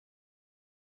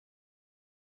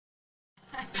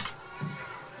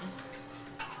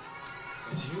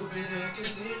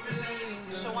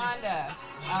Shawanda,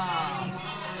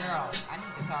 girl, I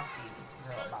need to talk to you,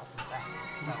 girl, about some things.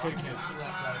 So I'm gonna hit you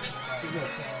up later today.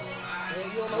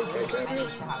 You don't know who KK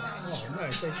is? Oh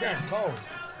man, KK cold.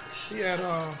 He had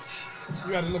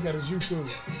you had to look at his YouTube.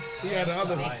 He had the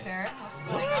other. Victor, what's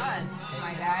going on,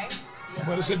 my guy?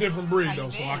 But it's a different breed though,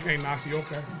 so I can't knock you.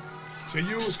 Okay. To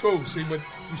you, it's cool. See, but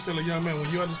you still a young man. When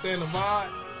you understand the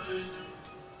vibe,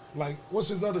 like what's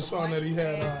his other song that he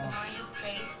had?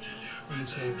 Let me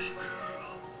see. You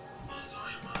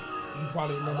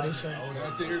probably remember this song. Can I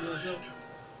sit here doing the show?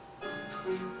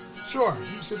 Sure, you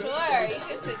can sit there. Sure, you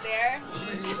can sit there.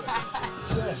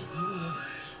 Sure.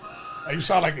 Hey, you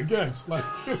sound like a guest. Like,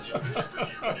 mind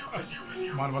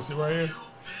if I sit right here?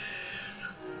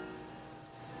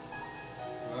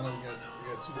 I know we got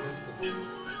two guests.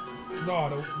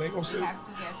 No, they gonna sit. We have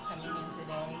two guests coming in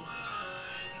today.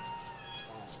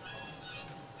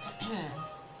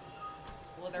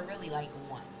 Well, they're really like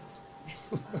one.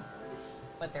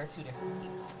 But they're two different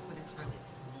people. But it's really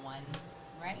one,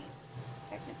 right?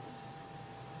 Technically.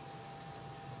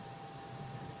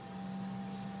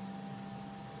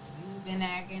 You've been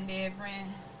acting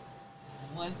different.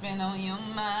 What's been on your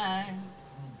mind?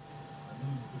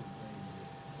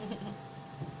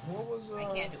 What was I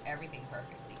can't do everything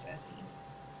perfectly, Jesse.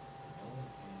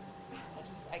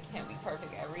 I can't be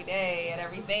perfect every day at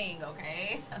everything,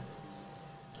 okay?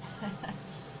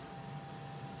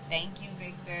 Thank you,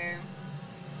 Victor.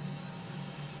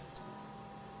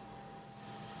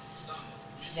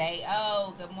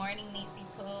 J.O., good morning, Nisi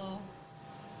Pooh.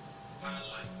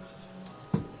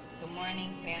 Good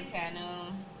morning,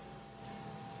 Santanu.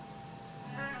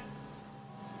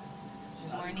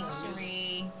 Good morning,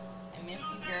 Cherie. I miss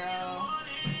you, girl.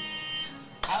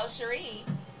 Oh, Cherie.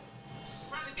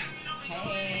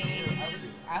 Hey,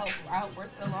 I hope we're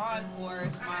still on for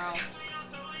tomorrow.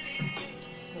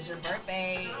 Because your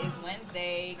birthday is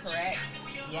Wednesday, correct?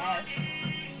 Yes.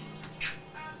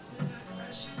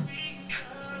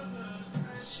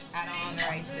 I don't own the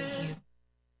rights to this music.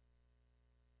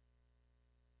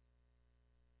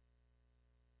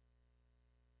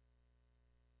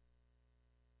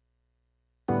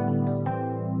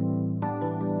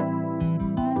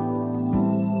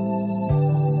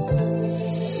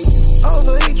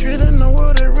 In the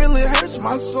world, it really hurts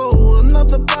my soul.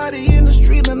 Another body in the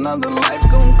street, another life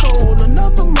gone cold.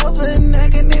 Another mother in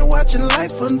agony watching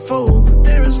life unfold, but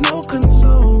there is no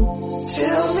console.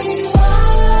 Tell me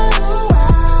why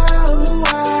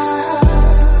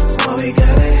we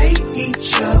gotta hate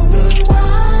each other?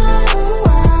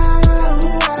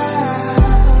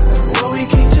 Why we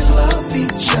can't just love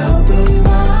each other?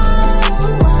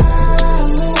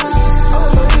 All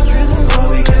the hatred and why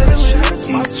we gotta hurt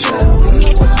each other?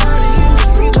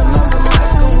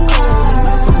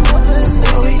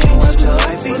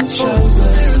 Yo,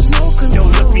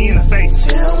 look me in the face.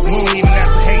 We don't even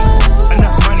have to hate.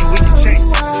 Enough money we can chase.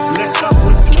 Let's up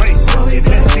with the race.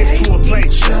 Let's get to a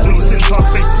place. We can sit and talk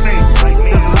face to face.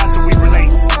 There's a lot that we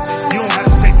relate. You don't have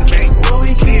to take the bait.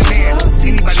 Be a man.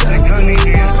 Anybody with a gun in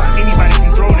their hands. Anybody can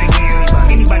throw their hands.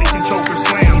 Anybody can choke or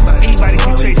slam. Anybody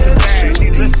can chase the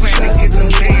bag. Let's plan to get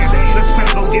them bands. Let's plan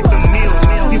to go get them meals.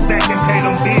 Get back and pay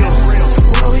them bills.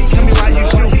 Tell me why you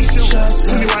shoot.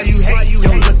 Tell me why you hate. Yo,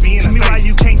 look me in the face. Tell me why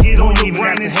you can't get on your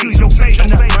grind and choose your fate.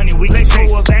 Enough money we can chase. Let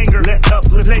go of anger. Let's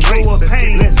uplift the race. Of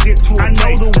pain. Let's get to a I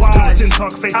know the whys.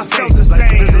 Talk face I felt the same.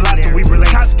 There's a lot that we relate.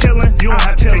 Cops killing. You don't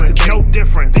have to take the bait. No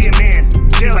difference. Be a man.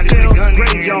 Jail cells.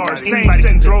 Graveyards. Anybody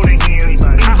can throw their hands.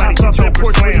 Anybody can choke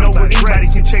or slam. Anybody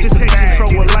can chase the bag.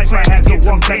 Control of life. I had to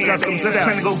walk back up some steps. Let's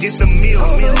try to go get them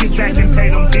meals. Get back and pay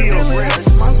them bills.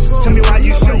 Tell me why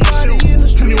you shoot.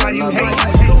 Tell me why you hate.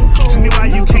 Tell me why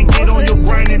you can't get on your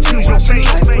grind and choose your fate.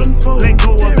 Let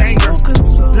go of anger.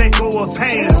 Let go of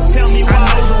pain. Tell me why. I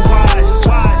know the whys.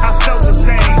 I felt the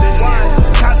same.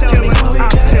 Cops killing. I'm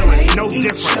killing. No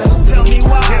difference. Tell me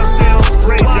why. Jail cells.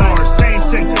 Graveyards. Same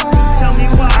sentence. Tell me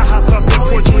why. I hop up the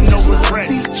porch with no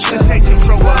regrets. To take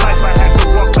control of life, I had to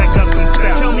walk back up some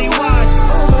steps. Tell me why.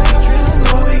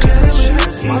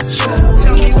 Tell me why.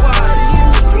 Tell me why.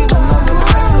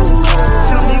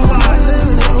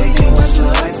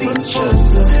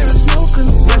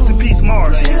 Rest in peace,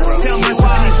 Mars. Tell me why. Rest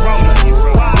in peace, Rona.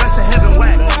 Rest in heaven,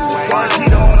 wax. Why is he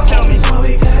the owner? Tell me.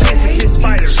 Can't forget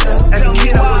Spider. As a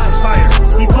kid, I was inspired.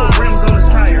 He put rims on his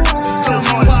tires. Tell me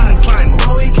why. Climb.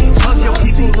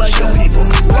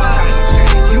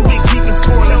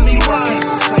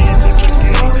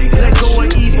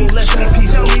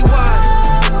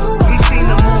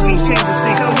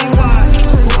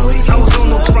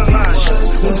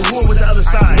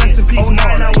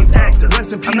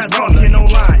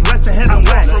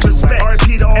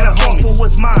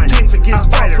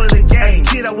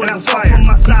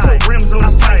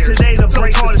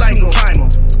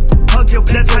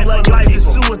 of life is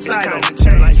suicidal.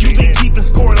 You've been keeping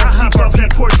score, I hop off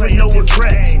that porch with no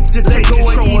regrets. To take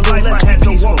control of life, I had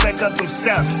to walk back up them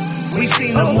steps. We've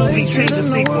seen the movie change the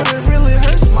sequel.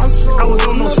 I was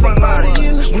on those front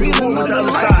lines. We were on the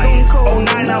other side.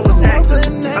 09, I was active.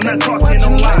 I'm not talking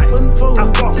online. I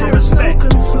fought for respect,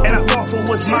 and I fought for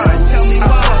what's mine. Tell me why.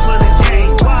 I fought for the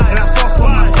game, and I fought for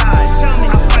my side. Tell me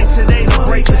I fight today to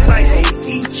break the cycle.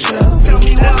 Tell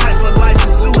me that type of life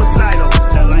is suicidal.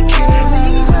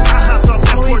 I hopped off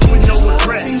that porch with no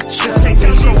regrets. To take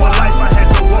control of life, I had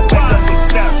to walk back up them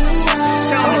steps.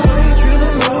 Tell me.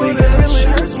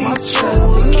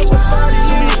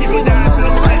 Keep me down for the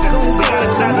life. We gotta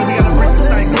stop it, we gotta break the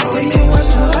cycle.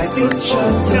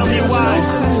 Tell me why.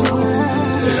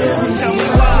 Tell me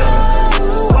why.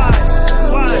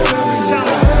 Why? Tell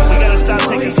me. We gotta stop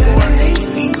taking score.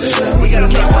 We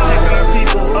gotta stop protecting our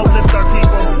people, uplift our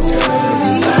people.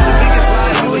 The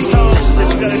biggest lie you was told is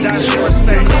that you gotta die for your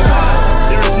respect.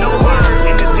 There is no word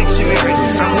in the dictionary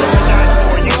I'm willing to die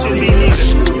for. You should be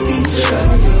neither.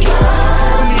 Too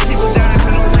many people dying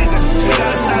for no reason. We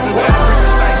gotta stop it. We gotta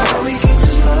break the cycle.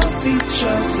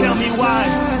 Tell me why.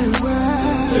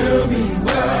 Tell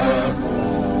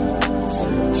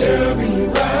me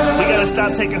why. We gotta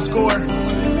stop taking score.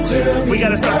 We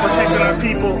gotta start protecting our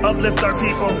people, uplift our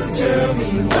people. The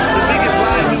biggest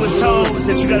lie we was told is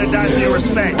that you gotta die for your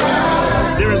respect.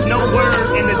 There is no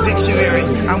word in the dictionary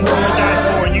I'm willing to die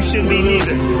for, and you shouldn't be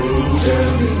neither.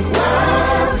 Tell me why.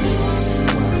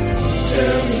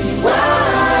 Tell me why.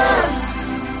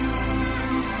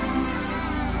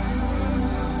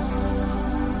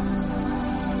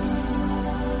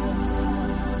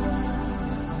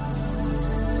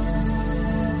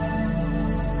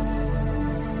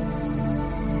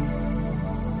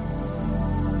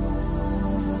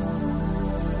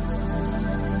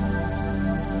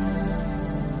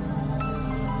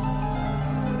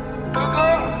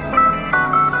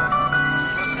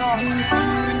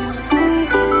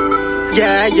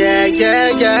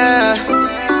 Yeah.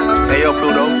 Hey, yo,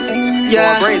 Pluto.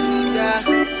 Yeah. Crazy.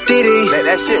 Diddy. Let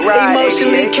that shit ride.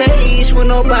 Emotionally caged with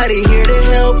nobody here to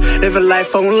help. Living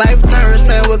life on life terms,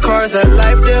 playing with cards that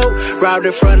life dealt. Robbed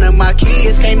in front of my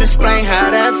kids, can't explain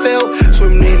how that felt.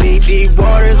 Swimming in these deep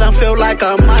waters, I feel like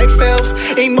I'm Mike Phelps.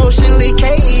 Emotionally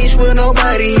caged with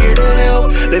nobody here to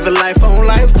help. Living life on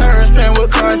life terms, playing with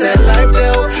cards that life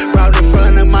dealt. Robbed in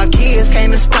front of my kids,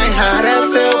 can't explain how that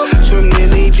felt. Swimming in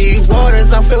these deep waters,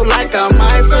 I feel like I'm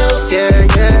Mike Phelps. Yeah.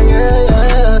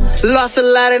 Lost a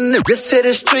lot of niggas to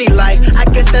the street life. I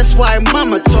guess that's why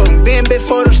mama told me, been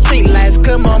before the street lights.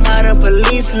 Come on out of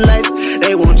police lights,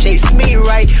 they won't chase me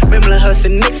right. Remember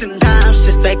hustling nicks and dimes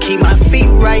just to keep my feet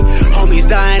right. Homies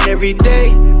dying every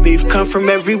day, beef come from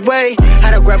every way.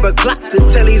 Had to grab a Glock to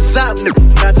tell these up,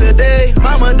 not today.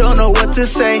 Mama don't know what to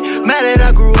say, mad that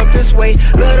I grew up this way.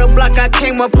 Love the block I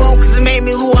came up on cause it made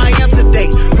me who I am today.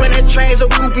 Running trains of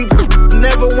groupie,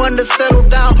 never wanted to settle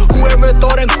down. Whoever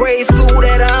thought in grade school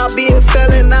that I'll be a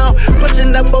felon now.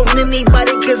 Pushing up on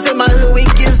anybody cause in my hood we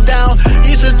gets down.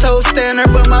 Used to toe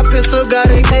standard but my pistol got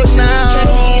it good now.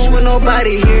 Cage with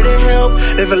nobody here to help.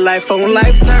 Living life on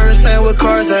life terms, playing with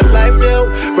cards that life dealt.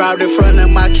 Robbed in front of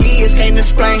my kids, can't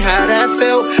explain how that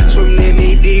felt. Swimming in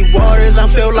these deep waters, I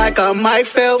feel like I'm Mike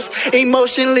Phelps.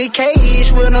 Emotionally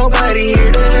caged with nobody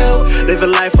here to help.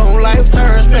 Living life on life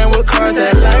terms, playing with cards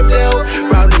that life dealt.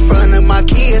 Robbed in front of my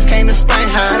kids, can't explain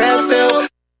how that felt.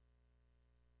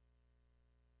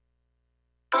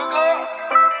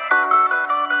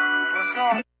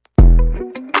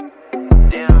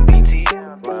 Damn, BT.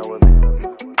 Ride with me.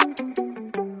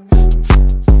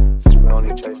 We don't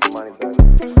need to chase the money, baby.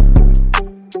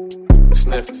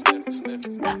 Sniff.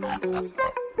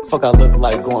 Fuck, I look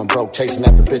like going broke, chasing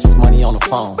after bitches, money on the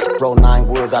phone. Roll 9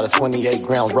 woods out of 28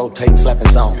 grams, rotating, slapping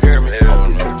zone. You hear me?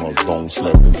 I've been in my zone,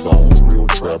 slapping zone,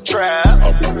 real trap.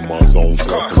 I've been in my zone,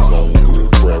 slapping zone,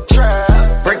 real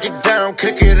trap. Break it down,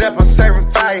 cook it up, I'm serving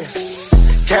fire.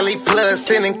 Cali plus,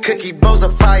 sending cookie bowls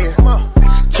of fire.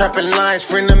 Trapping lines,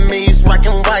 frenemies,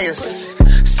 rocking wires.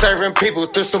 Serving people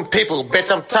through some people,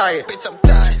 bitch, I'm tired.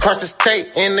 Cross the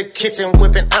state in the kitchen,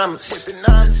 whipping omelets.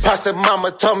 Pasta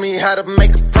mama told me how to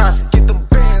make a profit.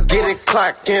 Get it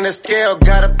clocked in a scale,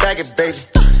 gotta bag it, baby.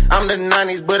 I'm the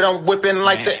 90s, but I'm whipping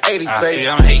like the 80s, baby.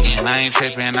 I'm hating, I ain't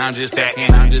tripping, I'm just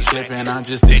stacking, I'm just flipping, I'm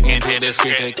just sticking to the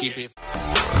script to keep it.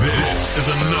 This is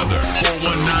another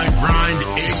 419 Grind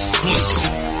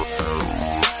exclusive.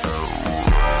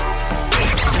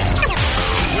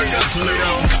 Wake up,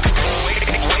 Toledo.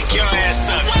 Wake your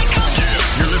ass up.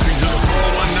 You're listening to the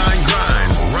 419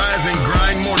 Grinds Rise and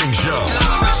Grind Morning Show.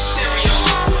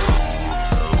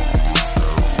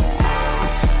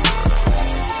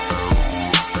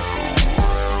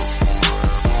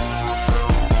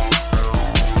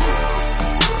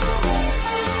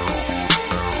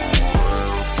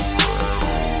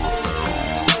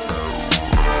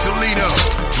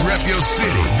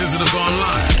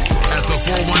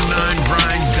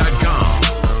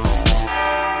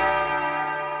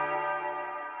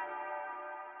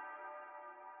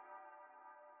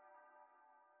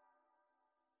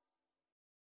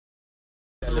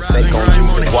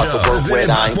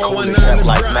 dying cool. Except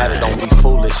life matter, don't be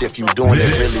foolish if you doing it really.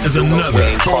 This is do it. another We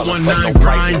ain't calling for 419 no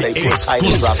price. Grind If they put tight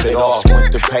and drop it exclusive. off.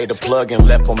 Went to pay the plug and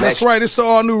left them That's extra. right. It's the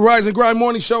all new Rise and Grind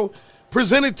Morning Show,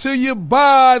 presented to you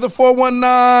by the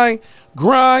 419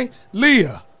 Grind.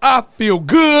 Leah, I feel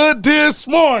good this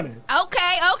morning. Okay.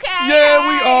 Yeah,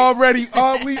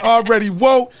 we already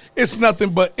woke. It's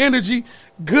nothing but energy.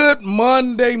 Good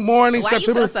Monday morning, Why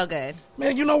September. you feel so good?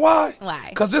 Man, you know why? Why?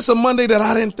 Because it's a Monday that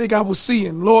I didn't think I was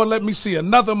seeing. Lord, let me see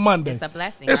another Monday. It's a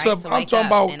blessing, It's right? a, To I'm wake talking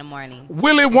up about in the morning.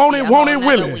 will it, And won't see it, a won't it, whole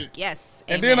will nother it? week. Yes.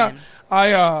 And Amen.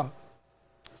 then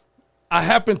I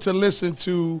happened to listen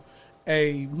to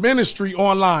a ministry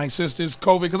online since this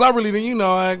COVID, because I really didn't,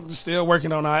 I'm still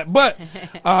working on that. But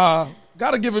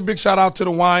got to give a big shout out to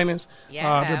the Winans,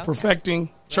 the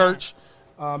Perfecting Church.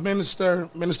 Minister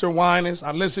Winans.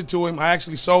 I listened to him. I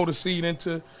actually sold a seed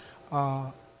into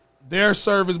their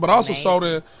service, but I also sold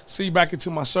a seed back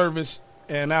into my service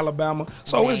in Alabama.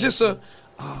 So it's just a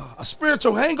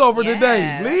spiritual hangover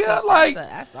today, Leah.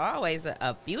 That's always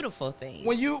a beautiful thing.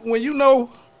 When you know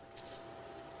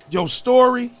your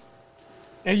story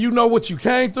and you know what you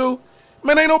came through,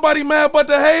 man, ain't nobody mad but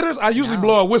the haters. I usually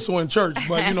blow a whistle in church,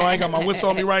 but I ain't got my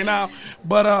whistle on me right now.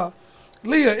 But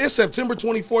Leah, it's September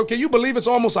 24th. Can you believe it's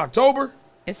almost October?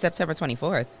 It's September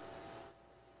 24th.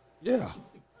 Yeah.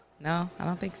 No, I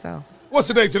don't think so. What's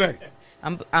the date today?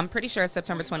 I'm pretty sure it's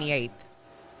September 28th.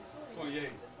 28.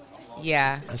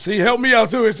 Yeah. See, help me out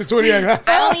too. It's the 28th.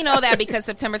 I only know that because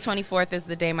September 24th is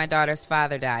the day my daughter's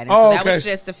father died. And so that was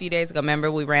just a few days ago. Remember,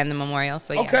 we ran the memorial.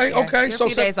 So okay. So a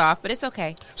few days off, but it's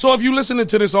okay. So if you listening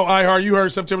to this on iHeart, you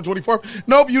heard September 24th.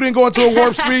 Nope, you didn't go into a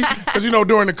warp speed because,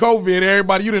 during the COVID,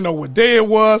 everybody, you didn't know what day it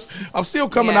was. I'm still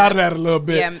coming out of that a little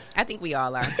bit. Yeah, I think we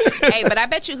all are. Hey, but I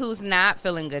bet you who's not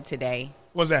feeling good today.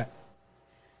 What's that?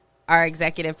 Our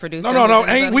executive producer. No.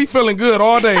 Ain't we feeling good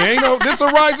all day? This a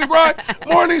Rise and Grind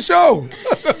morning show.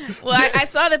 Well, I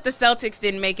saw that the Celtics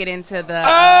didn't make it into the...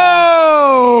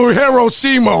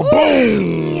 Hiroshima.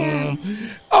 Boom. Yeah.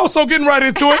 Oh, so getting right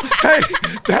into it. Hey,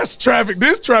 that's traffic.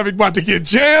 This traffic about to get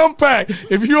jam-packed.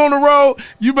 If you're on the road,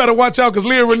 you better watch out because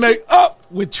Leah Renee up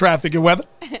with traffic and weather.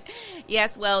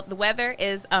 Yes, well, the weather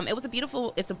is, it's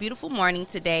a beautiful morning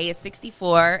today. It's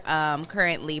 64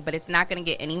 currently, but it's not going to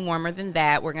get any warmer than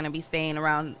that. We're going to be staying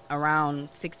around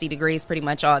 60 degrees pretty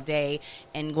much all day.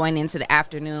 And going into the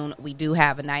afternoon, we do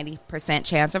have a 90%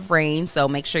 chance of rain. So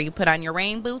make sure you put on your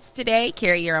rain boots today.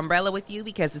 Carry your umbrella with you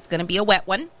because it's going to be a wet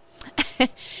one.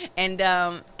 And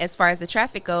as far as the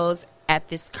traffic goes, at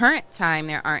this current time,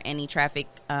 there aren't any traffic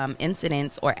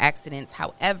incidents or accidents.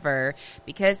 However,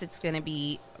 because it's going to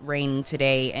be raining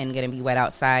today and going to be wet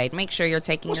outside, make sure you're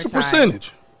taking your time. What's the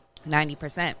percentage?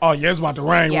 90%. Oh, yeah, it's about to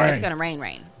rain. Yeah, it's going to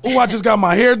rain. Oh, I just got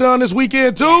my hair done this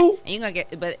weekend, too. Yeah. And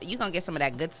you're going to get some of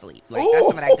that good sleep. That's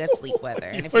some of that good sleep weather.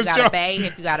 And if you got a bae,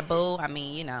 if you got a boo,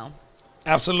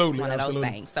 Absolutely. It's one of those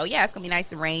things. So, yeah, it's going to be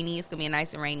nice and rainy. It's going to be a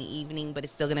nice and rainy evening, but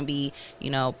it's still going to be,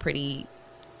 pretty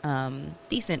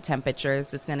decent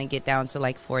temperatures. It's going to get down to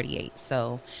like 48.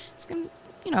 So, it's going to,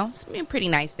 it's going to be a pretty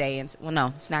nice day. And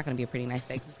no, it's not going to be a pretty nice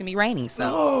day because it's going to be raining.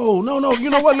 So No. You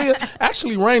know what, Leah?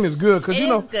 Actually, rain is good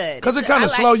because, because it kind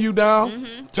of slow you down.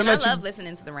 Mm-hmm. I love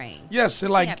listening to the rain. Yes.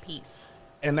 It's at peace.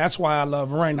 And that's why I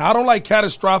love rain. Now, I don't like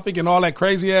catastrophic and all that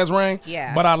crazy ass rain.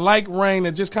 Yeah. But I like rain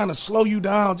that just kind of slow you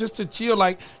down, just to chill.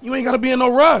 Like you ain't got to be in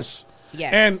no rush.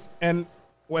 Yes. And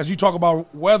as you talk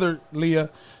about weather,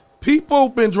 Leah, people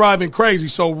been driving crazy.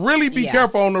 So really be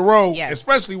careful on the road,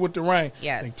 especially with the rain.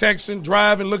 Yes. Like texting,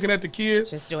 driving, looking at the kids.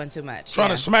 Just doing too much.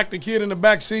 Trying to smack the kid in the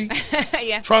back seat.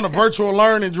 Yeah. Trying to virtual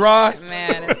learn and drive.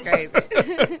 Man, it's crazy.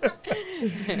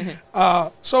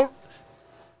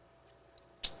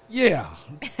 Yeah,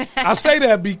 I say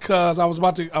that because I was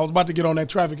about to get on that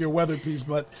traffic and weather piece,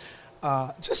 but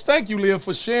just thank you, Leah,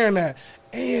 for sharing that.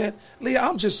 And Leah,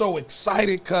 I'm just so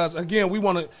excited because again, we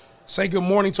want to say good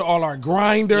morning to all our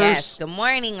grinders. Yes, good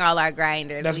morning, all our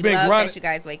grinders. We love that you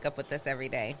guys wake up with us every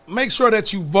day. Make sure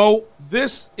that you vote.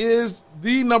 This is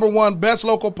the #1 best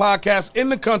local podcast in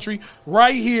the country,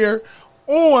 right here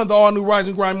on the all new Rise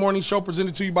and Grind Morning Show,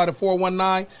 presented to you by the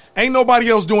 419. Ain't nobody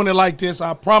else doing it like this.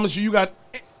 I promise you. You got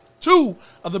 2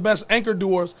 of the best anchor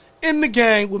duos in the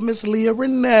game with Miss Leah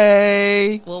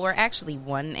Renee. Well, we're actually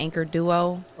one anchor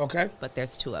duo. Okay. But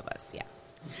there's 2 of us, yeah.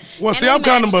 Well, see, I'm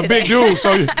kind of a big dude,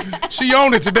 so she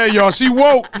owned it today, y'all. She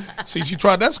woke. See, she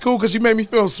tried. That's cool because she made me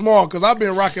feel small because I've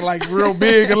been rocking like real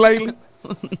big lately.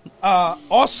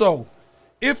 Also,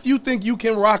 if you think you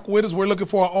can rock with us, we're looking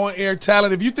for an on-air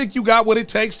talent. If you think you got what it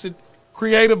takes to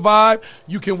create a vibe,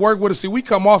 you can work with us. See, we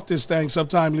come off this thing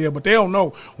sometime, Leah, but they don't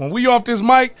know. When we off this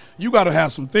mic, you got to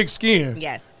have some thick skin.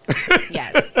 Yes.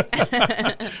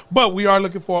 Yes. But we are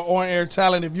looking for on-air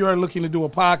talent. If you are looking to do a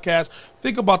podcast,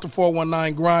 think about the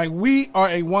 419 Grind. We are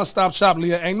a one-stop shop,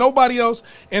 Leah. Ain't nobody else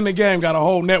in the game got a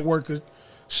whole network of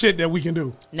shit that we can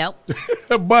do. Nope.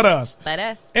 But us. But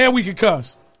us. And we can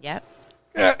cuss. Yep.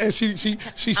 Yeah, and she's I'm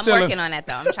still working on that,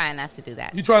 though. I'm trying not to do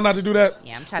that. You trying not to do that?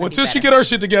 Yeah, I'm trying well, to be till she better. get her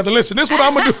shit together. Listen, this is what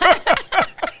I'm going to do.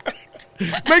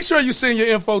 Make sure you send your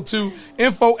info to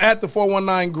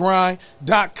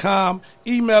info@the419grind.com.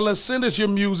 Email us. Send us your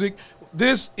music.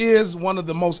 This is one of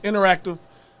the most interactive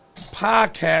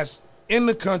podcasts in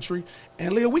the country.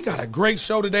 And, Leah, we got a great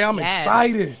show today. I'm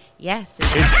excited. Yes.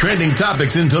 It's Trending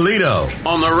Topics in Toledo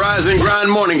on the Rise and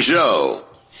Grind Morning Show.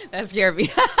 That scared me.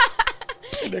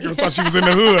 That girl thought she was in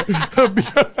the hood.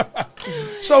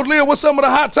 So, Leah, what's some of the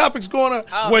hot topics going on?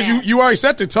 Oh, well, man. you already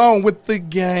set the tone with the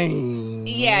game.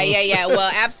 Yeah.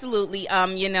 Well, absolutely.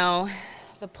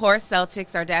 The poor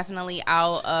Celtics are definitely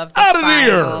out of the Out of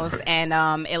finals, there.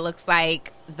 and it looks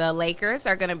like the Lakers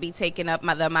are going to be taking up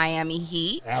the Miami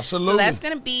Heat. Absolutely. So that's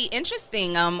going to be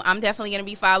interesting. I'm definitely going to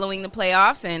be following the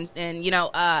playoffs, and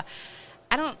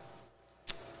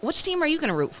which team are you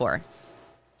going to root for?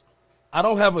 I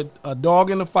don't have a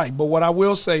dog in the fight, but what I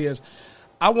will say is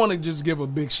I want to just give a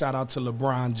big shout out to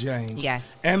LeBron James. Yes.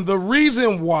 And the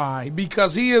reason why,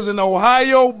 because he is an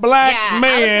Ohio black man.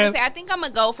 I was going to say, I think I'm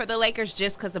going to go for the Lakers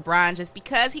just because LeBron, just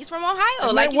because he's from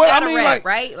Ohio. Man, you well, got to I mean, rep, like,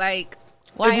 right? Like,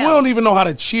 If why we else? don't even know how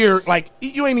to cheer, like,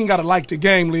 you ain't even got to like the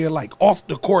game, Leah, like, off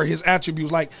the court, his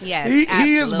attributes. Like, Yes,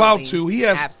 he is about to. He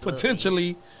has Absolutely.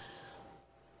 potentially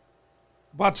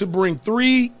about to bring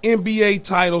 3 NBA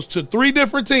titles to 3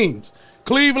 different teams.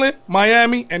 Cleveland,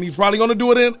 Miami, and he's probably going to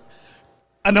do it in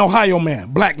an Ohio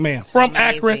man, black man from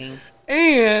Amazing. Akron.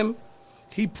 And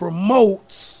he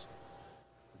promotes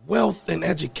wealth and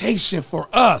education for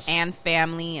us. And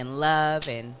family and love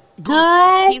and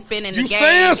Girl, he's been in the you game.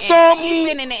 saying and something? He's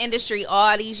been in the industry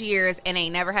all these years and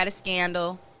ain't never had a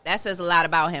scandal. That says a lot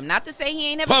about him. Not to say he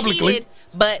ain't never Publicly. cheated,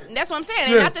 but that's what I'm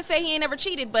saying. Yeah. Not to say he ain't never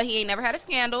cheated, but he ain't never had a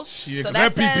scandal. Shit, so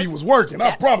 'cause that PP was working.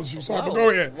 I promise you, son. But go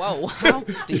ahead. Whoa, how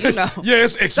do you know?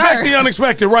 Yes, expect Sir. the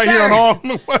unexpected right here on all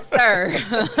Sir.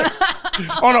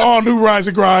 on the all new Rise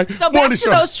and Grind. So back morning to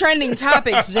show. those trending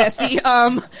topics, Jesse.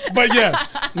 But yes,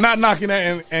 not knocking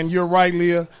that, and you're right,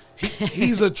 Leah.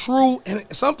 He's a true, and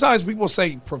sometimes people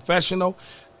say professional.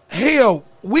 Hell,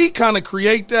 we kind of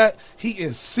create that. He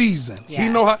is seasoned. Yeah. He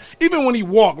know how. Even when he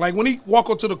walk, like when he walk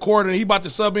onto the court and he about to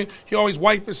sub in, he always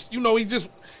wipe his.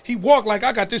 He walk like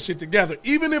I got this shit together.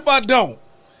 Even if I don't,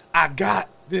 I got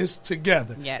this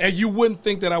together. Yes. And you wouldn't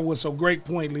think that I was. So great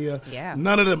point, Leah. Yeah.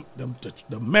 None of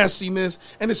the messiness,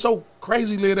 and it's so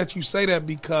crazy, Leah, that you say that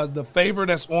because the favor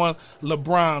that's on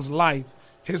LeBron's life.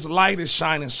 His light is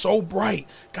shining so bright.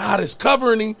 God is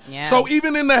covering him. Yeah. So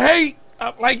even in the hate,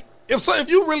 if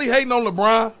you really hating on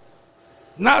LeBron,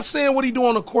 not saying what he do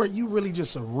on the court, you really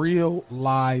just a real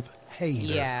live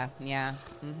hater. Yeah.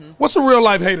 Mm-hmm. What's a real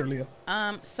life hater, Leah?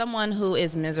 Someone who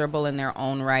is miserable in their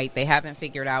own right. They haven't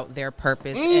figured out their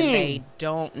purpose, and they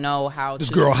don't know how This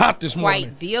to girl hot this quite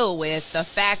morning. deal with the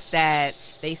fact that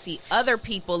they see other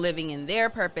people living in their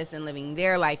purpose and living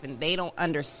their life, and they don't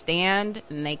understand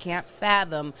and they can't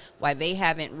fathom why they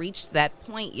haven't reached that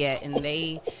point yet, and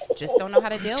they just don't know how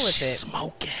to deal with it.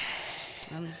 Smoking.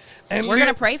 And we're Leah-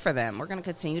 going to pray for them. We're going to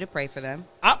continue to pray for them.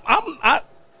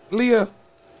 Leah,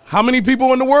 how many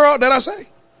people in the world did I say?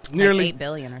 Nearly 8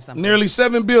 billion or something. Nearly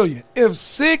 7 billion.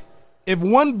 If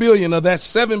 1 billion of that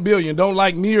 7 billion don't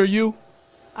like me or you,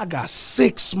 I got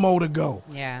 6 more to go.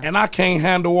 Yeah. And I can't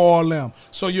handle all them.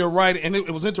 So you're right. And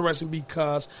it was interesting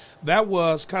because that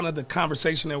was kind of the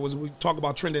conversation that was, we talk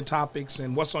about trending topics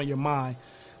and what's on your mind.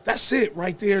 That's it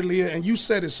right there, Leah. And you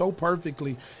said it so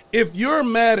perfectly. If you're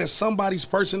mad at somebody's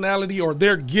personality or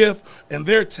their gift and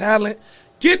their talent,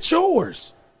 get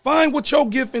yours. Find what your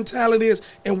gift and talent is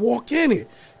and walk in it.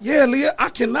 Yeah, Leah, I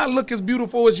cannot look as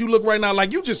beautiful as you look right now.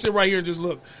 Like, you just sit right here and just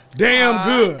look damn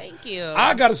good. Thank you.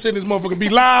 I got to sit in this motherfucker, be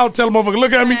loud, tell the motherfucker,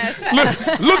 look at me.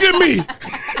 Look at me.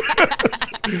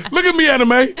 Look at me,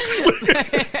 anime.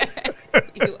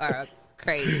 You are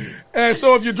crazy. And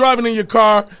so if you're driving in your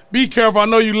car, be careful. I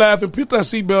know you laughing. Put that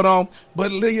seatbelt on.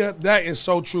 But, Leah, that is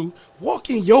so true.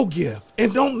 Walk in your gift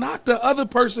and don't knock the other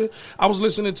person. I was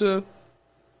listening to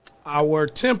our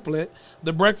template,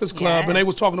 The Breakfast Club, and they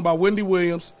was talking about Wendy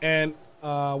Williams and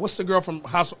what's the girl from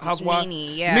Housewives?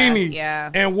 Nene, yeah. Nene.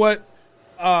 Yeah. And what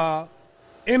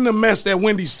in the mess that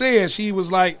Wendy said, she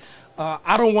was like,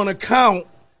 I don't want to count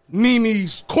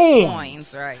Nene's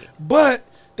coins. Right. But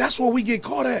That's where we get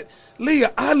caught at.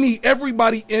 Leah, I need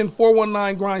everybody in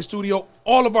 419 Grind Studio,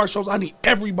 all of our shows, I need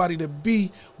everybody to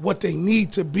be what they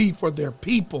need to be for their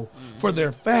people, for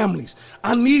their families.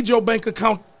 I need your bank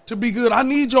account to be good. I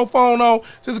need your phone on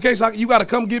just in case you got to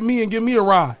come get me and give me a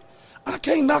ride. I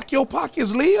can't knock your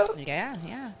pockets, Leah.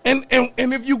 Yeah. And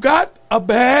if you got a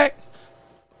bag,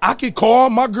 I could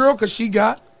call my girl because she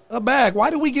got a bag.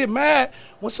 Why do we get mad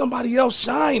when somebody else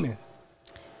shining?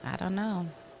 I don't know.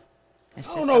 I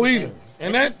don't know either.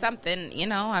 And it's just something,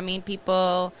 I mean,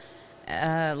 people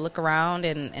look around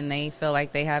and they feel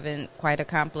like they haven't quite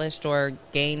accomplished or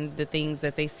gained the things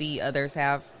that they see others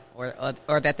have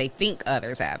or that they think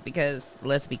others have. Because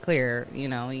let's be clear,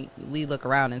 we look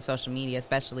around in social media,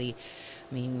 especially,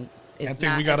 I mean, I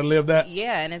think we got to live that.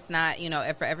 Yeah, and it's not,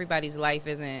 for everybody's life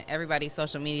everybody's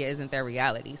social media isn't their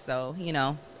reality. So,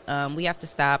 we have to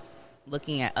stop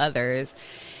looking at others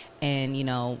and,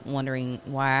 wondering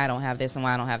why I don't have this and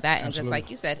why I don't have that. And Absolutely. Just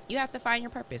like you said, you have to find your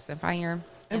purpose and find your...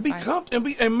 And be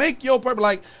comfortable and make your purpose.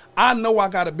 Like, I know I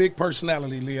got a big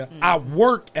personality, Leah. I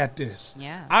work at this.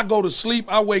 Yeah. I go to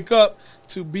sleep. I wake up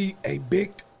to be a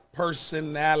big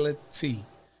personality.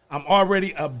 I'm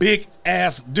already a big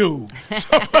ass dude.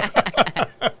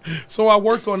 So I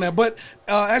work on that. But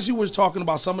as you were talking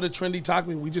about some of the trendy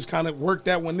topics, we just kind of worked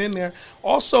that one in there.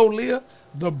 Also, Leah,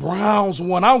 the Browns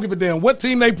won. I don't give a damn what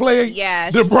team they play.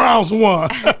 Yeah. The Browns won.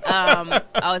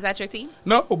 Oh, is that your team?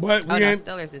 No, but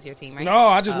Steelers is your team, right? No,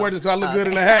 I just wear this because I look good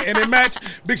in the hat. And it match.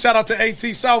 Big shout out to AT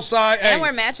Southside. And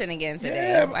we're matching again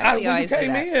today. Yeah, when you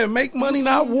came in, make money,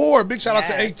 not war. Big shout out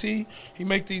to AT. He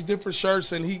make these different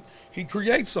shirts, and he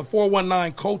creates a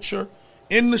 419 culture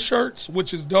in the shirts,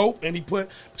 which is dope. And he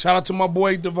shout out to my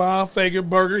boy Devon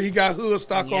Fagerberger. He got hood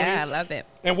stock on it. Yeah, I love it.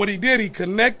 And what he did, he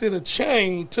connected a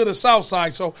chain to the south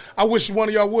side. So I wish one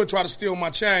of y'all would try to steal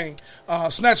my chain.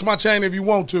 Snatch my chain if you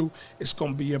want to. It's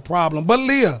going to be a problem. But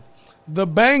Leah, the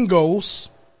Bengals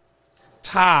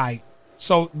tied.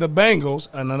 So the Bengals,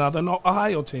 and another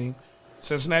Ohio team,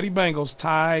 Cincinnati Bengals,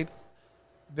 tied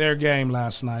their game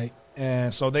last night.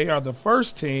 And so they are the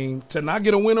first team to not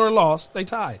get a win or a loss. They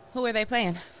tied. Who are they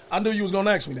playing? I knew you was going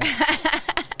to ask me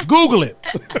that. Google it.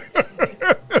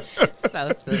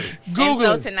 So silly.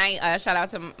 Google and so tonight, shout out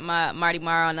to Marty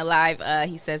Morrow on the live.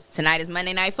 He says tonight is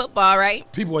Monday Night Football, right?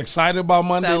 People excited about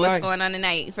Monday night. So what's going on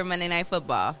tonight for Monday Night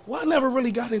Football? Well, I never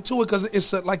really got into it because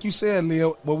it's like you said,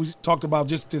 Leo, what we talked about,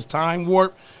 just this time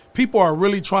warp. People are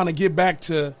really trying to get back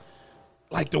to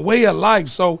like the way of life.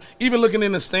 So even looking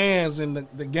in the stands and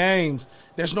the games,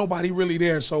 there's nobody really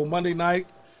there. So Monday night,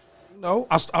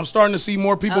 I'm starting to see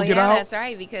more people get out. That's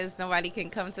right, because nobody can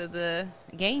come to the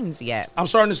games yet. I'm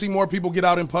starting to see more people get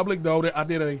out in public, though. I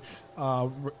did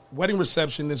a wedding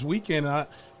reception this weekend.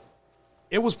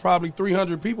 It was probably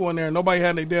 300 people in there, and nobody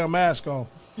had their damn mask on.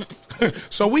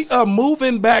 So we are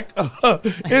moving back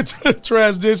into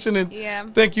transition.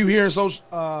 And thank you here in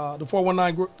the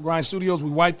 419 Grind Studios.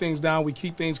 We wipe things down. We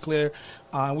keep things clear.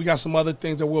 We got some other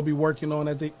things that we'll be working on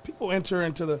as people enter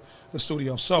into the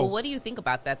studio. So, what do you think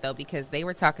about that, though? Because they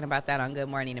were talking about that on Good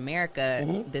Morning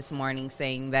America this morning,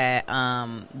 saying that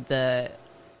I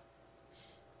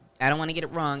don't want to get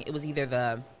it wrong. It was either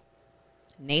the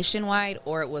nationwide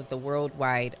or it was the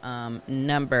worldwide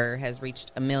number has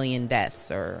reached 1 million deaths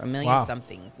or 1 million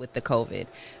something with the COVID.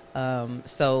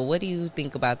 So what do you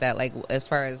think about that? Like, as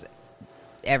far as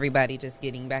everybody just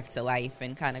getting back to life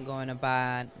and kind of going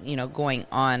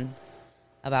on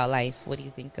about life. What do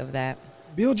you think of that?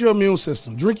 Build your immune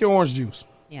system. Drink your orange juice.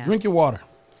 Yeah. Drink your water.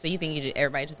 So you think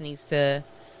everybody just needs to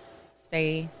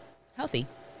stay healthy?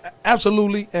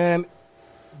 Absolutely. And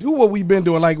do what we've been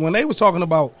doing. Like when they was talking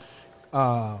about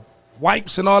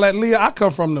wipes and all that, Leah, I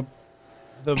come from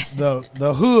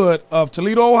the hood of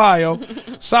Toledo, Ohio,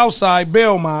 Southside,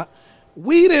 Belmont.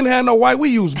 We didn't have no wipe. We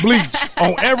used bleach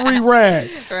on every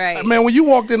rag. Right. Man, when you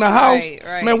walked in the house,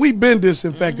 right. Man, we been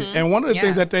disinfected. Mm-hmm. And one of the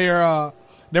things that they are,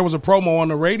 there was a promo on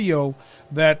the radio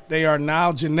that they are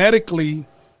now genetically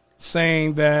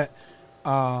saying that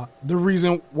the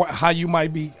reason how you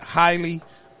might be highly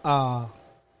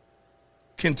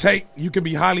you can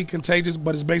be highly contagious,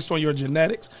 but it's based on your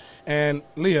genetics. And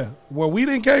Leah, where we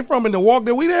didn't came from and the walk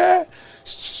that we had,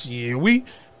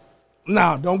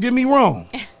 don't get me wrong.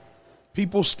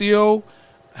 People still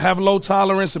have low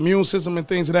tolerance, immune system, and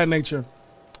things of that nature.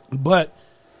 But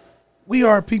we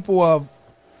are people of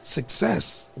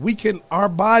success. Our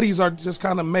bodies are just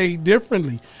kind of made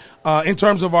differently. In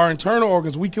terms of our internal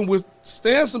organs, we can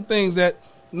withstand some things that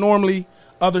normally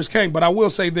others can't. But I will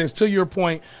say this, to your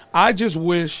point, I just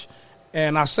wish,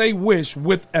 and I say wish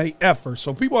with an effort.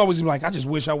 So people always be like, I just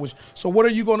wish. So what are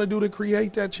you going to do to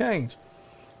create that change?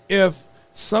 If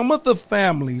some of the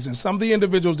families and some of the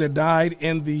individuals that died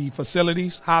in the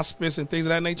facilities, hospice and things of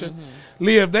that nature,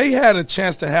 Leah, if they had a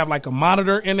chance to have like a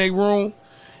monitor in a room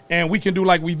and we can do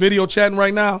like we video chatting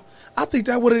right now, I think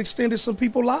that would have extended some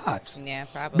people's lives. Yeah,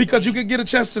 probably. Because you could get a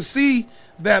chance to see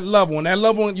that loved one. That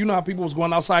loved one, you know how people was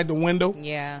going outside the window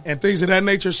and things of that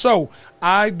nature. So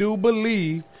I do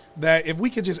believe that if we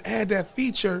could just add that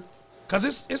feature,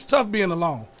 because it's tough being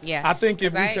alone. Yeah. I think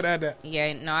if we could add that.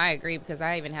 Yeah, no, I agree, because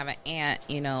I even have an aunt,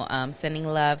 you know, sending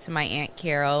love to my Aunt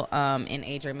Carol in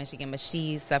Adrian, Michigan, but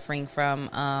she's suffering from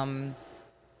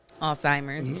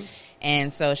Alzheimer's. Mm-hmm.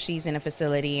 And so she's in a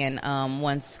facility, and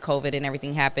once COVID and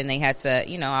everything happened, they had to,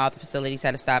 you know, all the facilities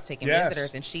had to stop taking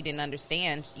visitors, and she didn't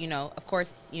understand, you know, of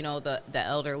course, you know, the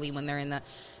elderly, when they're in the,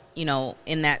 you know,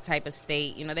 in that type of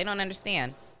state, you know, they don't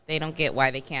understand. They don't get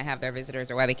why they can't have their visitors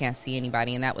or why they can't see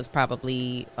anybody, and that was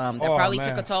probably took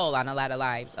a toll on a lot of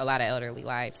lives, a lot of elderly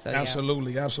lives. So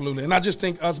absolutely, and I just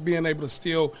think us being able to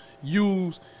still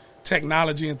use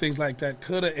technology and things like that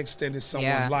could have extended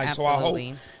someone's life. Absolutely. So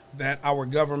I hope that our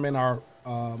government are.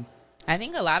 I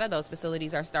think a lot of those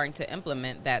facilities are starting to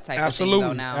implement that type of thing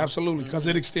though now. Absolutely, because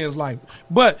it extends life.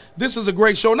 But this is a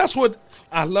great show, and that's what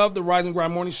I love the Rise and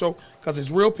Grind Morning Show, because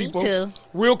it's real people,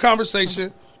 real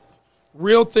conversation.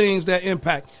 Real things that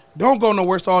impact. Don't go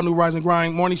nowhere. It's all new Rise and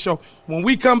Grind Morning Show. When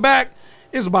we come back,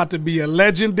 it's about to be a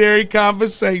legendary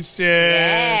conversation.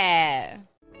 Yeah.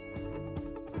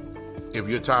 If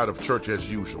you're tired of church as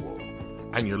usual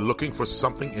and you're looking for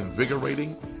something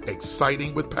invigorating,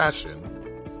 exciting with passion,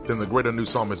 then the Greater New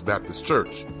Psalmist Baptist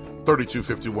Church,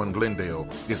 3251 Glendale,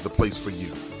 is the place for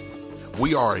you.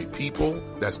 We are a people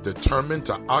that's determined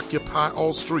to occupy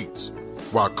all streets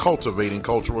while cultivating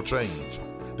cultural change.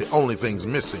 The only thing's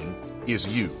missing is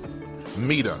you.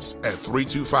 Meet us at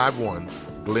 3251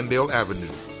 Glendale Avenue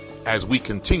as we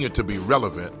continue to be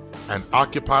relevant and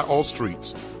occupy all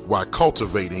streets while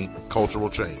cultivating cultural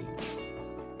change.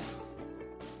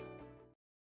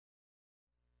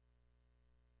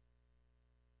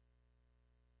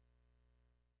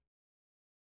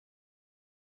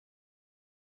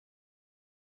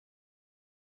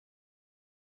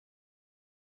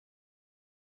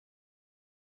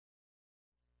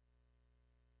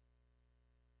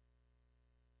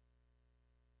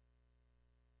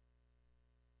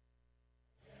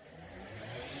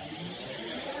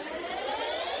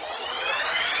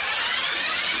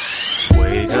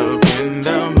 Wake up in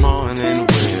the morning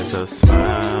with a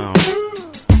smile.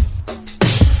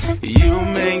 You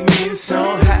make me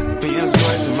so happy, it's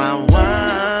worth my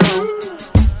while.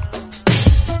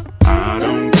 I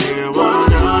don't care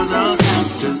what others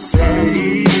have to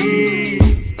say.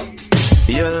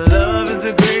 Your love is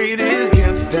the greatest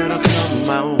gift that'll come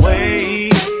my way.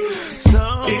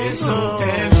 So it's so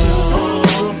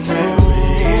extraordinary,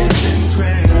 it's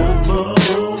incredible.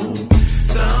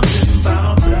 Something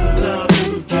about the love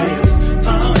you give,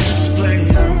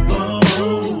 unexplainable.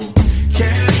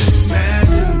 Can't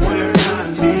imagine where I'd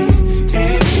be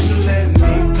if you let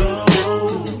me go.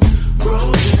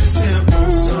 Broken,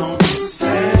 simple song to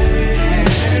say.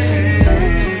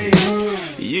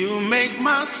 You make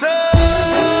my soul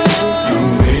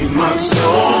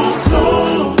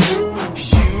glow.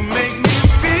 You make me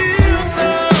feel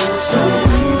so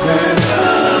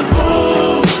incredible.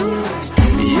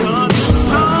 You're the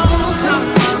source of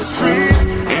my strength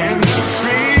and the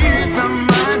strength of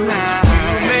my life.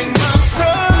 You make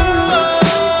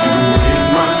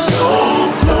my soul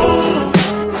glow.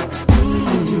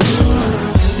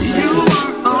 You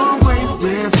are always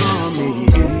there for me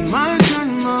in my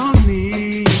time of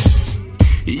need.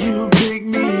 You pick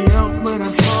me up when I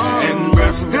fall and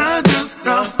brush the dust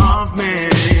off me.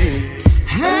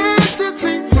 Had to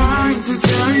take time to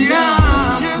tell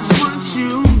ya just what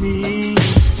you mean.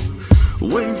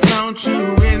 Without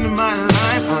you in my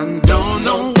life, I don't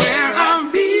know where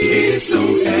I'll be. It's so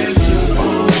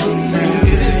extraordinary.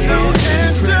 It's so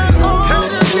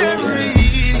extraordinary.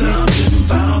 Something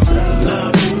about the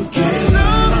love you give.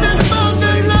 Something about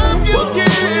the love you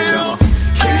give.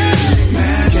 Can't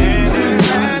imagine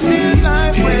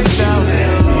life without you.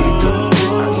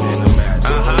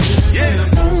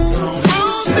 Simple song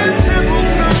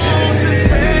to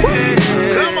say.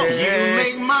 Come on. You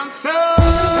make my soul.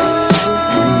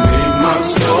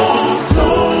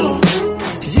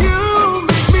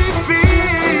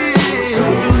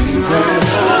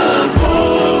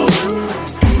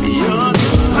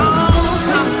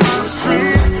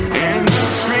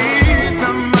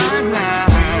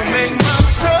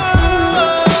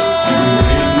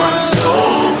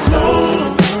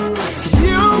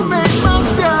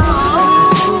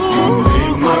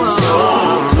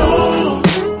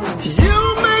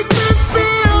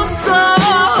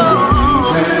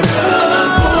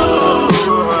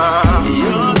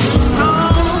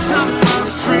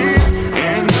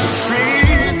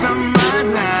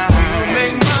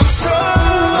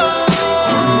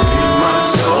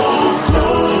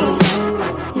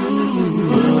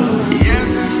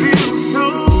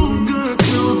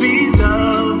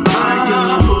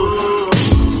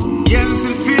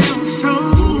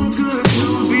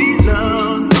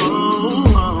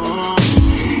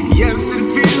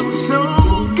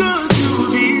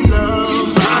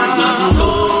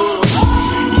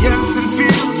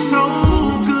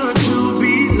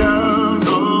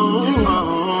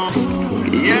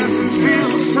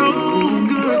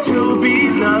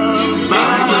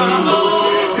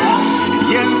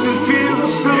 Yes, it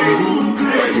feels so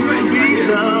good to be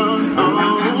loved.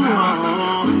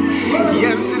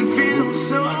 Yes, it feels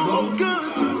so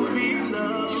good to be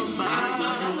loved by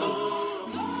my soul.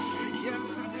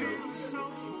 Yes, it feels so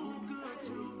good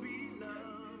to be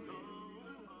loved.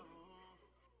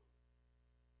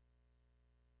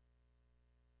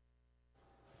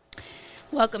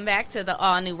 Welcome back to the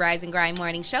all-new Rise and Grind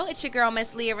Morning Show. It's your girl,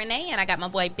 Miss Leah Renee, and I got my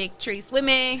boy Big Trees with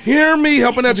me. Hear me,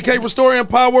 helping educate, restore,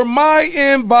 empower my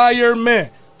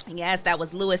environment. Yes, that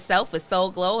was Louis Self with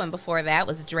Soul Glow, and before that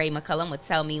was Dre McCullum with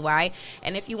Tell Me Why.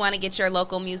 And if you want to get your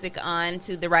local music on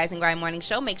to the Rise and Grind Morning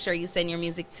Show, make sure you send your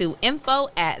music to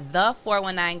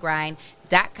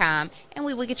info@the419grind.com, and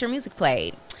we will get your music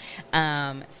played.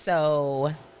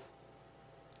 So,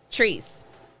 Trees,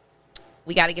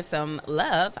 we got to give some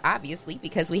love, obviously,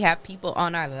 because we have people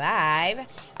on our live.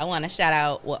 I want to shout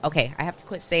out. Well, okay, I have to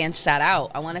quit saying shout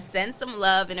out. I want to send some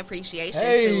love and appreciation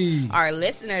to our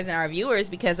listeners and our viewers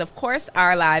because, of course,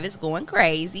 our live is going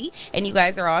crazy, and you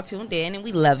guys are all tuned in, and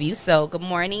we love you. So good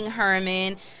morning,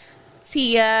 Herman,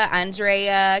 Tia,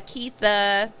 Andrea,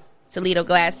 Keitha, Toledo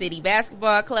Glass City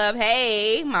Basketball Club.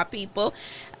 Hey, my people.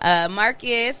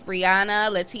 Marcus,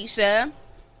 Brianna, Letitia,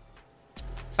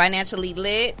 Financially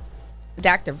Lit,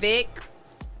 Dr. Vic,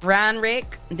 Ron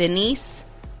Rick, Denise,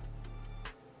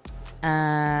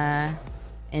 and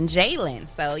Jalen.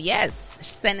 So, yes,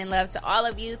 sending love to all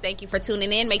of you. Thank you for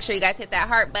tuning in. Make sure you guys hit that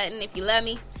heart button if you love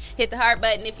me. Hit the heart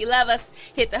button if you love us.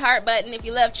 Hit the heart button if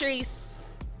you love Trees.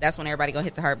 That's when everybody gonna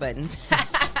hit the heart button.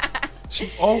 She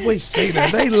always say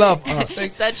that. They love us.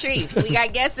 So, Trees, we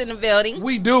got guests in the building.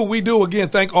 We do. Again,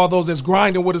 thank all those that's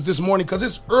grinding with us this morning because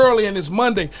it's early and it's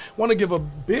Monday. Want to give a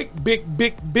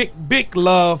big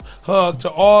love hug to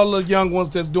all the young ones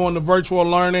that's doing the virtual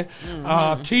learning.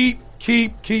 Keep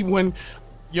when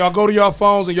y'all go to your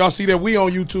phones and y'all see that we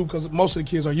on YouTube because most of the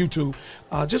kids are YouTube.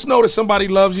 Just know that somebody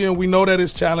loves you and we know that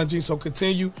it's challenging. So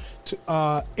continue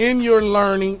to in your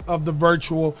learning of the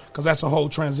virtual because that's a whole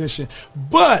transition.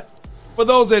 But for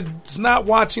those that's not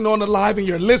watching on the live and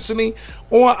you're listening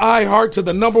on iHeart to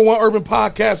the #1 urban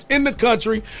podcast in the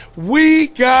country, we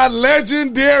got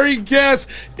legendary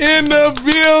guests in the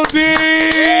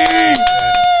building.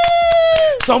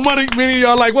 So many of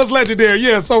y'all like, what's legendary?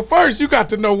 Yeah, so first you got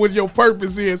to know what your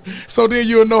purpose is, so then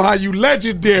you'll know how you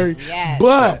legendary. Yes.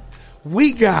 But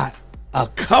we got a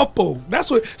couple.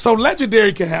 That's what. So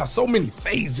legendary can have so many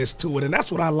phases to it, and that's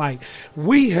what I like.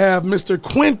 We have Mr.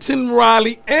 Quentin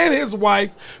Riley and his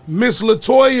wife, Miss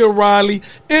Latoya Riley,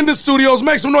 in the studios.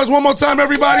 Make some noise one more time,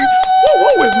 everybody.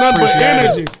 Woo, it's nothing but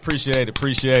energy. Appreciate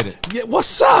it. Yeah,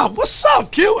 what's up,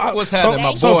 Q? What's happening,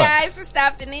 my boy? Thank you guys for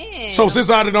stopping in. So since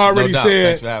I done already No doubt. said,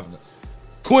 Thanks for having us.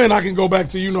 Quinn, I can go back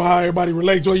to, you know how everybody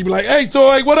relates to it. You be like, hey,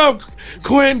 Toy, what up,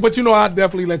 Quinn? But you know, I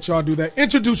definitely let y'all do that.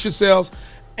 Introduce yourselves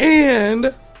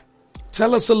and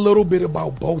tell us a little bit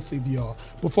about both of y'all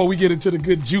before we get into the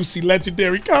good, juicy,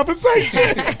 legendary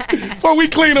conversation. Before we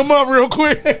clean them up real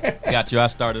quick. Got you. I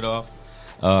started off.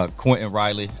 Quentin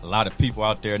Riley. A lot of people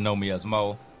out there know me as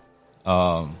Mo.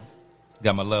 Got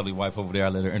my lovely wife over there. I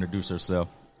let her introduce herself.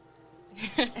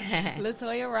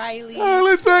 Latoya Riley.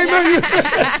 Oh,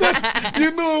 Latoya,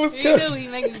 you knew it was You good. knew he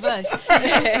make me blush.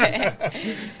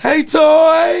 Hey,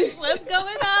 Toy. What's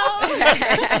going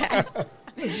on?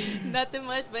 Nothing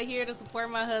much, but here to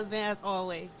support my husband as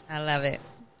always. I love it.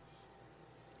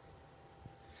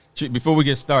 Before we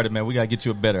get started, man, we got to get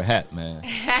you a better hat, man.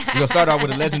 We're going to start out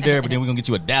with a legendary, but then we're going to get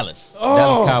you a Dallas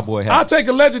Cowboy hat. I'll take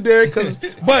a legendary,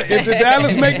 but if the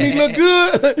Dallas make me look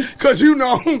good, because you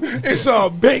know it's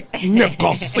a big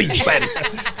nickel season,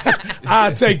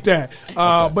 I'll take that.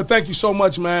 But thank you so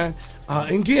much, man.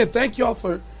 And again, thank y'all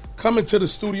for coming to the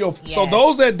studio. Yes. So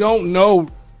those that don't know,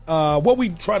 what we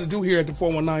try to do here at the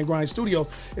 419 Grind Studio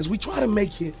is we try to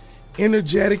make it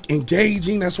energetic,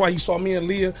 engaging. That's why you saw me and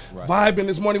Leah vibing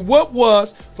this morning. What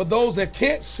was, for those that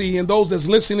can't see and those that's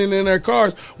listening in their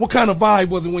cars, what kind of vibe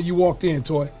was it when you walked in,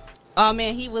 Toy? Oh,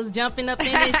 man, he was jumping up in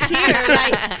his chair.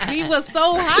 Like, he was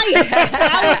so hyped.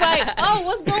 I was like, oh,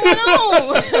 what's going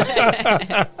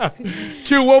on?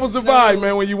 Q, what was the vibe,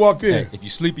 man, when you walked in? Hey, if you're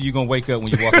sleepy, you're going to wake up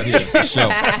when you walk in here, for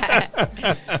sure.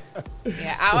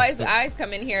 Yeah, I always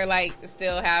come in here like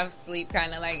still have sleep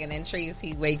kind of like, and then Trees,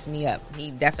 he wakes me up. He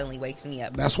definitely wakes me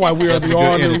up. That's why we are the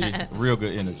all new, real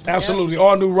good energy. Absolutely,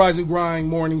 all new Rise and Grind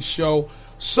morning show.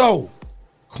 So,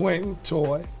 Quentin,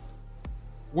 Toy,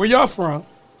 where y'all from?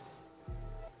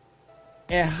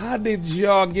 And how did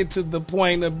y'all get to the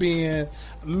point of being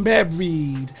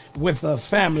married with a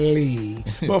family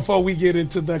before we get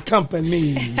into the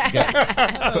company?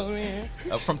 Oh, man.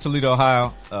 From Toledo,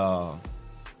 Ohio.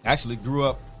 Actually grew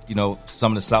up, you know,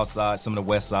 some of the south side, some of the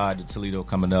west side of Toledo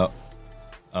coming up.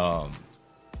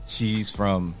 She's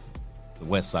from the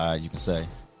west side, you can say.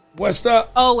 West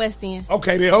up? Oh, West End.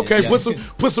 Okay, then. Okay, Yeah.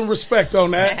 put some respect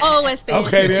on that. Oh, West End.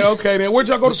 Okay, then. Where'd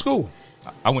y'all go to school?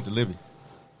 I went to Libby.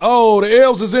 Oh, the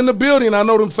L's is in the building. I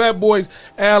know them fat boys,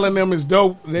 Al and them is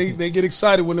dope. They get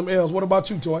excited when them L's. What about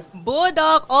you, Toy?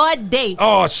 Bulldog all day.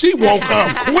 Oh, she woke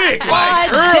up quick,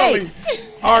 like All early. day.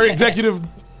 Our executive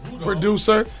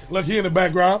producer, look, he in the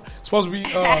background, supposed to be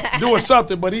doing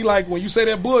something, but he like, when you say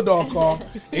that Bulldog call,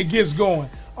 it gets going.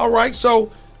 All right,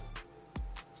 so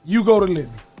you go to Libby.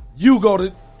 You go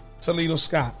to Toledo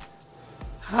Scott.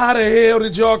 How the hell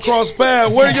did y'all cross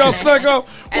paths? Where y'all snuck up?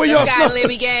 Where y'all Scott snuck?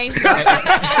 Libby game.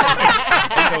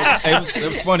 It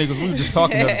was funny because we were just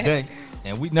talking the other day,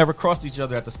 and we never crossed each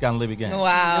other at the Scott and Libby game.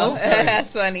 Wow,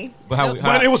 that's funny. But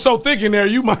But it was so thick in there,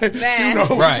 you might, Man. you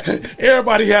know, Right.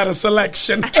 everybody had a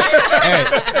selection.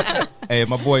 Hey,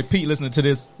 my boy Pete listening to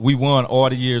this, we won all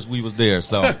the years we was there.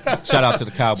 So shout out to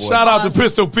the Cowboys. Shout out to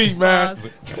Pistol Pete, man.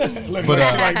 Look, But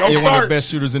like, don't you're one of start. the best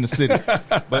shooters in the city.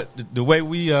 But the way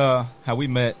we how we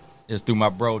met is through my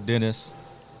bro Dennis.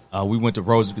 We went to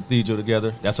Rose Cathedral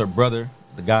together. That's her brother,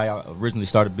 the guy I originally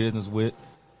started business with.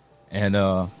 And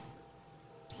I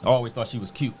always thought she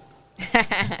was cute.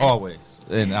 Always.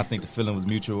 And I think the feeling was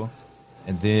mutual.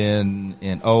 And then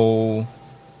in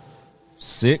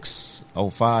 06,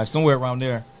 05, somewhere around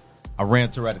there, I ran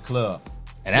into her at a club.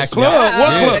 And actually, club?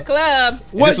 What club? The club.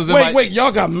 What? This was in Wait,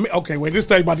 y'all got me. Okay, wait, this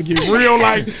thing about to get real,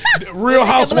 like Real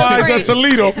Housewives at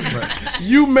Toledo.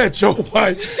 You met your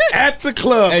wife at the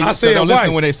club. Hey, I so said, don't wife.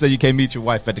 listen when they say you can't meet your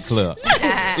wife at the club.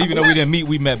 Even though we didn't meet,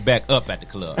 we met back up at the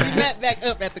club. Met back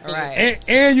up at the club. Right.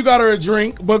 And you got her a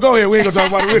drink, but go ahead. We ain't gonna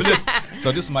talk about it.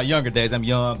 So this is my younger days. I'm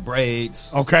young,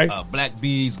 braids, Okay. Black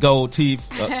beads, gold teeth,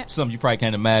 something you probably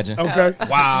can't imagine. Okay.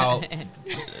 Wild,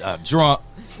 drunk,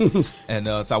 and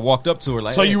so I walked up to her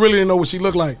like. So hey. you really didn't know what she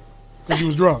looked like because you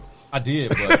was drunk. I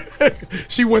did, but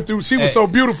She went through. She was so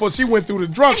beautiful. She went through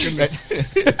the drunkenness.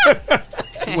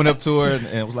 I went up to her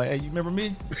and was like, "Hey, you remember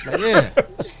me?" She's like, "Yeah."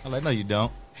 I'm like, "No, you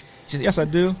don't." She said, "Yes, I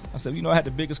do." I said, "You know, I had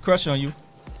the biggest crush on you."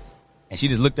 And she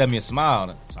just looked at me and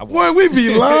smiled. So I Boy, we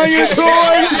be lying, Toy.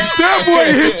 That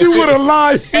boy hit you with a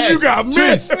lie. You got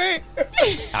missed.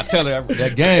 I tell her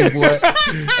that game, boy.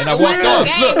 And I It wasn't walked no off.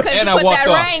 game Look, because you and I put walked that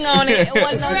off. ring on it. It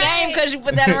wasn't no game because you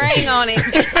put that ring on it.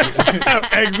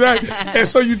 Exactly. And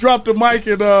so you dropped the mic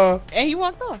and And he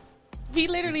walked off. He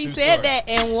literally said that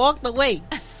and walked away.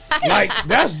 like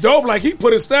that's dope. Like he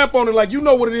put a stamp on it. Like you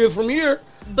know what it is from here.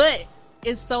 But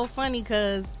it's so funny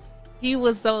because he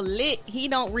was so lit. He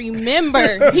don't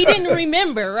remember. He didn't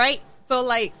remember, right? So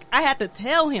like I had to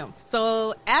tell him.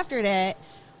 So after that,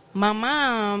 my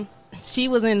mom, she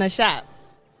was in the shop.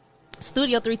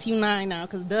 Studio 329 now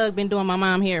because Doug been doing my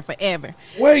mom hair forever.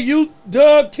 Wait, you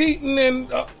Doug Keaton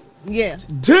and Yeah.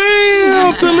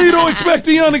 damn Toledo expect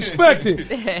the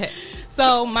unexpected.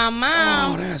 So my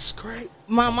mom, Oh, that's great.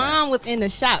 my mom was in the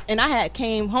shop and I had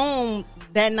came home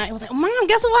that night. I was like, Mom,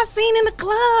 guess what I seen in the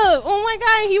club? Oh my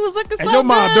God, he was looking so And your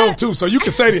mom good. dope too, so you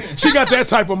can say that. She got that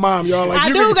type of mom, y'all. Like I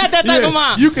you do can- got that type of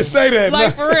mom. You can say that,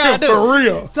 Like, for real, I do. for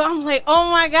real. So I'm like,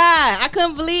 oh my God, I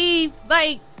couldn't believe,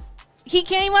 like, he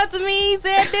came up to me, he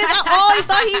said this. I always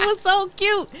thought he was so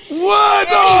cute. What?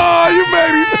 Oh, you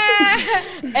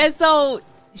made it. And so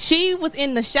she was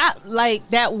in the shop, like,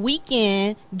 that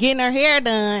weekend, getting her hair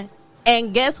done,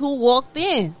 and guess who walked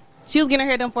in? She was getting her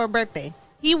hair done for her birthday.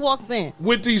 He walked in.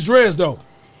 With these dreads though.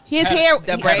 His hair,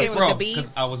 The braids with Bro, the 'cause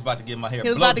beads. I was about to get my hair he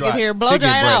was blow about to get dried. hair blow She get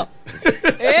dried out.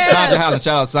 braided. Sandra Holland,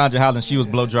 shout out Sandra Holland. She was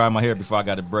blow drying my hair before I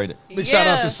got it braided. Big shout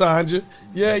out to Sandra.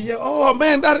 Yeah, yeah. Oh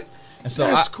man, And so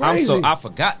that's crazy. I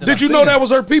forgot that. Did you know that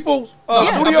was her people's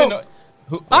studio?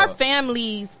 Our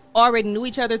families already knew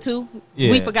each other too. Yeah.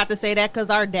 We forgot to say that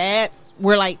because our dads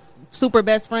were like super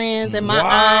best friends, and my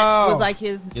Wow. aunt was like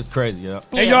his. It's crazy, yeah.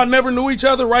 And y'all never knew each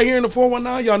other right here in the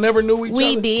 419? Y'all never knew each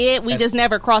We other? did. We just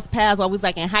never crossed paths while we was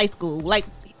like in high school. Like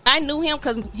I knew him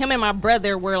because him and my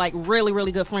brother were like really,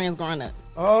 really good friends growing up.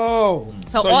 Oh,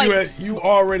 So so always- you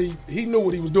already, he knew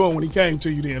what he was doing when he came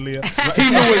to you then, Leah. He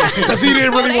knew it, because he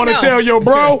didn't really they want to know. tell your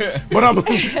bro, but I'm going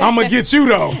to get you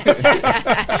though.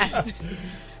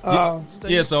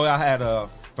 Yeah, so I had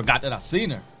forgot that I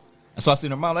seen her. And so I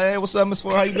seen her mom like, hey, what's up, Miss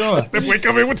Ford? How you doing? Then we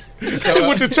come in with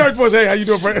the church boys. Hey, how you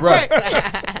doing, friend? Right.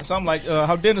 So I'm like,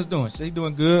 how Dennis doing? She said, he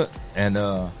doing good. And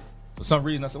for some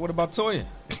reason I said, what about Toya?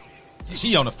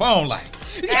 She on the phone like.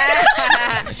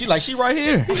 She like, she right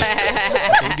here. So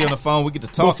we get on the phone, we get to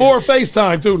talking. Before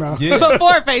FaceTime too now. Yeah.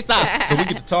 Before FaceTime. So we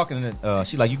get to talking, and then,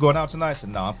 she like, you going out tonight? I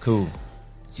said, no, I'm cool.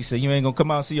 She said, you ain't gonna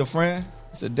come out and see your friend?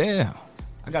 I said, damn,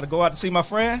 I gotta go out to see my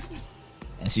friend?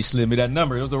 And she slid me that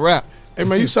number. It was a wrap. Hey,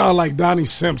 man, you sound like Donnie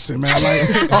Simpson, man.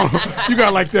 Like, you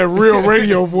got, like, that real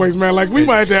radio voice, man. Like, we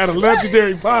might have had a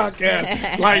legendary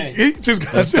podcast. Like, he just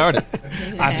got started.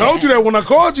 I told you that when I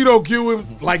called you, though, Q,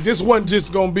 like, this wasn't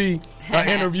just going to be an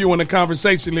interview and a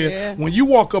conversation there. Yeah. When you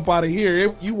walk up out of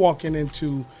here, you walking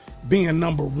into being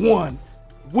number one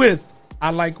with,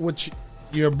 I like what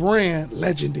your brand,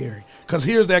 legendary. Because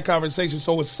here's that conversation.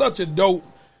 So it's such a dope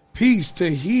piece to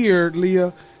hear,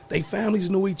 Leah. They families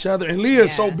knew each other, and Leah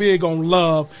is so big on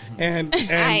love and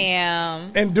I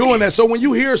am and doing that. So when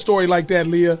you hear a story like that,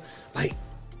 Leah, like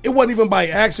it wasn't even by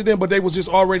accident, but they was just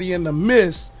already in the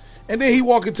midst. And then he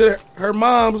walked into her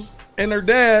mom's and her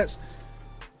dad's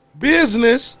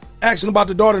business, asking about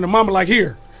the daughter, and the mama like,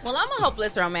 here. Well, I'm a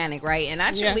hopeless romantic, right? And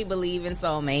I truly believe in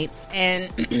soulmates,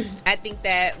 and I think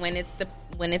that when it's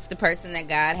the person that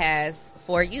God has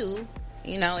for you.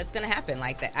 You know, it's going to happen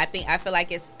like that. I feel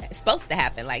like it's supposed to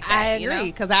happen like that. I agree,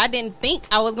 because I didn't think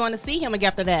I was going to see him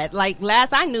after that. Like,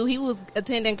 last I knew, he was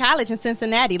attending college in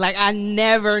Cincinnati. Like, I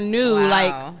never knew,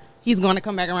 like, he's going to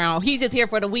come back around. He's just here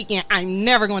for the weekend. I'm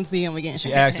never going to see him again.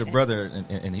 She asked her brother,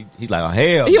 and he's like, oh,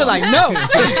 hell. He was like, no.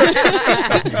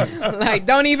 Like,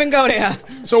 don't even go there.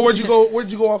 So where'd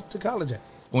you go off to college at?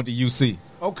 Went to UC.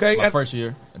 Okay. My first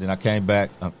year. And then I came back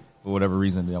for whatever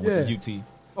reason. Then I went to UT.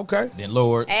 Okay. Then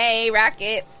Lord. Hey,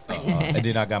 Rockets. And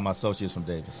then I got my associates from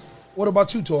Davis. What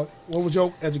about you, Toy? What was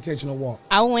your educational walk?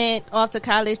 I went off to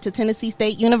college to Tennessee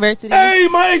State University. Hey,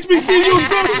 my HBCU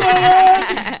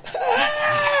sister!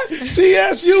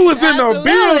 TSU is in the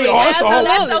building. Oh,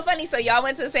 that's so funny. So y'all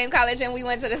went to the same college and we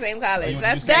went to the same college.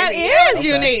 That is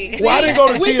unique. Well, I didn't go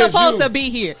to TSU. We're supposed to be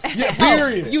here. Yeah,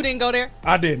 period. You didn't go there?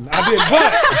 I didn't. But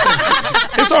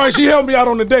it's all right. She helped me out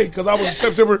on the date because I was in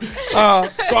September. So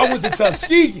I went to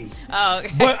Tuskegee. Oh,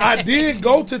 okay. But I did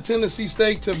go to Tennessee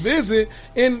State to visit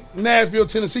in Nashville,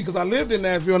 Tennessee, because I lived in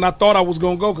Nashville and I thought I was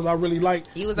going to go because I really liked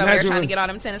You was over there trying to get all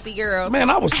them Tennessee girls. Man,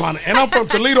 I was trying to, and I'm from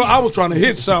Toledo. I was trying to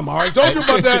hit something. All right, told you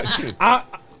about that.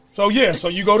 So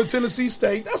you go to Tennessee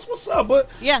State. That's what's up. But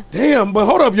damn, but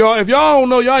hold up, y'all. If y'all don't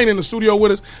know, y'all ain't in the studio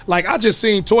with us. Like, I just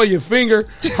seen Toya's finger.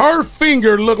 Her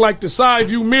finger looked like the side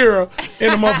view mirror in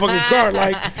the motherfucking car.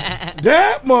 Like,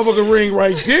 that motherfucking ring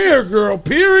right there, girl.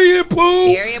 Period, poo.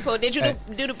 Period, poo. Did you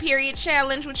do the period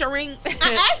challenge with your ring?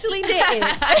 I actually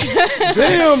didn't.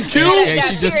 Damn, Q. Yeah,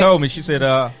 she just told me. She said,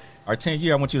 our 10th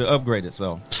year, I want you to upgrade it,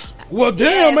 so. Well,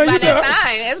 damn, man.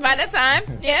 It's by that time.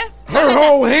 Yeah. Her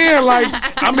whole hand, like,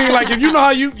 I mean, like, if you know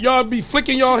how y'all be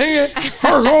flicking your hand,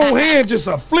 her whole hand just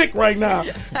a flick right now.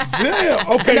 Damn.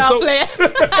 Okay, no, so.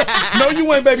 No,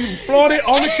 you ain't, baby. Flaunt it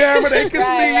on the camera. They can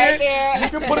see right it. There. You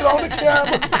can put it on the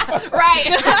camera. Right.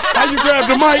 How you grab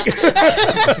the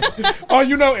mic. Oh,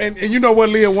 you know, and you know what,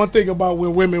 Leah, one thing about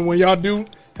when y'all do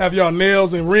have y'all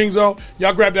nails and rings on,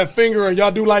 y'all grab that finger and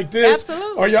y'all do like this.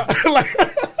 Absolutely. Or y'all, like.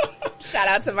 Shout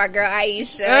out to my girl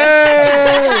Aisha.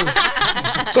 Hey.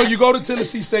 So you go to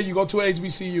Tennessee State, you go to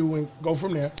HBCU and go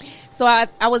from there. So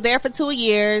I was there for 2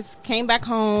 years, came back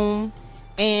home,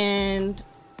 and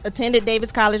attended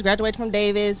Davis College, graduated from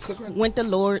Davis, went to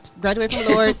Lords, graduated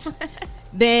from Lords.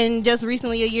 Then just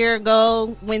recently, a year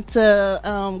ago, went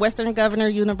to Western Governor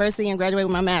University and graduated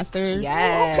with my master's in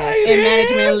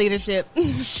management and leadership.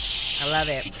 I love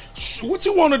it. What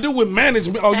you want to do with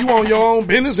management? Oh, you on your own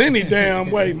business any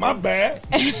damn way. My bad.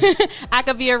 I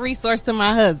could be a resource to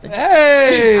my husband.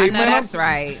 Hey, I know that's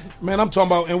right. Man, I'm talking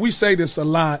about, and we say this a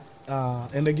lot.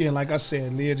 And again, like I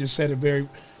said, Leah just said it very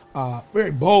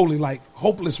boldly, like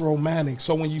hopeless romantic.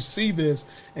 So when you see this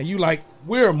and you like,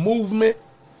 we're a movement.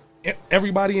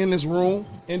 Everybody in this room,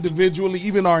 individually,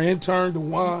 even our intern,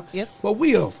 DeJuan. Yep. But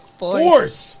we a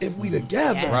force if we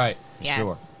together. Yes. Right. Yes.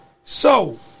 Sure.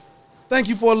 So, thank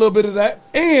you for a little bit of that.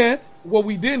 And what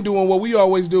we didn't do and what we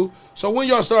always do. So when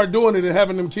y'all start doing it and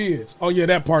having them kids, oh yeah,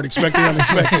 that part expected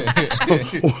unexpected.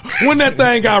 When that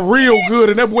thing got real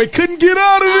good and that boy couldn't get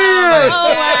out of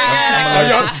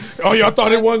there. Y'all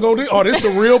thought it wasn't gonna do. Oh, this is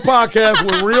a real podcast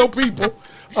with real people.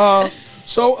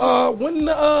 So when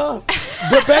the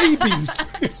babies.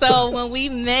 So when we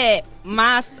met,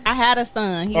 I had a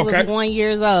son. He was 1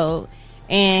 year old.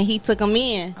 And he took him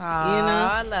in.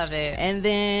 I love it. And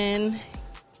then,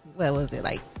 what was it,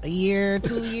 like a year,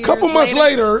 2 years? Couple months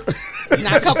later.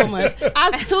 Not a couple months. I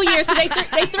was 2 years, because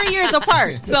they 3 years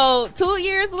apart. So 2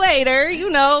 years later,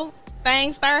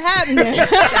 things start happening.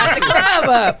 Shot the club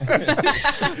up.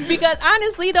 Because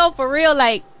honestly, though, for real,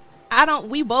 like,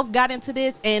 we both got into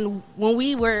this, and when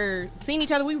we were seeing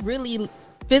each other, we really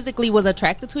physically was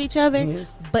attracted to each other,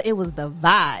 but it was the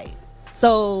vibe.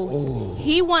 So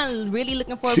he wasn't really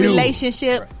looking for a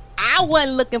relationship. I I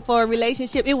wasn't looking for a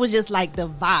relationship. It was just like the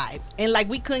vibe, and like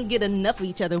we couldn't get enough of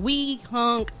each other. We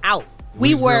hung out.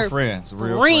 We was were real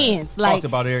friends. Like talked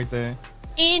about everything.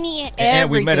 And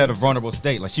we met at a vulnerable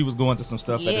state. Like she was going through some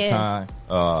stuff at the time.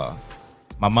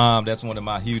 My mom, that's one of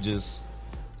my hugest.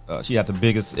 She had the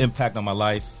biggest impact on my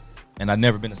life, and I've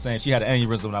never been the same. She had an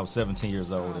aneurysm when I was 17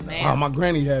 years old. My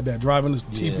granny had that driving the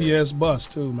TPS bus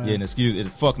too, man. Yeah, and it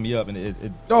fucked me up, and it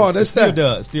still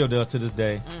does to this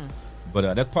day.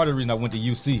 But that's part of the reason I went to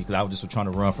UC, because I was just trying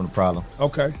to run from the problem.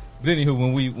 Okay. But anywho,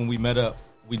 when we met up,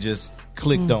 we just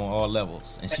clicked on all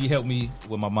levels, and she helped me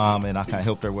with my mom, and I kind of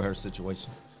helped her with her situation.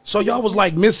 So y'all was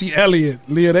like Missy Elliott,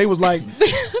 Leah. They was like,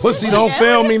 pussy don't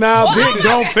fail me now, dick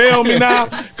don't fail me now,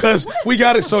 because we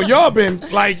got it. So y'all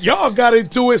got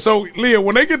into it. So Leah,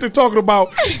 when they get to talking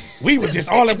about, we was just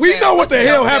all we know what the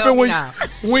hell happened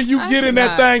when you get in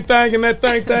that thing and that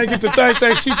thing get the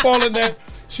thing,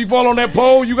 she fall on that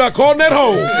pole, you got caught in that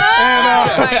hole.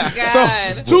 My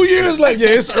God. So 2 years later,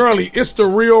 it's early. It's the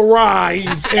real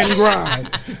rise and grind.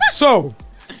 So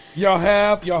y'all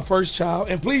have your first child,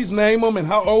 and please name them and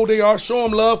how old they are. Show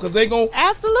them love, because they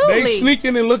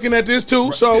sneaking and looking at this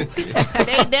too. So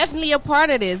they definitely a part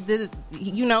of this.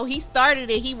 He started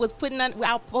it. He was putting on.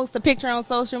 I'll post a picture on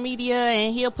social media,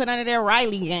 and he'll put under their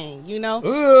Riley gang.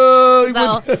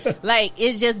 So like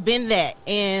it's just been that.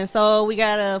 And so we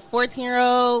got a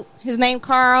 14-year-old. His name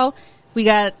Carl. We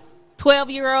got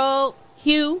 12-year-old.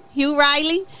 Hugh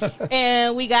Riley,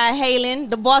 and we got Halen,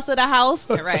 the boss of the house.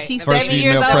 Right. She's First 7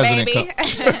 years old, baby.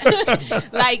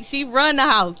 Like she run the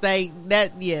house, like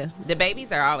that. Yeah, the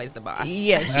babies are always the boss.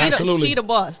 Yeah, she the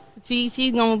boss.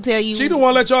 She's gonna tell you. She the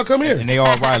one let y'all come here, and they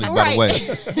all Riley, by the way.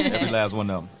 Every last one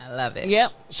of them. I love it.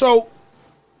 Yep. So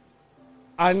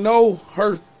I know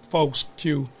her folks.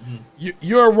 Q,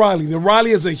 you're Riley. The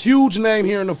Riley is a huge name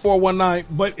here in the 419,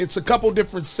 but it's a couple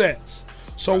different sets.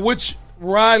 So which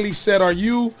Riley said, "Are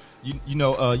you?" You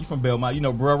know, you from Belmont? You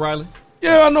know, Bro Riley?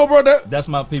 Yeah, I know, bro. That's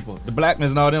my people. The Blackmans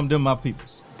and all them my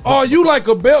peoples. Oh, you like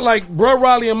like Bro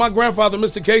Riley and my grandfather,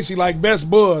 Mr. Casey, like best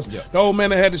buzz. Yeah. The old man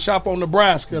that had the shop on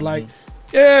Nebraska, like.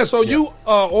 Yeah, so you,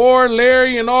 or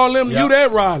Larry and all them, you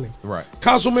that Riley. Right.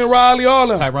 Councilman Riley, all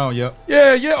them. Tyrone, yep.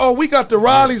 Yeah. Oh, we got the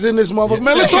Rileys in this motherfucker.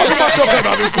 Man, let's talk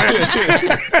about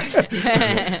this,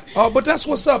 man. But that's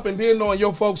what's up. And then knowing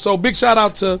your folks. So big shout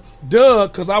out to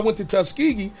Doug, because I went to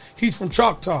Tuskegee. He's from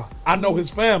Choctaw. I know his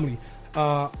family.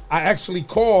 I actually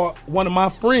called one of my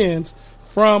friends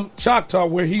from Choctaw,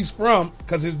 where he's from,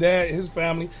 because his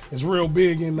family is real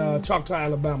big in Choctaw,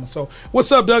 Alabama. So,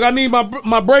 what's up, Doug? I need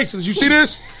my braces. You see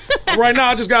this? Right now,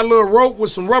 I just got a little rope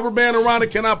with some rubber band around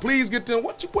it. Can I please get them?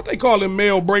 What they call them,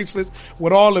 male bracelets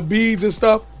with all the beads and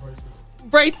stuff?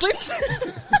 Bracelets.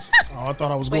 I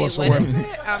thought I was going somewhere.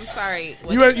 I'm sorry.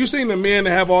 You seen the men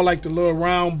that have all like the little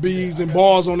round beads and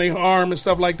balls on their arm and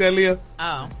stuff like that, Leah?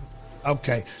 Oh.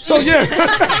 Okay, so yeah.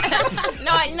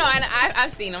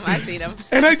 I've seen them.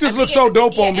 And they just look so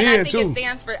dope on men too. I think it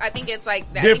stands for. I think it's like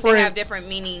I think they have different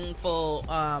meaningful,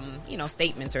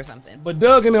 statements or something. But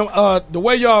Doug and them, the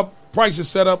way y'all prices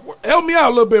set up, help me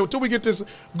out a little bit until we get this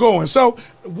going. So,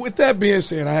 with that being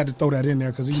said, I had to throw that in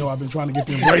there because I've been trying to get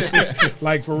the bracelets,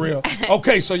 like for real.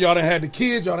 Okay, so y'all done had the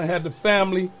kids, y'all done had the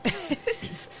family.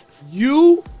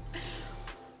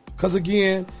 Because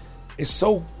again, it's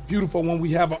so beautiful when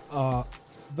we have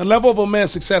the level of a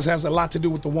man's success has a lot to do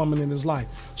with the woman in his life.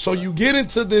 So you get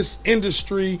into this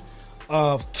industry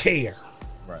of care,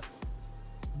 right?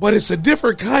 But it's a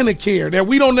different kind of care that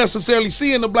we don't necessarily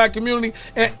see in the black community,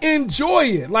 and enjoy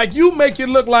it. Like you make it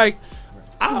look like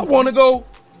I want to go,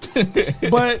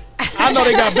 but I know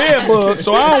they got bed bugs,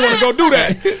 so I don't want to go do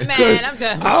that. Man, I'm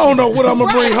good. I don't know what I'm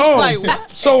gonna bring home. Like,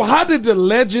 so how did the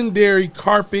legendary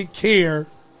Carpet Care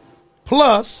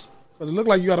Plus? It looked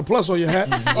like you got a plus on your hat.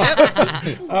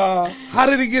 How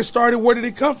did it get started? Where did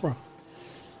it come from?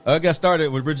 It got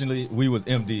started originally. We was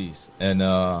MDs, and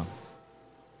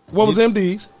what was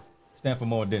MDs? Stand for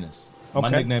Mo and Dennis. Okay. My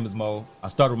nickname is Mo. I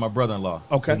started with my brother-in-law.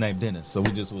 Okay. His name Dennis. So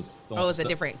we just was. It's a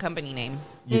different company name.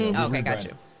 Yeah. Okay, got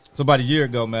you. So about a year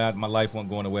ago, man, my life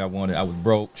wasn't going the way I wanted. I was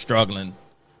broke, struggling,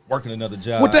 working another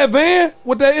job. With that van,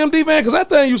 with that MD van, because that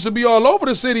thing used to be all over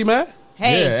the city, man.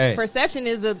 Hey, perception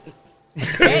is a.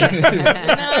 Hey, you know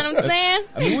what I'm saying?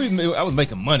 I mean, I was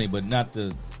making money, but not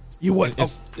the. You what?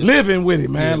 Living with it,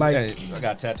 man. Yeah, like I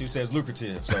got a tattoo says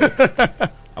lucrative, so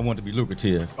I wanted to be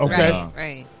lucrative. Okay,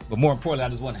 right. But more importantly, I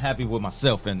just wasn't happy with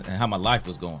myself and how my life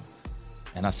was going.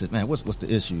 And I said, man, what's the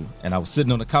issue? And I was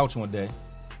sitting on the couch one day,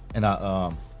 and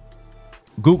I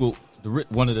Googled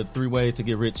one of the 3 ways to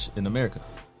get rich in America.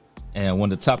 And one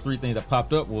of the top 3 things that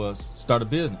popped up was start a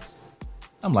business.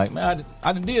 I'm like, man,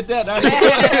 I done did that.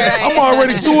 I'm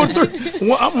already 2 or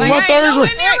 3. I'm Like, I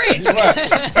ain't 1/3.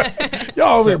 nowhere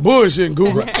Y'all over here bullshitting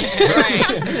Google.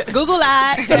 Google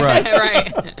lied.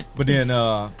 Right. But then,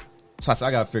 so I said,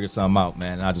 I got to figure something out,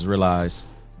 man. And I just realized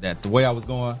that the way I was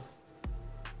going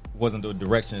wasn't the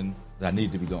direction that I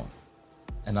needed to be going.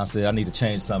 And I said, I need to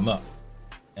change something up.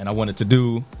 And I wanted to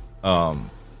do,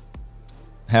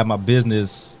 have my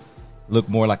business look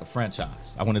more like a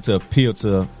franchise. I wanted to appeal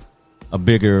to a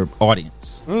bigger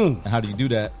audience. And how do you do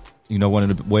that? You know, one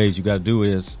of the ways you got to do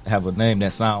is have a name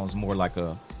that sounds more like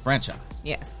a franchise.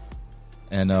 Yes.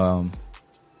 And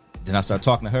then I started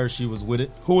talking to her. She was with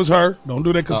it. Who was her? Don't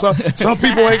do that because some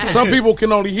people ain't. Some people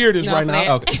can only hear this right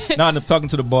now. Okay. Now I ended up talking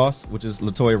to the boss, which is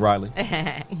LaToya Riley.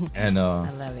 And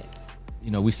I love it.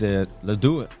 you know, we said, let's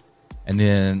do it. And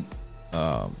then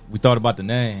we thought about the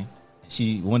name.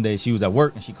 One day she was at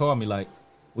work and she called me like,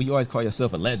 well, you always call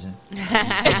yourself a legend. So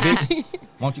why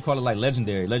don't you call it like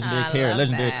legendary care,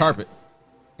 legendary carpet?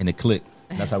 And it clicked.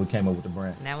 That's how we came up with the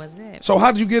brand. That was it. So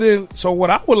how did you get in? So what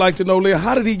I would like to know, Leah,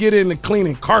 how did he get into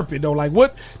cleaning carpet though? Like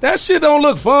what? That shit don't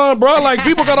look fun, bro. Like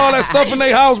people got all that stuff in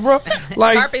their house, bro.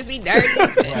 Like carpets be dirty,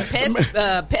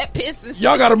 pet piss. And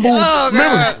y'all got to move.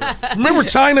 Oh, remember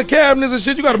China cabinets and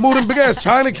shit. You got to move them big ass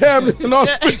China cabinets and all.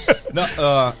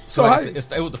 No, so like it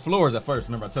was the floors at first.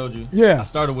 Remember I told you? Yeah. I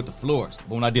started with the floors,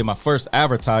 but when I did my first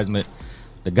advertisement,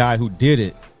 the guy who did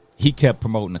it, he kept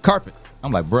promoting the carpet.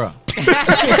 I'm like, bruh.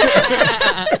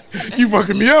 You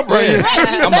fucking me up right here.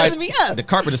 I'm like, the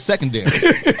carpet is secondary.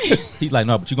 He's like,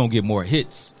 no, but you're going to get more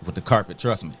hits with the carpet,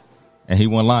 trust me. And he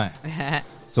wasn't lying.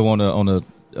 So on the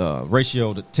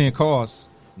ratio to 10 cars,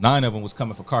 9 of them was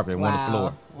coming for carpet and 1 the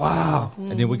floor. Wow.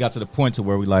 And then we got to the point to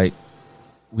where we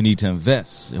need to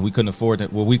invest. And we couldn't afford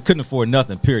it. Well, we couldn't afford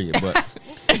nothing, period. But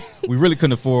we really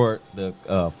couldn't afford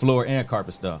the floor and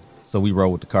carpet stuff. So we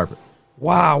rolled with the carpet.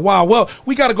 Wow. Well,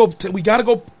 we gotta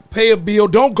go pay a bill.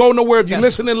 Don't go nowhere if you're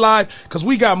listening live, because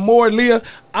we got more. Leah,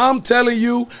 I'm telling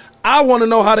you, I want to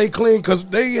know how they clean, because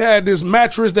they had this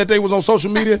mattress that they was on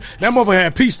social media. That mother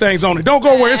had pee stains on it. Don't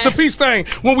go where it's a pee stain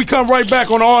when we come right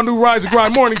back on the all new Rise and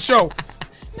Grind morning show.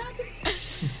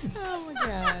 Oh my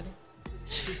God.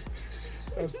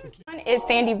 Is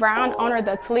Sandy Brown, owner of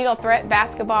the Toledo Threat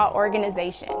Basketball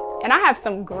Organization, and I have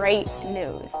some great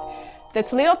news. The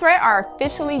Toledo Threat are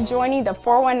officially joining the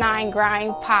 419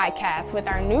 Grind podcast with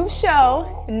our new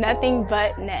show, Nothing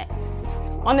But Net.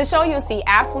 On the show, you'll see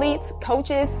athletes,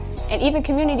 coaches, and even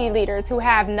community leaders who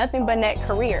have nothing but net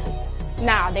careers.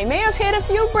 Now, they may have hit a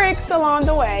few bricks along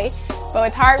the way, but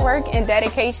with hard work and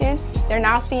dedication, they're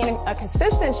now seeing a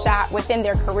consistent shot within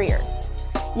their careers.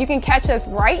 You can catch us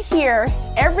right here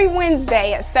every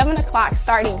Wednesday at 7 o'clock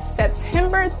starting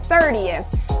September 30th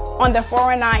on the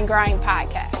 419 Grind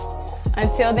podcast.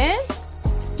 Until then,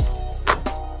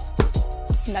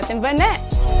 nothing but net.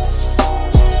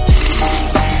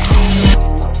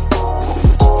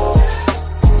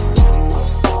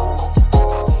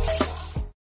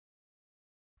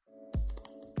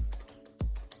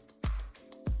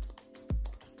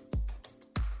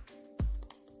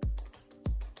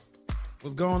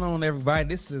 What's going on, everybody?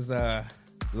 This is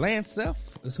Lance Self,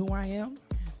 is who I am.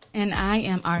 And I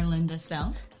am Arlinda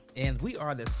Self. And we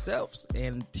are the Selfs,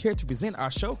 and here to present our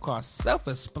show called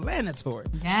Self-Explanatory.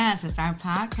 Yes, it's our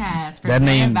podcast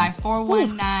presented by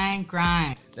 419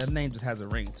 Grind. That name just has a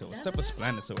ring to it.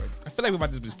 Self-Explanatory. I feel like we're about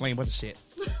to just be explaining a bunch of shit.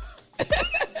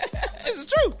 This is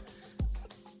true.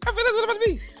 I feel that's what it's about to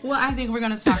be. Well, I think we're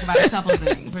going to talk about a couple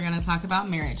things. We're going to talk about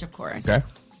marriage, of course. Okay.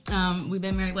 We've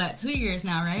been married, 2 years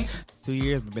now, right? 2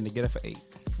 years, we've been together for 8.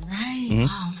 Right. Mm-hmm.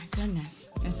 Oh, my goodness.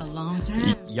 It's a long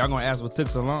time. Y'all going to ask what took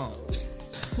so long.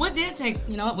 What did take?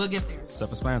 You know what? We'll get there.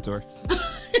 Self-explanatory.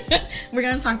 We're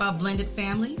going to talk about blended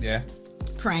families. Yeah.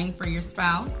 Praying for your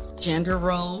spouse. Gender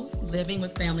roles. Living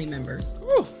with family members.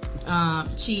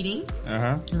 Cheating.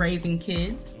 Raising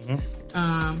kids.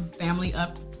 Family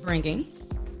upbringing.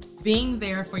 Being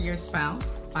there for your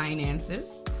spouse.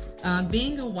 Finances.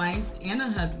 Being a wife and a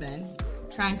husband.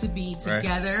 Trying to be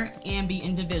together and be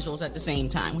individuals at the same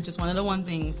time, which is one of the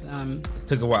things. It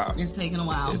took a while. It's taken a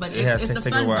while, but it has it's the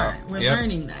taken fun a while. part. We're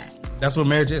learning that. That's what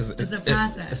marriage is. It's a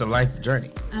process. It's a life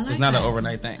journey. Like it's not an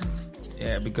overnight thing.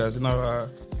 Yeah, because I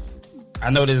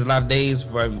know there's a lot of days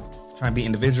where I'm trying to be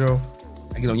individual.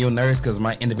 I get on your nerves because of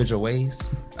my individual ways.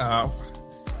 I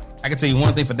can tell you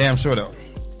one thing for damn sure though.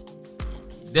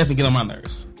 Definitely get on my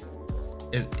nerves.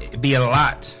 It'd be a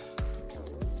lot.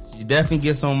 She definitely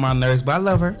gets on my nerves, but I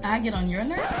love her. I get on your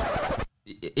nerves?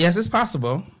 Yes, it's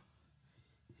possible.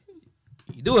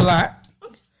 You do a lot.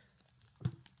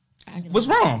 What's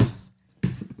wrong?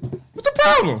 What's the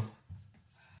problem?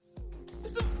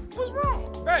 What's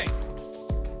wrong?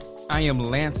 I am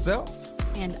Lance Self.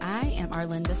 And I am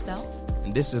Arlinda Self.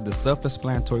 And this is the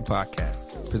Self-Explanatory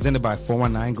Podcast, presented by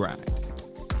 419 Grind.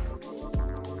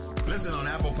 Listen on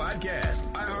Apple Podcasts,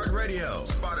 iHeartRadio,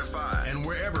 Spotify, and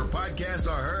wherever podcasts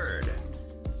are heard.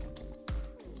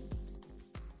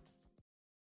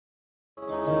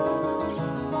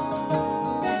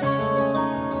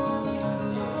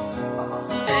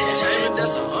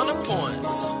 That's 100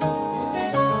 points.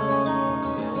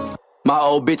 My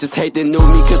old bitches hate they knew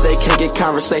me cause they can't get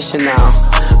conversation now.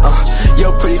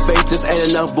 Your pretty face just ain't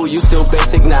enough, boo, you still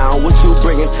basic now. What you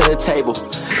bringing to the table?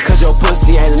 Cause your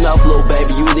pussy ain't enough, little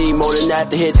baby. You need more than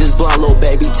that to hit this blunt, little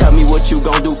baby. Tell me what you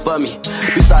gon' do for me.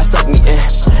 Besides suck me in.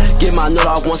 Get my nut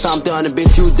off once I'm done, and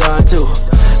bitch you done too.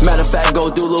 Matter of fact,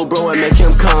 go do little bro and make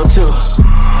him come too.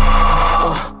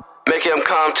 Make him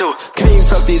come too. Can you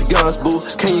tuck these guns, boo?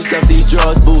 Can you stuff these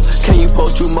drugs, boo? Can you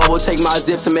post you mobile, take my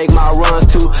zips and make my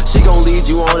runs too? She gon' lead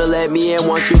you on and let me in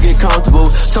once you get comfortable.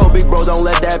 Told big bro don't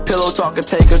let that pillow talk and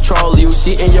take control of you.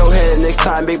 She in your head next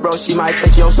time, big bro, she might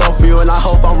take your soul from you. And I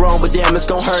hope I'm wrong, but damn, it's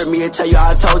gon' hurt me and tell you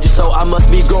I told you so. I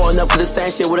must be growing up with the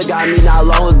same shit would've got me not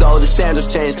long ago. The standards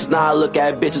changed, cause now I look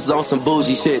at bitches on some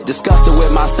bougie shit. Disgusted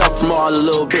with myself from all the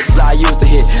little bitches I used to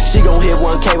hit. She gon' hit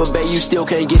 1K, but babe, you still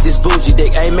can't get this bougie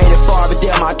dick. Ain't made it far, but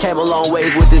damn, I came a long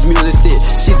ways with this music shit.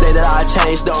 She say that I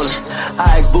changed on her,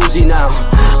 I act bougie now.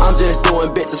 I'm just doing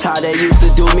bitches how they used to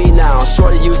do me now.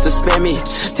 Shorty used to spin me,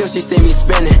 till she see me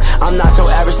spinning. I'm not your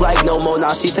average like no more,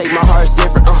 now she take my heart's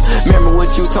different. Remember what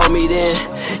you told me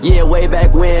then? Yeah, way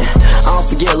back when. I don't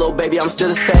forget, little baby, I'm still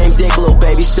the same dick, little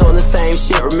baby, still in the same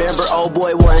shit. Remember, old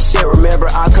boy wasn't shit, remember,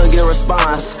 I couldn't get a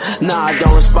response. Nah, I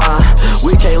don't respond.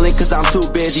 We can't link cause I'm too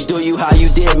busy, do you how you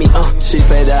did me, She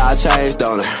say that I changed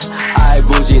on her, I act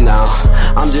bougie now.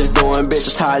 I'm just doing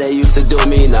bitches how they used to do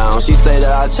me now. She say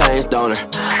that I changed on her,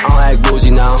 I don't act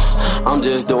bougie now. I'm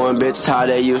just doing bitches how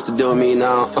they used to do me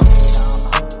now.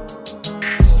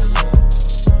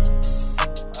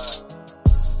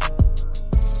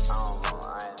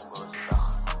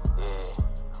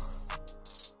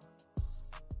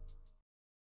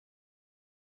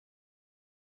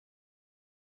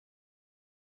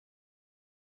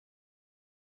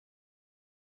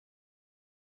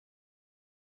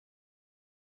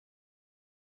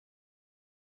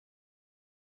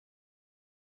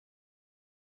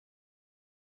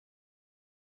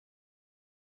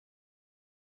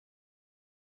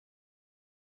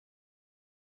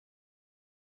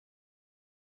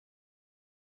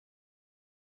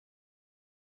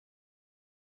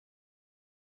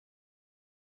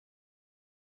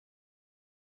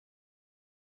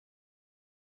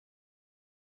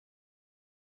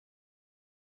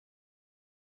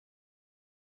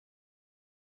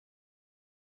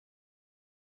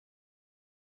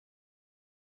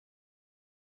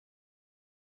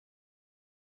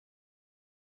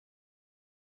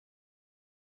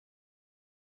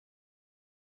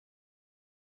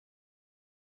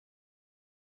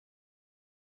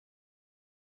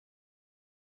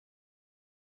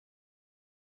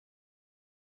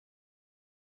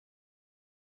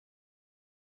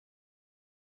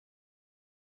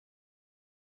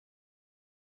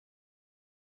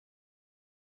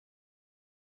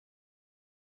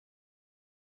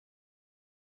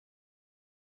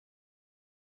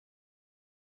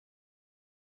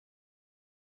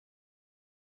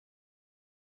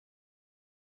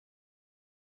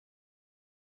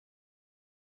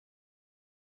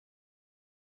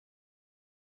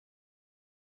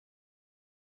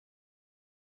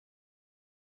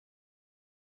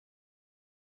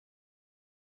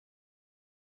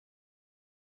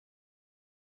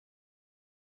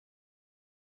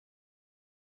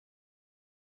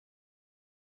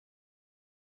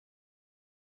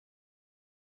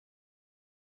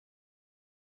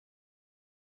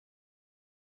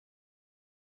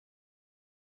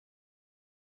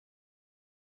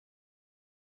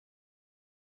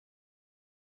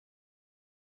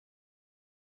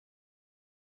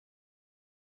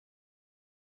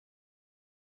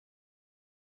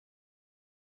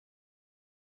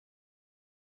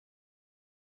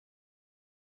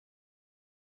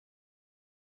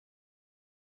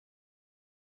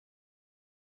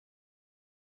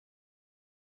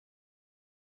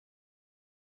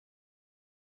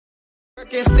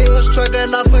 Still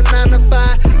struggling off a 9 to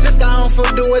 5. Just got home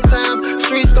from doing time.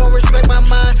 Streets gon' respect my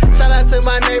mind. Shout out to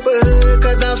my neighborhood,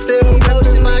 cause I'm still close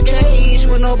in my cage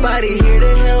with nobody here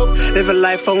to help. Living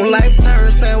life on life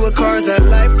terms, playing with cars that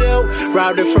life dealt.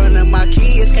 Robbed in front of my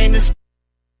kids, came to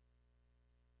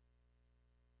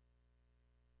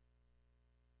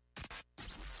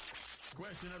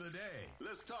Question of the day.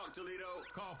 Let's talk, Toledo.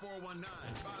 Call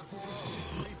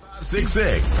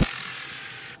 419-540-3566.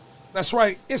 That's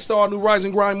right. It's the all-new Rise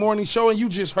and Grind Morning Show, and you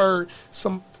just heard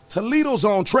some Toledo's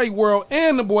own Trey World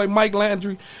and the boy Mike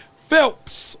Landry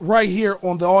Phelps right here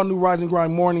on the all-new Rise and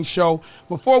Grind Morning Show.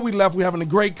 Before we left, we're having a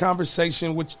great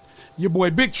conversation with your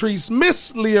boy Big Trees,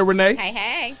 Miss Leah Renee.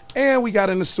 Hey. And we got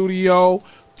in the studio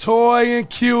Toy and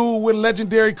Q with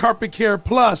Legendary Carpet Care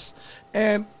Plus.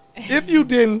 And if you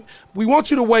didn't, we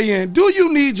want you to weigh in. Do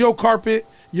you need your carpet,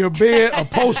 your bed,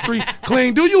 upholstery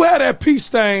clean? Do you have that pee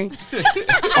stain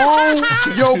on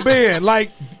your bed?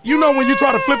 Like, you know when you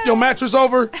try to flip your mattress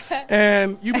over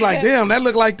and you be like, damn, that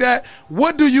look like that.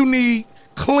 What do you need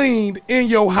cleaned in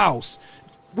your house?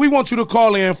 We want you to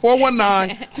call in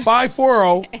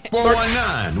 419-540.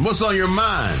 419, what's on your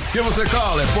mind? Give us a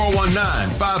call at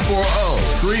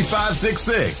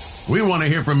 419-540-3566. We want to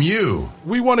hear from you.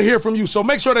 We want to hear from you, so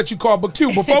make sure that you call. But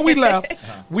Q, before we left,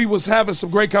 we was having some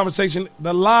great conversation.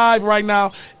 The live right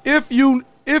now, if you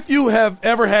have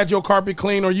ever had your carpet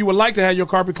clean or you would like to have your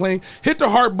carpet clean, hit the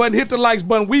heart button, hit the likes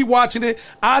button. We watching it.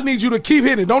 I need you to keep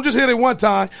hitting it. Don't just hit it one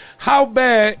time. How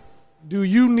bad do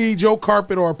you need your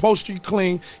carpet or upholstery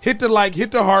clean? Hit the like, hit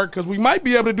the heart, because we might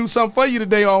be able to do something for you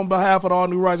today on behalf of the All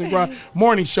New Rise and Grind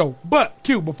Morning Show. But,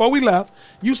 Q, before we left,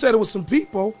 you said it was some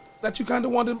people that you kind of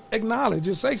wanted to acknowledge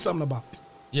and say something about.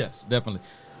 Yes, definitely.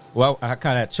 Well, I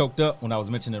kind of choked up when I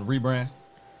was mentioning rebrand.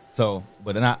 So,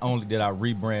 but not only did I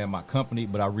rebrand my company,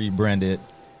 but I rebranded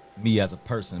me as a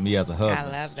person, me as a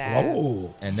husband. I love that.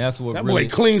 Oh, and that's what that really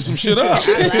boy cleaned some shit up.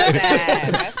 I love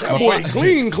that. That boy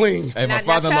clean. Hey, now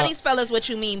tell these fellas what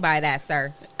you mean by that,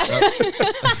 sir.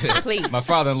 Please. My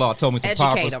father-in-law told me some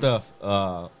Educate powerful stuff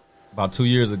about 2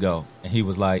 years ago, and he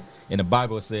was like, in the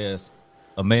Bible it says,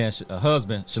 a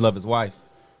husband should love his wife,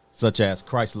 such as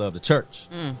Christ loved the church.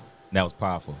 And that was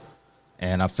powerful,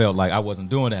 and I felt like I wasn't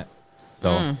doing that.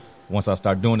 So once I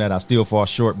start doing that, I still fall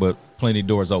short, but plenty of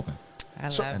doors open. I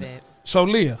love it. So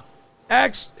Leah,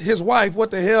 ask his wife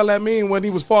what the hell that mean when he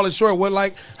was falling short. What,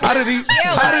 like, how did he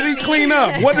clean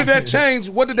up? What did that change?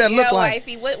 What did that look like?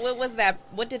 Wifey, what was that?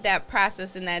 What did that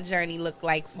process and that journey look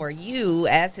like for you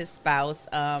as his spouse?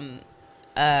 Going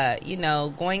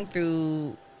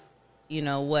through,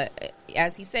 what,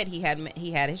 as he said, he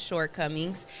had his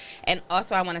shortcomings. And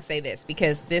also I want to say this,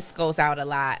 because this goes out a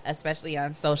lot, especially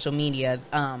on social media.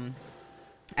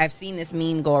 I've seen this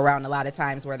meme go around a lot of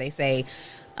times where they say,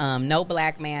 no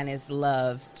black man is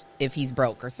loved if he's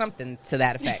broke, or something to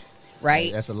that effect, right?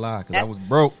 Hey, that's a lie, because I was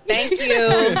broke. Thank you.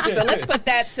 So let's put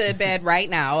that to bed right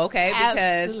now, okay?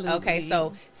 Because, Absolutely.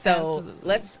 so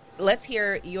Absolutely. let's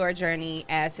hear your journey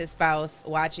as his spouse,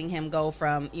 watching him go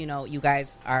from, you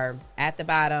guys are at the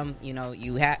bottom,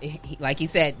 you have, like you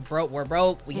said, we're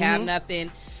broke, we have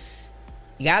nothing.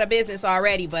 You got a business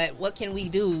already, but what can we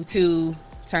do to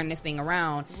turn this thing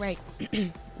around? Right.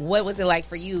 What was it like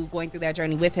for you going through that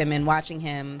journey with him and watching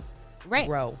him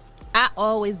grow? I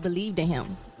always believed in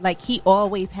him. Like, he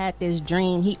always had this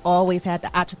dream. He always had the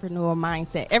entrepreneurial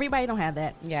mindset. Everybody don't have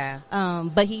that. Yeah.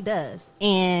 But he does.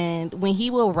 And when he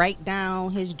will write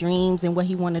down his dreams and what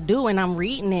he want to do, and I'm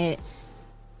reading it,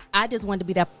 I just wanted to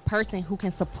be that person who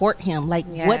can support him. Like,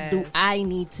 what do I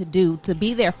need to do to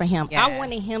be there for him? I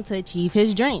wanted him to achieve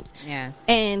his dreams. Yes.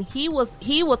 And he will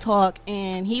talk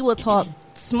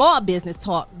small business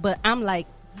talk, but I'm like,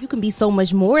 you can be so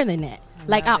much more than that.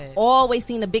 Like, I always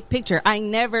seen the big picture. I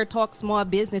never talk small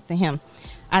business to him.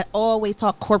 I always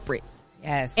talk corporate.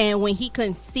 Yes. And when he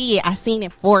couldn't see it, I seen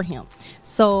it for him.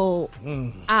 So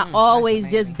I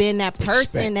always just been that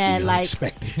person that, like,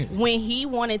 when he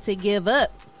wanted to give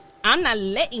up, I'm not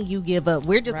letting you give up.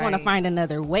 We're just going to find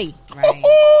another way. Right.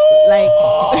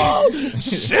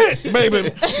 Shit,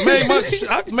 baby.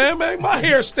 Made my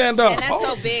hair stand up. And that's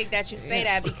so big that you say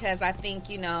that, because I think,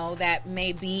 that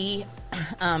may be,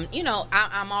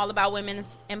 I'm all about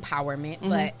women's empowerment,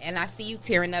 but, and I see you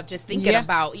tearing up just thinking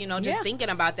about, thinking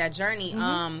about that journey.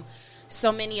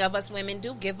 So many of us women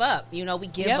do give up. We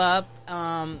give up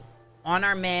on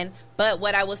our men. But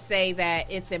what I will say,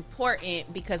 that it's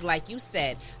important because, like you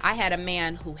said, I had a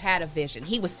man who had a vision.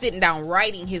 He was sitting down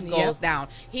writing his goals down.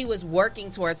 He was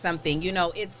working towards something.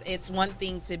 It's one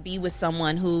thing to be with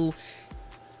someone who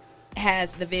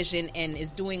has the vision and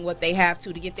is doing what they have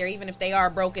to get there, even if they are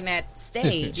broken at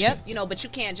stage. But you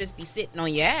can't just be sitting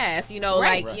on your ass,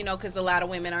 because a lot of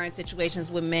women are in situations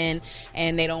with men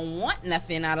and they don't want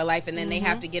nothing out of life, and then they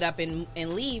have to get up and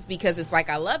leave because it's like,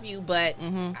 I love you, but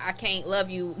I can't love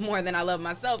you more than I love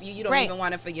myself. You don't even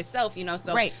want it for yourself,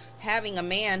 so having a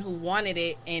man who wanted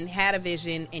it and had a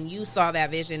vision, and you saw that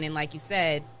vision, and like you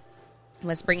said,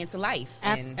 let's bring it to life.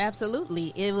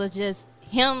 Absolutely. It was just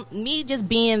me just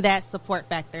being that support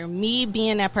factor, me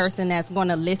being that person that's going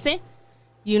to listen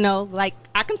You know, like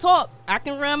I can talk, I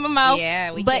can run my mouth.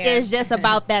 Yeah, we but can. it's just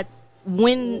about that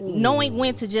knowing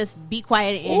when to just be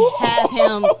quiet and have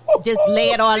him just lay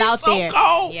it all out there.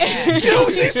 Cold. Yeah.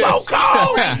 Dude, she's so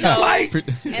cold. Like,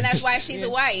 And that's why she's a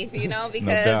wife, you know,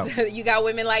 because you got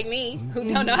women like me who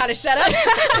don't know how to shut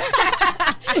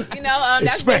up. You know,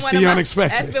 that's been Expect one the of my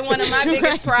unexpected. that's been one of my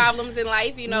biggest problems in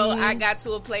life. You know, I got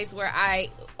to a place where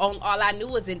all I knew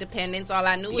was independence. All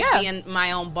I knew was being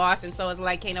my own boss, and so it's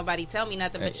like can't nobody tell me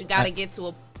nothing. But you got to get to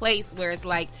a place where it's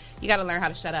like you got to learn how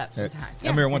to shut up sometimes. I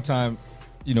remember one time,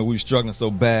 you know, we were struggling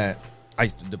so bad. I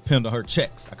used to depend on her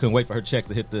checks. I couldn't wait for her checks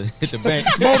to hit the bank.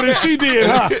 More than she did,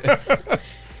 huh?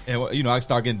 And you know, I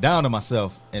started getting down on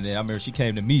myself. And then I remember she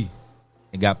came to me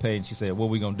and got paid. And she said, "What are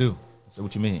we gonna do?" I said,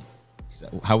 "What you mean?" She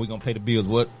said, "How are we gonna pay the bills?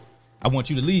 What? I want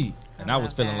you to lead." And I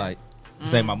was feeling like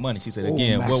this ain't my money. She said,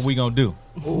 "Again, what are we gonna do?"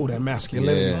 Oh, that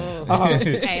masculinity. Yeah.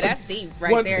 Hey, that's deep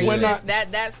right there. when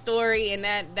That story and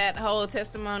that whole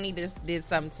testimony just did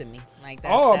something to me. Like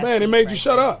that's, Oh that's man, it deep made right you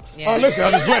shut there. up. Yeah. Oh, listen,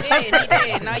 I just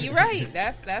He did. No, you're right.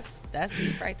 That's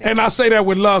deep right there. And I say that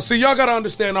with love. See, y'all got to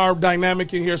understand our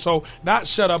dynamic in here. So not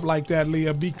shut up like that,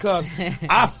 Leah, because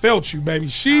I felt you, baby.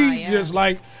 She just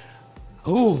like,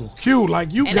 ooh, cute.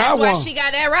 Like you and got that's why one. she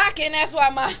got that rocking. That's why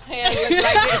my hand looks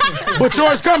like this. But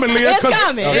yours coming, Leah. It's 'cause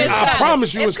coming. I It's coming.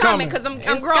 promise you, It's coming coming. because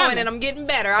I'm growing and I'm getting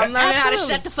better. I'm learning how to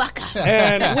Absolutely. shut the fuck up.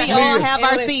 And We all Leah- have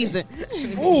our listen.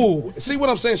 season. Ooh, see what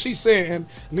I'm saying? She said, and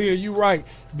Leah, you right,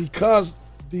 because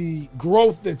the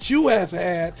growth that you have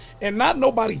had, and not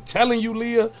nobody telling you,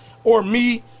 Leah, or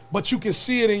me, but you can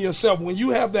see it in yourself. When you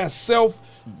have that self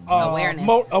Awareness.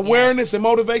 awareness and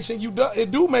motivation,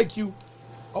 it do make you,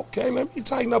 okay, let me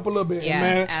tighten up a little bit. Yeah,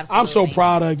 Man, I'm so absolutely.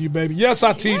 proud of you, baby. Yes,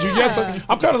 I teach you. Yes,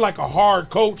 I'm kind of like a hard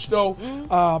coach,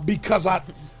 though, because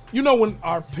you know, when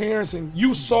our parents and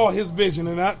you saw his vision,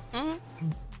 and I,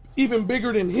 even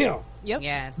bigger than him,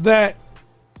 Yes. that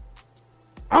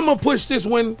I'm going to push this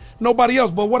when nobody else.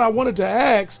 But what I wanted to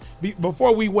ask,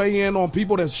 before we weigh in on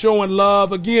people that's showing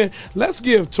love, again, let's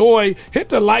give Toy, hit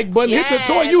the like button. Yes, hit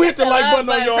the Toy, you hit the like love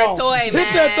button on your for own. Toy, Hit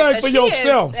man, that thing 'cause for she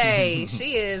yourself. Is, hey, she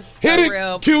is Hit a it,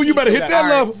 real Q, you better piece hit of that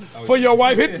art. love for your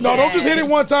wife. No, don't just hit it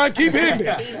one time. Keep hitting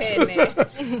it. Keep hitting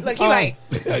it. Look, you like,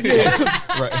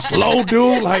 Right. Slow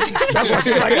dude, like that's why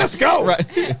she's like, let's go. Right.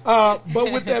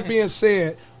 But with that being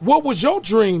said, what was your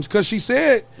dreams? Because she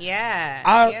said, yeah.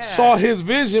 I yeah. saw his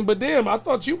vision, but damn, I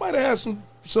thought you might have had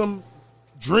some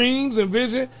dreams and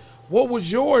vision. What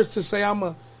was yours to say, I'm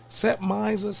going to set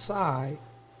mine aside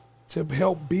to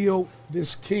help build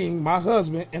this king, my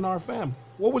husband, and our family?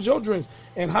 What was your dreams?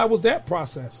 And how was that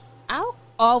process? I've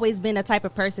always been a type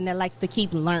of person that likes to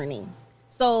keep learning.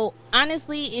 So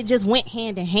honestly, it just went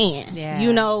hand in hand. Yeah.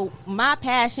 You know, my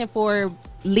passion for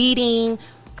leading,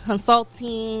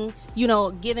 consulting, you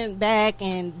know, giving back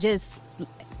and just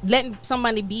letting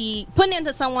somebody be putting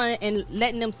into someone and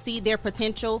letting them see their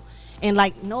potential and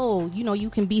like, no, you know, you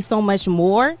can be so much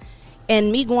more.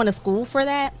 And me going to school for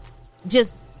that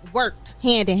just worked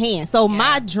hand in hand. So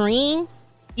my dream,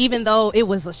 even though it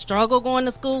was a struggle going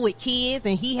to school with kids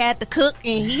and he had to cook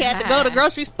and he had to go to the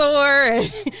grocery store and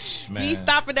he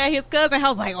stopping at his cousin, I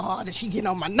was like, oh, did she get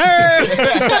on my nerve?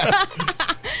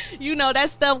 You know, that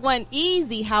stuff wasn't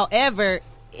easy. However,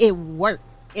 it worked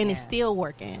and it's still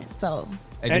working. So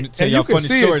And And you can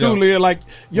see it too, Leah. Like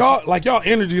y'all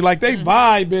energy, like they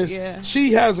vibe is. Yeah.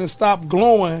 She hasn't stopped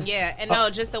glowing. Yeah, and no,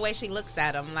 just the way she looks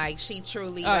at him, like she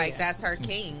truly, that's her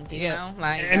king, you know?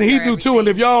 Like, And that's he her do too. And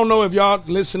everything. if y'all don't know, if y'all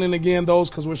listening again, those,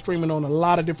 because we're streaming on a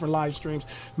lot of different live streams,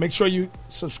 make sure you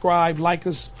subscribe, like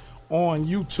us on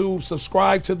YouTube,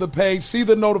 subscribe to the page, see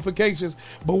the notifications.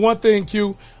 But one thing,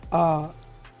 Q,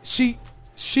 she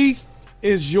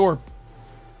is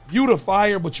you the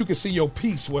fire, but you can see your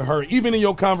peace with her, even in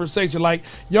your conversation. Like,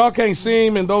 y'all can't see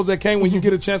him, and those that can, when you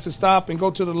get a chance to stop and go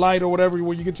to the light or whatever,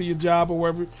 when you get to your job or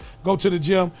wherever, go to the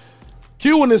gym.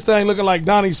 Q in this thing looking like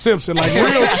Donnie Simpson, like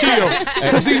real chill,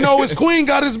 because he know his queen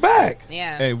got his back.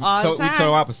 Yeah. Hey, we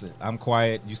total opposite. I'm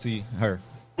quiet. You see her.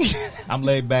 I'm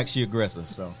laid back. She aggressive.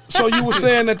 So you were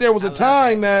saying that there was a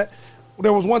time that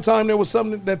there was one time there was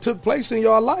something that took place in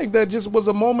your life that just was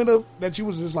a moment of that you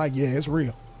was just like, yeah, it's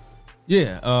real.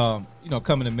 Yeah,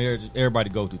 coming to marriage,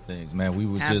 everybody go through things, man. We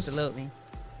was Absolutely.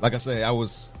 like I say, I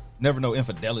was never no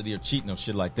infidelity or cheating or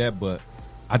shit like that, but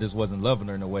I just wasn't loving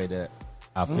her in the way that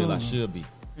I feel I should be.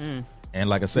 And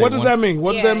like I said, What does that mean?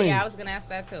 What does that mean? Yeah, I was gonna ask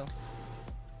that too.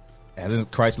 As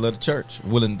Christ loved the church,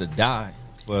 willing to die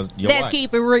for your let's wife.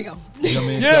 keep it real. You know what I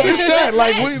mean? Yeah, it's that.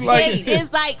 Like, we like.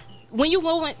 It's like when you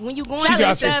going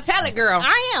Tell it, stuff. tell it, girl.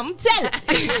 I am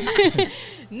telling.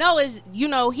 No, it's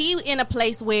he in a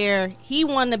place where he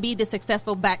want to be the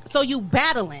successful back. So you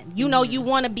battling. You know, you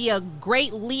want to be a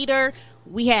great leader.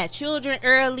 We had children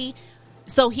early.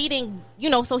 So he didn't,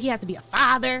 so he has to be a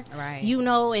father, right?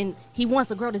 And he wants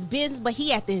to grow this business, but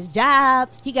he at this job,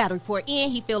 he got to report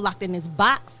in. He feel locked in his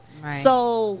box. Right.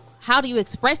 So how do you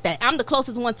express that? I'm the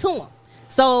closest one to him.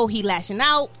 So he lashing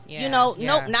out, no,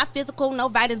 not physical, no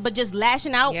violence, but just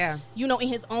lashing out, in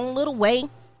his own little way.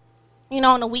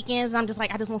 On the weekends, I'm just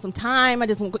like, I just want some time. I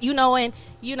just want,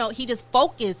 he just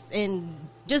focused and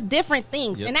just different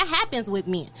things. Yep. And that happens with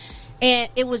men.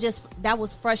 And it was that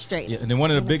was frustrating. Yeah, and then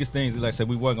one of the biggest things, like I said,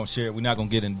 we weren't going to share it. We're not going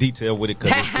to get in detail with it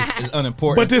because it's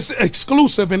unimportant. But this is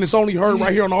exclusive, and it's only heard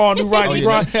right here on the All New Rise and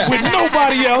Grind with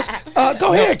nobody else.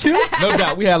 Go ahead, Q. No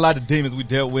doubt. We had a lot of demons we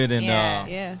dealt with.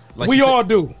 And like we all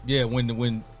do. Yeah,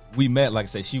 when we met, like I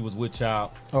say, she was with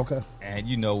child. Okay. And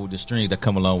the strings that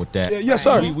come along with that. Yeah, yes,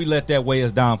 sir. We let that weigh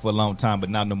us down for a long time, but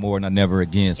not no more, not never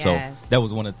again. Yes. So that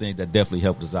was one of the things that definitely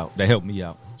helped us out. That helped me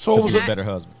out. So to be a better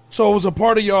husband. So it was a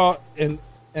part of y'all, and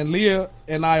Leah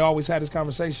and I always had this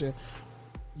conversation.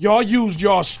 Y'all used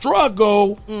y'all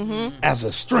struggle as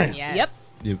a strength.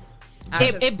 Yes. Yep.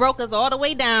 It broke us all the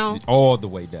way down. All the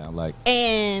way down,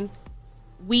 and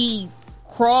we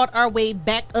crawled our way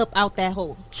back up out that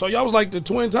hole. So y'all was like the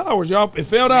Twin Towers. Y'all it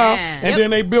fell down and then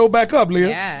they build back up,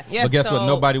 Leah. Yeah. But guess what?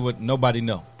 Nobody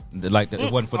know. Like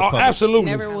it wasn't for the public.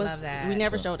 Absolutely. We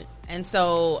never showed it. And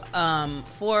so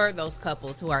for those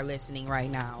couples who are listening right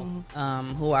now,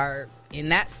 who are in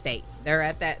that state,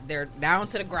 they're down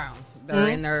to the ground. They're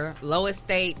in their lowest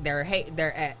state. They're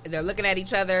looking at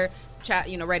each other,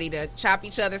 ready to chop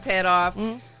each other's head off.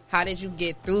 How did you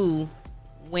get through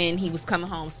when he was coming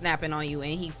home snapping on you,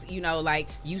 and he's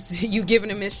you giving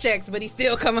him his checks, but he's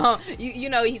still coming home,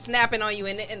 he's snapping on you,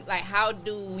 and like how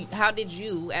did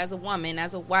you as a woman,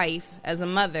 as a wife, as a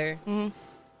mother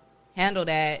handle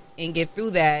that and get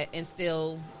through that and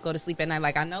still go to sleep at night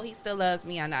like I know he still loves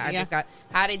me,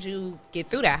 how did you get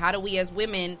through that? How do we as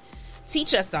women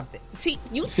teach us something?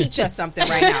 You teach us something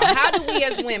right now. How do we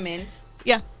as women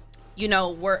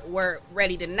we're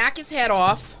ready to knock his head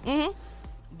off,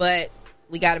 but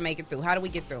we got to make it through. How do we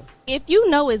get through? If you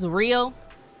know it's real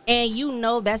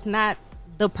and that's not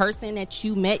the person that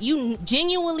you met, you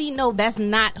genuinely know that's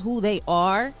not who they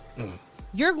are,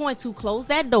 you're going to close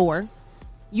that door.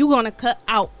 You're going to cut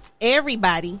out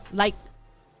everybody. Like,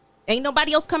 ain't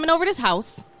nobody else coming over this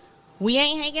house. We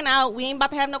ain't hanging out. We ain't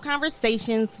about to have no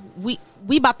conversations. We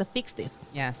about to fix this.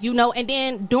 Yes. And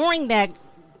then during that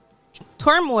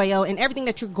turmoil and everything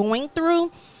that you're going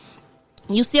through,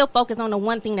 you still focus on the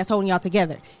one thing that's holding y'all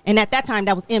together. And at that time,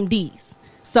 that was MDs.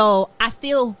 So I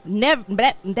still never,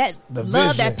 that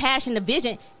love, that passion, the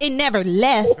vision, it never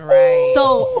left. Right.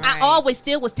 So I always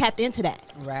still was tapped into that.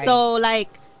 Right. So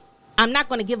I'm not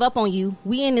going to give up on you.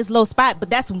 We in this low spot, but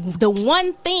that's the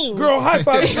one thing. Girl, high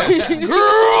five.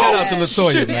 Girl. Shout out to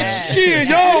LaToya, man. Shit,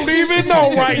 y'all don't even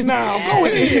know right now. Go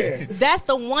ahead. That's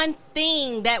the one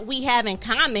thing that we have in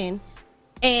common,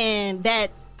 and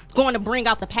that's going to bring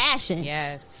out the passion.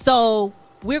 Yes. So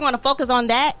we're going to focus on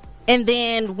that. And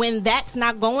then when that's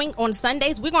not going on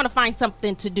Sundays, we're going to find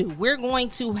something to do. We're going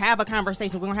to have a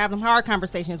conversation. We're going to have them hard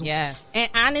conversations. Yes.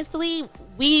 And honestly,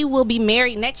 we will be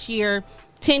married next year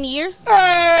 10 years.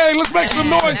 Hey, let's make some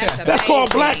noise. That's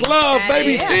called Black Love,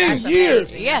 baby. 10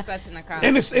 years. Yeah. That's such an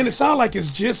accomplishment. And it sounds like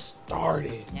it's just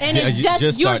started. Yeah. And it's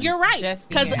just you're right.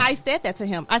 Because I said that to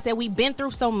him. I said, we've been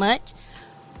through so much,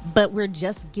 but we're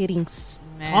just getting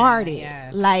started.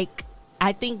 Yes. Like,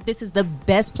 I think this is the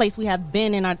best place we have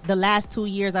been in the last 2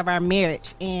 years of our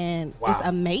marriage. And it's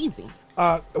amazing.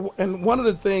 And one of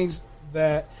the things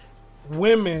that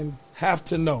women have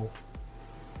to know,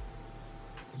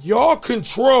 y'all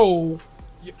control,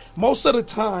 most of the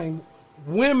time,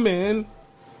 women,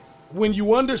 when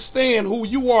you understand who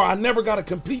you are, I never got to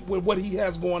compete with what he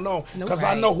has going on because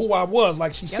I know who I was,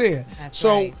 like she said.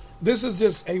 So this is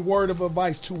just a word of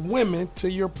advice to women,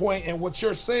 to your point and what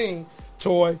you're saying,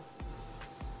 Toy.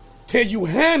 Can you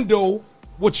handle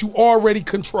what you already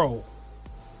control?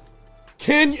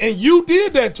 And you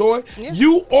did that, Toy. Yeah.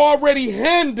 You already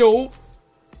handled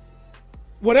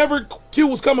whatever Q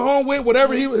was coming home with,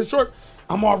 whatever he was short.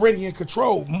 I'm already in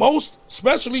control. Most,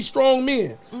 especially strong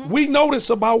men, we know this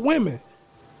about women.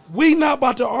 We not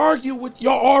about to argue with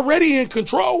y'all already in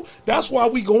control. That's why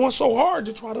we going so hard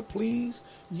to try to please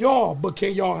y'all. But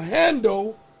can y'all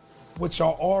handle what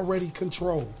y'all already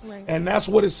control? Right. And that's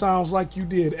what it sounds like you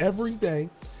did every day,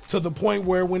 to the point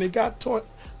where when it got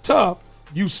tough,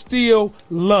 you still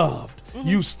loved.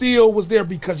 You still was there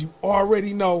because you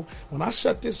already know when I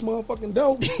shut this motherfucking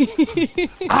door,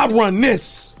 I run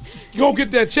this. You gonna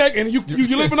get that check, and you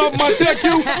living off my check,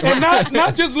 Q, and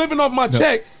not just living off my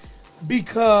check,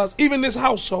 because even this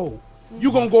household,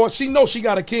 you gonna go. She knows she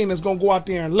got a king that's gonna go out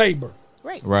there and labor,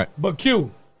 Right. but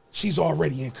Q, she's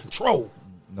already in control.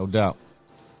 No doubt.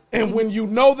 And when you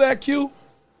know that, Q,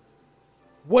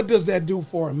 what does that do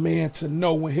for a man to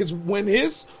know when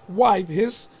his wife,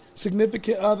 his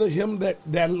significant other, him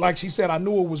that like she said, I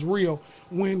knew it was real,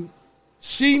 when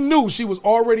she knew she was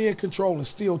already in control and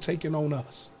still taking on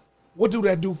us? What do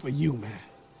that do for you,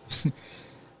 man?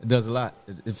 It does a lot.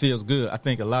 It feels good. I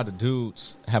think a lot of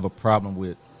dudes have a problem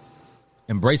with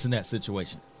embracing that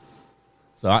situation.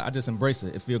 So I just embrace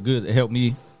it. It feels good. It helped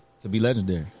me to be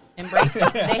legendary. Embracing.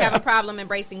 They have a problem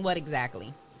embracing what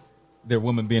exactly? Their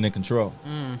women being in control.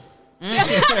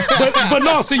 but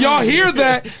no, see, y'all hear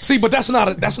that. See, but that's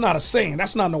not a saying.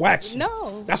 That's not no action.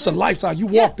 No. That's a lifestyle. You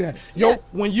walk that.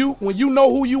 When you know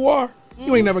who you are,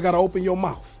 you ain't never got to open your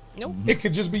mouth. Nope. It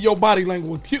could just be your body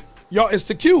language. Y'all, it's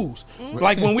the cues.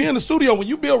 Like when we in the studio, when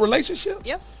you build relationships,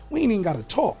 we ain't even got to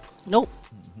talk. Nope.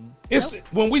 It's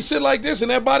when we sit like this and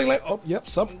that body like, oh, yep,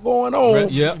 something going on. Right,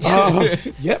 yep.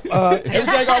 Yep.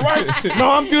 Everything all right? No,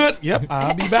 I'm good. Yep.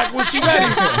 I'll be back when she's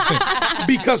ready.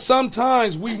 Because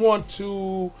sometimes we want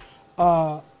to,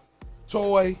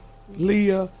 Toy,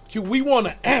 Leah, Q, we want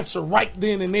to answer right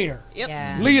then and there. Yep.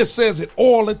 Yeah. Leah says it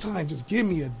all the time. Just give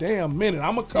me a damn minute.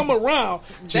 I'm gonna come around.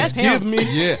 Just give me,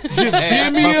 give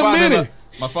me a minute.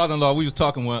 My father-in-law, we was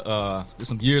talking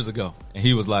some years ago, and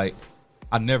he was like,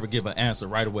 I never give an answer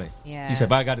right away. Yeah. He said,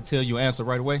 if I got to tell you an answer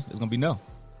right away, it's going to be no.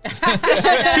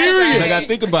 Period. I got to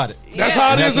think about it. That's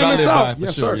how it is in the South.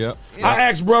 Yes, sir. Yep. I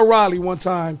asked Bro Riley one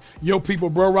time,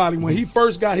 Bro Riley, when he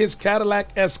first got his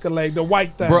Cadillac Escalade, the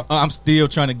white thing. Bro, I'm still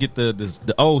trying to get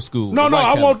the old school. No,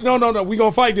 I won't. No. We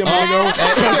going to fight them.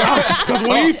 Because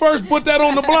when he first put that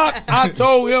on the block, I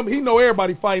told him, he know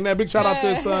everybody fighting that. Big shout out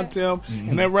to his son, Tim,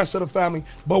 and that rest of the family.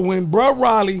 But when Bro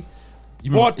Riley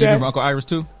bought that. You remember Uncle Iris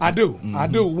too? I do. I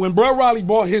do. When Bro Riley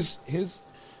bought his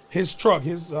truck,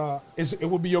 it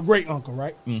would be your great uncle,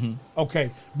 right? Mm-hmm. Okay.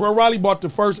 Bro Riley bought the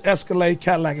first Escalade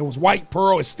Cadillac. It was white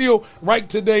pearl. It's still, right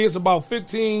today, it's about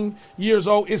 15 years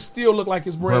old. It still look like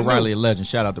it's brand new. Bro Riley, a legend.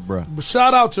 Shout out to Bro.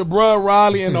 Shout out to Bro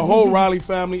Riley and the whole Riley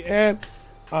family. And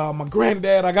my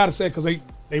granddad, I got to say, because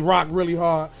they rock really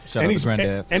hard. Shout out to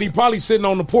Granddad. And he probably sitting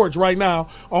on the porch right now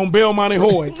on Belmont and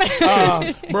Hoy.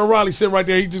 Bro Riley sitting right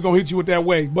there. He just going to hit you with that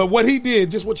wave. But what he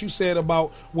did, just what you said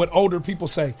about what older people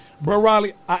say. Bro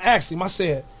Riley, I asked him, I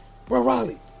said, Bro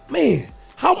Riley, man,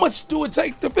 how much do it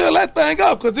take to fill that thing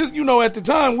up? Because this, at the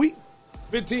time,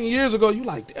 15 years ago, you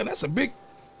like, damn, that's a big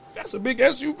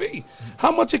SUV.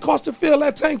 How much it cost to fill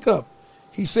that tank up?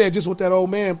 He said, just what that old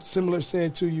man similar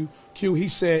said to you, Q. He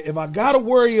said, if I got to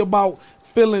worry about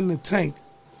filling the tank,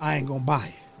 I ain't gonna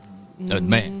buy it.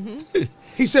 Man.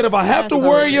 He said, if I have to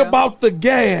worry about the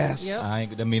gas, I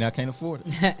can't afford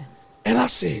it. And I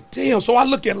said, damn. So I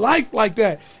look at life like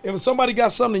that. If somebody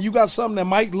got something, you got something that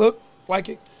might look like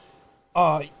it,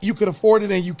 you could afford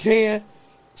it and you can.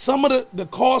 Some of the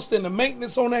cost and the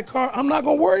maintenance on that car, I'm not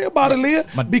gonna worry about it, Leah,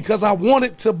 because I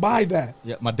wanted to buy that.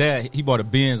 Yeah, my dad, he bought a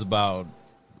Benz about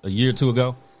a year or two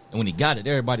ago, and when he got it,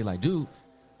 everybody like, dude,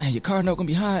 man, your car note gonna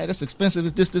be high. That's expensive.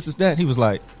 It's this, is that. He was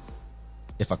like,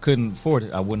 if I couldn't afford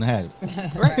it, I wouldn't have had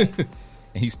it. Right.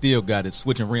 And he still got it,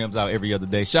 switching rims out every other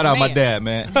day. Shout out my dad,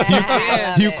 man.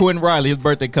 Hugh Quentin Riley, his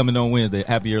birthday coming on Wednesday.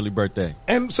 Happy early birthday.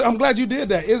 And so I'm glad you did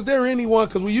that. Is there anyone,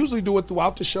 because we usually do it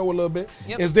throughout the show a little bit,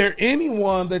 is there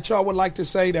anyone that y'all would like to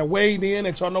say that weighed in,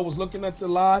 that y'all know was looking at the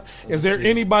live? Is there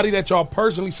anybody that y'all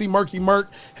personally see? Murky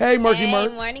Murk. Hey, Murky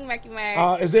Murk. Good morning, Murky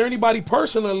Murk. Is there anybody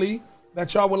personally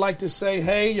that y'all would like to say,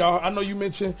 hey, y'all, I know you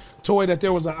mentioned, Toy, that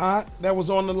there was an aunt that was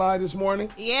on the live this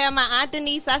morning. Yeah, my Aunt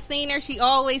Denise, I seen her. She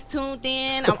always tuned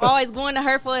in. I'm always going to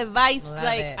her for advice.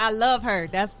 I love her.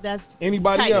 That's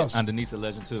anybody tight. else? Aunt Denise, a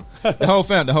legend, too. The whole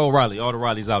family, the whole Riley, all the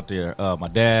Rileys out there. My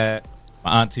dad,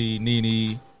 my auntie,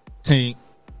 Nene, Tink.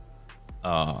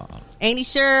 Annie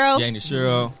Cheryl. Yeah, Annie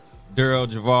Cheryl.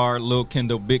 Daryl, Javar, Lil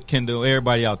Kendall, Big Kendall,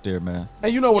 everybody out there, man.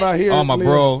 And you know what I hear? All my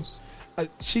bros.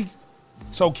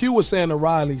 So Q was saying to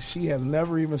Riley, she has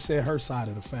never even said her side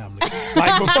of the family.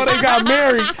 Like before they got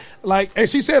married, and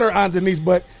she said her Aunt Denise,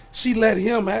 but she let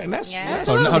him have, and that's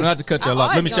not to cut y'all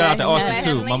off. Let me shout out to Austin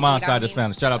too. My mom's side of the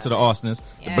family. Shout out to the Austins,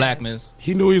 the Blackmans.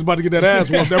 He knew he was about to get that ass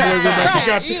whooped.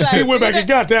 That boy went back and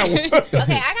got that one.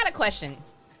 Okay, I got a question.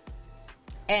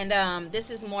 And this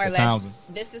is more or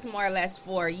less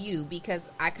for you, because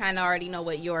I kind of already know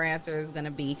what your answer is going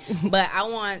to be. But I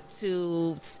want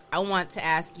to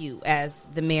ask you, as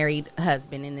the married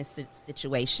husband in this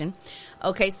situation.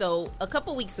 Okay, so a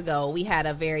couple weeks ago we had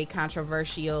a very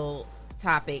controversial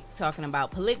topic talking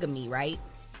about polygamy, right?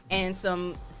 And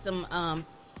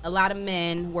a lot of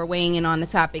men were weighing in on the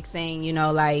topic, saying,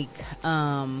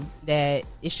 that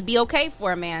it should be okay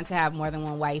for a man to have more than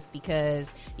one wife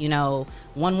because,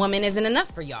 one woman isn't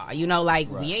enough for y'all. Right.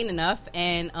 We ain't enough,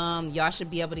 and y'all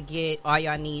should be able to get all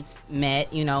y'all needs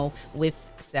met, with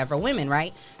several women,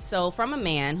 right? So from a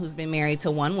man who's been married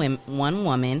to one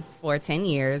woman for 10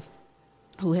 years,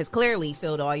 who has clearly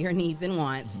filled all your needs and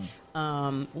wants,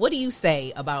 what do you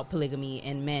say about polygamy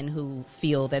and men who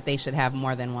feel that they should have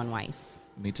more than one wife?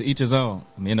 I mean, to each his own.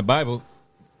 I mean, in the Bible,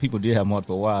 people did have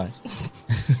multiple wives.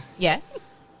 Yeah.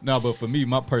 No, but for me,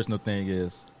 my personal thing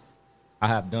is, I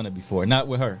have done it before. Not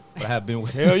with her, but I have been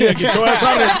with. Hell yeah, get your ass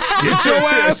out of there. Get your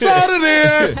ass out of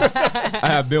there. I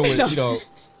have been with,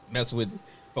 mess with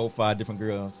 4 or 5 different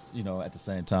girls, at the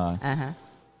same time. Uh-huh.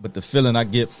 But the feeling I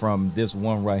get from this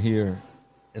one right here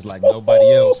is like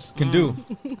nobody else can do.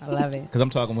 I love it. Because I'm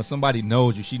talking, when somebody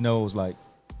knows you, she knows, like,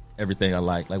 everything I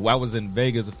like. Like, I was in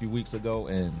Vegas a few weeks ago,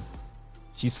 and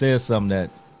she said something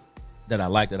that I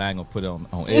like that I ain't gonna put on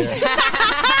air.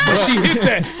 But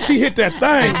she hit that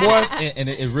thing, boy. And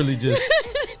it really just,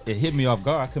 it hit me off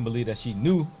guard. I couldn't believe that she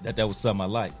knew that was something I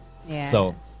liked. Yeah.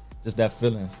 So, just that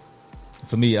feeling.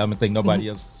 For me, I don't think nobody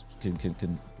else can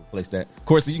replace that. Of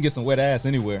course, you can get some wet ass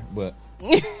anywhere, but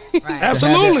right.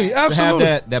 Absolutely. To have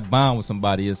that bond with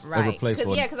somebody is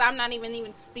irreplaceable. Because I'm not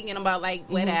even speaking about like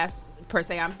wet ass per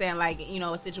se. I'm saying like,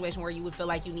 a situation where you would feel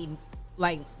like you need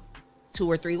like 2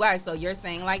 or 3 wives. So you're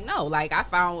saying like, no, like I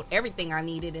found everything I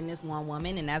needed in this one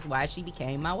woman, and that's why she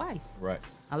became my wife. Right.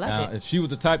 I love it. If she was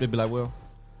the type, they'd be like, well,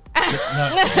 no.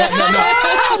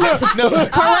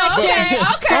 Correction.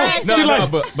 Okay.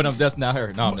 But that's not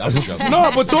her. No, I'm just joking.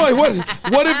 No, but Toy, what if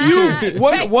you?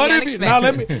 What if you? Now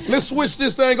let's switch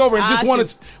this thing over and just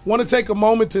want to take a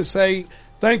moment to say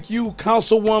thank you,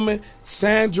 Councilwoman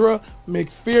Sandra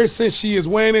McPherson. She is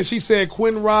weighing in. She said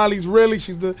Quentin Riley's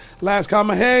she's the last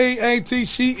comment. Hey, Auntie,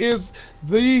 she is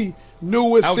the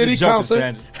newest city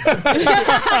councilor.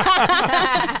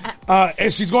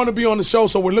 And she's going to be on the show,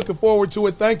 so we're looking forward to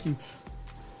it. Thank you.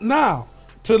 Now,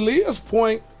 to Leah's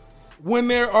point, when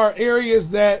there are areas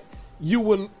that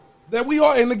we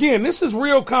are, and again, this is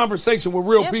real conversation with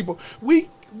real people. We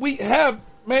have,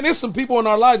 man, there's some people in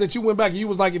our lives that you went back and you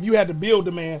was like, if you had to build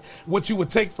a man, what you would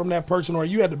take from that person, or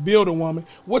you had to build a woman,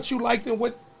 what you liked and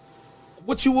what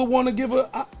you would want to give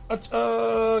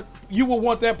you would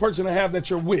want that person to have that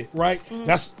you're with, right? Mm-hmm.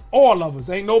 That's all of us.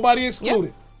 Ain't nobody excluded.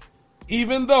 Yep.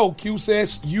 Even though Q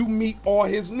says you meet all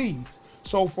his needs.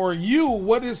 So for you,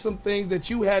 what is some things that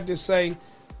you had to say,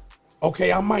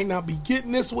 okay, I might not be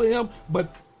getting this with him,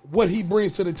 but what he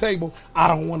brings to the table, I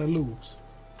don't want to lose?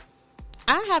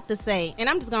 I have to say, and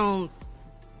I'm just going to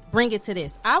bring it to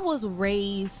this. I was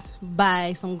raised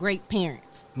by some great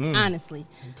parents, honestly.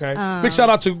 Okay. Big shout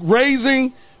out to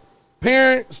raising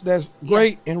parents that's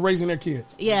great in raising their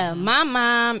kids. Yeah, my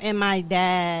mom and my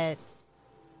dad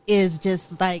is just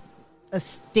like a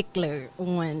stickler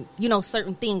on,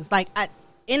 certain things. Like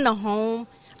in the home,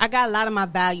 I got a lot of my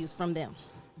values from them.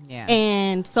 Yeah.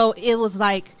 And so it was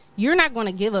like, you're not going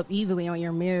to give up easily on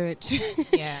your marriage.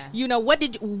 Yeah.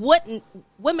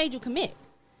 What made you commit?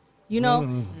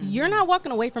 You're not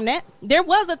walking away from that. There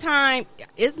was a time,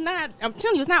 I'm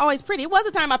telling you, it's not always pretty. It was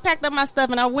a time I packed up my stuff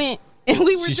and I went, and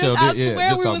we were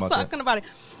talking about it.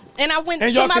 And I went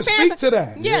and to y'all my can parents' speak to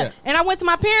that. Yeah. And I went to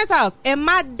my parents' house, and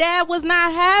my dad was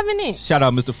not having it. Shout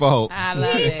out Mr. Fold. I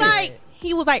love it.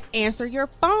 He was like, answer your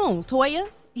phone, Toya.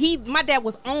 My dad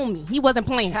was on me. He wasn't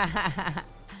playing.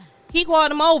 He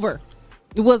called him over.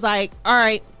 It was like, all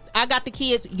right, I got the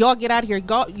kids. Y'all get out of here.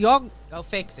 Y'all go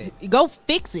fix it. Go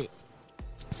fix it.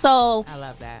 So I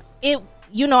love that.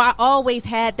 I always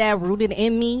had that rooted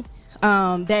in me,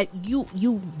 that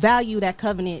you value that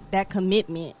covenant, that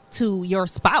commitment to your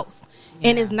spouse. Yeah.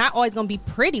 And it's not always going to be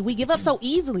pretty. We give up so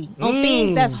easily on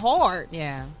things that's hard.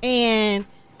 Yeah. And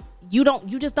you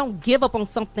just don't give up on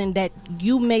something that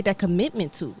you made that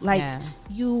commitment to. Like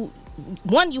you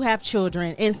have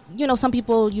children, and some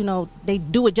people, they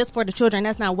do it just for the children.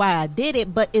 That's not why I did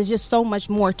it, but it's just so much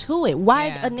more to it.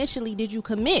 Why initially did you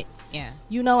commit? Yeah.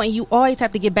 And you always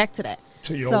have to get back to that.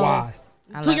 To your why.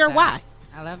 To your why.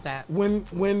 I love that.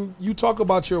 When you talk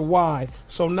about your why,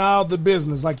 so now the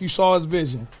business, like you saw his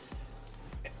vision.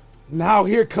 Now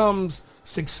here comes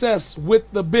success with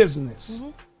the business. Mm-hmm.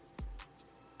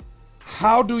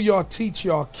 How do y'all teach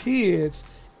y'all kids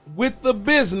with the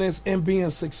business and being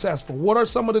successful? What are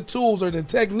some of the tools or the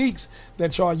techniques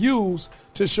that y'all use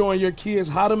to showing your kids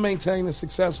how to maintain a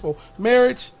successful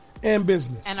marriage and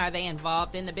business? And are they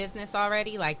involved in the business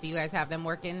already? Like, do you guys have them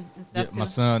working and stuff too? My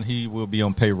son, he will be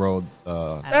on payroll.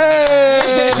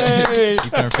 Hey! He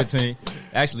turned 15.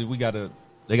 Actually,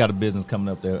 they got a business coming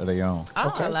up there of their own. Oh,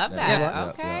 okay. I love that.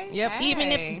 Okay. Yep.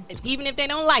 Hey. Even if they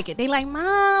don't like it, they like,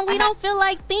 Mom, we don't feel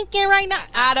like thinking right now.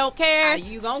 I don't care.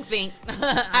 You gonna think?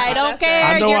 I don't care.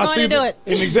 I know. You're I going see to do it.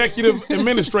 an executive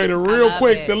administrator real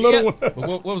quick. it. The little one. But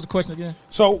what was the question again?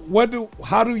 So,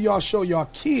 how do y'all show y'all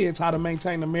kids how to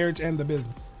maintain the marriage and the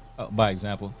business? By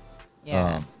example.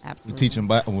 Yeah, We absolutely. teach them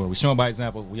we show them by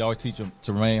example. We always teach them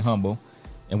to remain humble,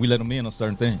 and we let them in on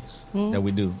certain things that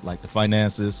we do, like the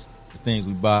finances, the things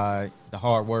we buy, the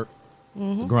hard work,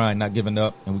 the grind, not giving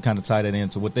up, and we kind of tie that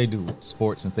into what they do,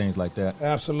 sports and things like that.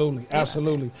 Absolutely,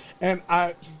 absolutely. And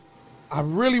I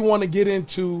really want to get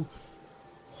into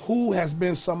who has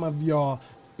been some of your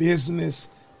business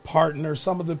partners,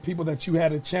 some of the people that you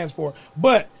had a chance for,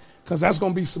 but because that's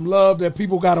going to be some love that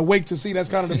people got to wait to see. That's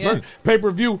kind of the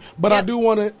pay-per-view. But I do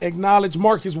want to acknowledge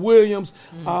Marcus Williams.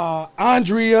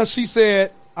 Andrea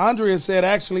said,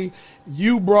 actually,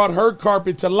 you brought her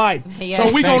carpet to life. Yeah. So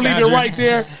we're going to leave Andrea. it right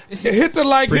there. Hit the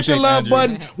like, Appreciate hit the love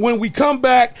Andrea. button. When we come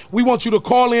back, we want you to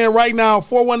call in right now,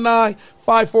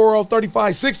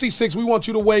 419-540-3566. We want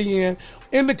you to weigh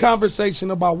in the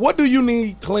conversation about what do you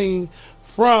need clean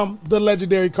from the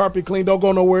legendary Carpet Clean. Don't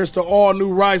go nowhere. It's the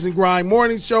all-new Rise and Grind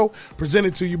morning show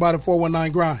presented to you by the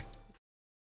 419 Grind.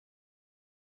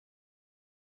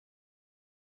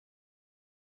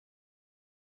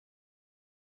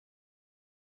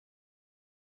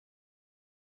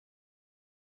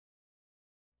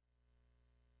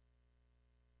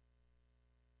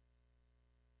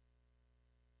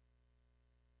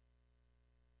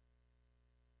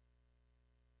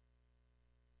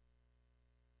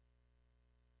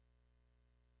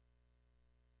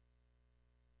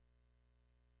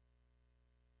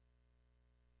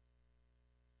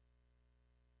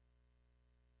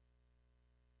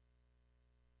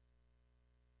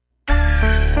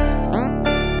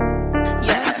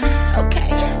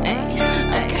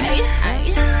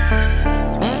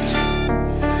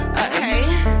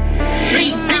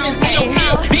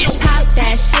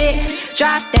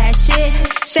 Drop that shit,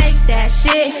 shake that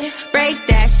shit, break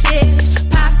that shit,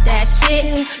 pop that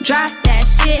shit, drop that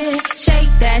shit,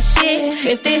 shake that shit.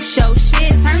 If this your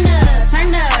shit, turn up, turn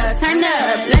up, turn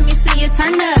up. Let me see you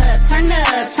turn up, turn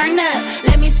up, turn up.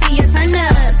 Let me see you turn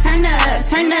up, turn up,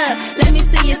 turn up. Let me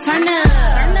see you turn up,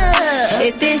 turn up.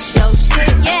 If this your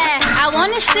shit, yeah. I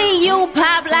wanna see you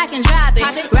pop, lock, and drop it.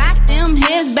 Rock them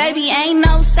hips, baby, ain't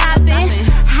no stopping.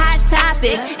 Hot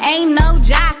topic, ain't no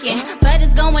jocking, but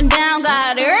it's going down.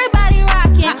 Got everybody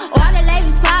rocking, all the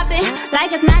ladies popping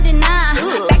like it's 99.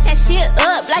 Back that shit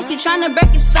up like you tryna break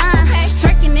your spine.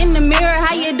 Twerking in the mirror,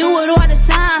 how you do it all the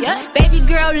time. Baby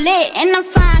girl lit and I'm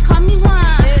fine, call me one.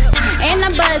 And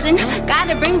I'm buzzing,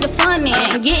 gotta bring the fun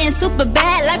in. Getting super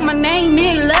bad like my name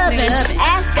is Lovin'.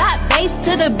 Ass got bass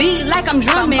to the beat like I'm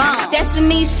drumming.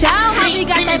 Destiny's Child, how we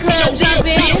got that club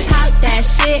jumping. Pop that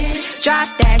shit, drop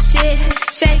that shit,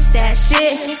 shake that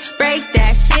shit, break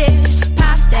that shit,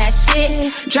 pop that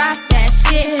shit, drop that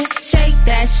shit, shake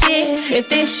that shit. If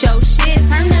this your shit,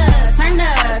 turn up, turn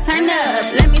up, turn up.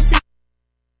 Let me see.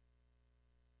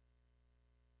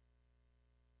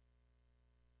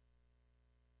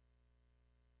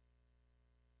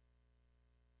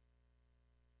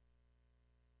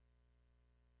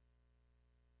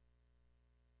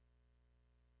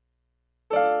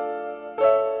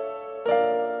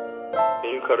 Can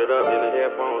you cut it up in the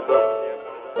headphones though?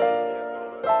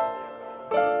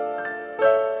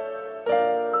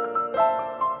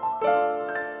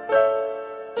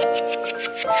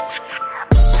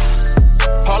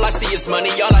 All I see is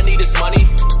money, all I need is money.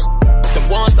 Them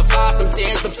ones, the fives, them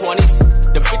tens, them 20s.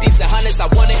 Them 50s and hundreds, I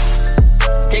want it.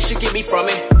 Can't you get me from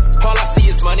it? All I see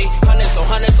is money. Hundreds, oh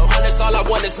hundreds, oh hundreds, all I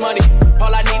want is money.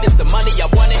 All I need is the money, I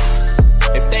want it.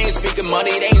 If they ain't speaking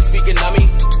money, they ain't speaking of me.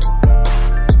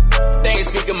 If they ain't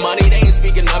speaking money, they ain't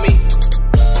speaking of me.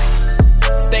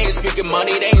 If they ain't speaking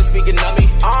money, they ain't speaking of me.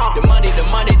 The money, the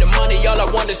money, the money, all I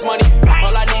want is money.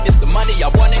 All I need is the money, I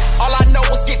want it. All I know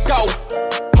is get dough.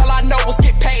 All I know is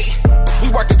get paid. We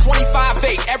working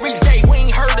 25/8 every day. We ain't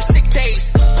heard of sick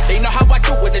days. They know how I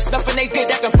do it. There's nothing they did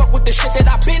that can fuck with the shit that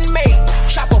I've been made.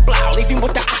 Chopper blow, leave him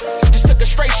with the just took a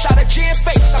straight shot of gin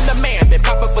face. I'm the man. Been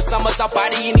popping for summers. I'll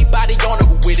body anybody on it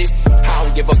who with it. I don't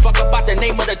don't give a fuck about the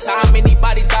name of the time.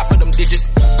 Anybody die for them digits.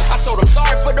 I told them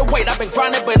sorry for the wait. I've been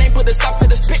grinding, but ain't put a stop to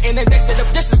the spitting. And they said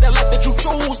if this is the life that you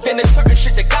choose, then there's certain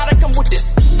shit that gotta come with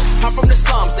this. I'm from the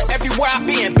slums, and everywhere I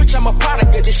been, bitch, I'm a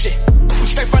product of this shit. I'm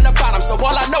straight from the bottom, so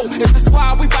all I know is the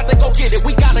squad. We bout to go get it.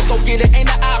 We gotta go get it,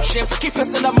 ain't an option. Keep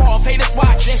pissing them off, haters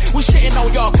watching. We shitting on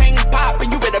y'all, pain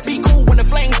popping. You better be cool when the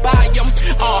flames buy them.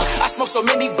 I smoke so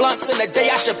many blunts in a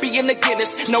day, I should be in the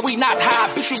Guinness. No, we not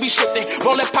high, bitch, you be shifting.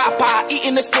 Rolling Popeye,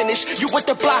 eating the spinach. You with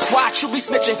the block, watch, you be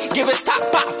snitching. Give it stop,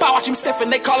 pop, watch him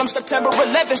sniffing. They call him September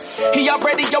 11th. He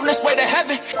already on his way to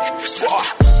heaven. Swore.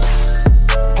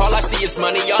 All I see is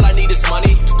money, all I need is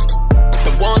money.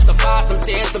 The ones, the fives, them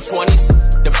tens, them 20s.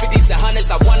 The 50s and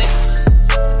hundreds, I want it.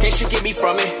 Can't you get me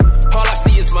from it? All I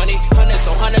see is money. Hundreds,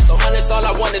 oh hundreds, oh hundreds, all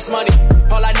I want is money.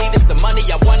 All I need is the money,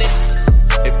 I want it.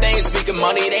 If they ain't speaking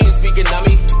money, they ain't speaking of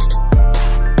me.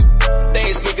 They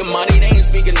ain't speaking money, they ain't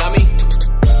speaking of me.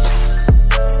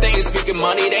 They ain't speaking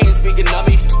money, they ain't speaking of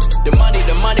me. The money,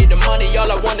 the money, the money,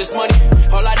 all I want is money.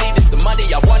 All I need is the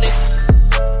money, I want it.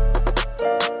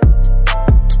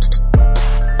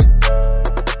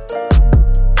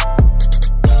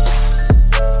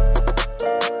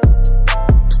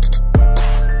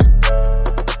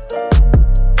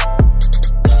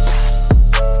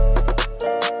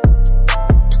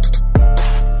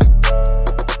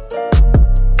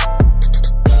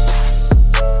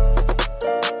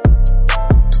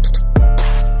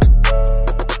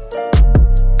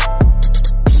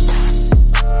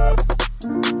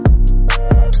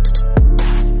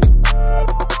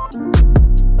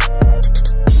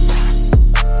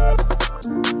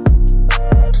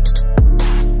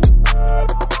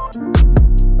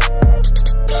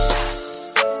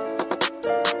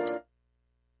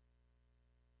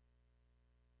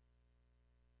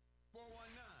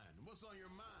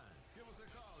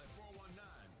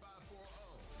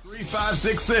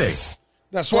 3566.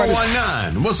 That's right.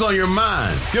 419. What's on your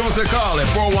mind? Give us a call at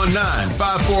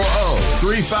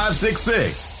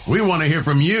 419-540-3566. We want to hear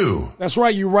from you. That's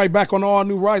right. You're right back on the all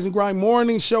new Rise and Grind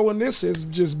morning show, and this has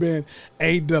just been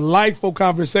a delightful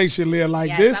conversation, Leah. Like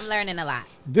yes, this, I'm learning a lot.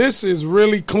 This is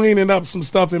really cleaning up some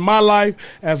stuff in my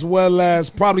life, as well as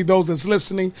probably those that's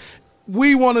listening.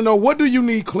 We want to know, what do you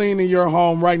need clean in your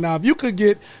home right now? If you could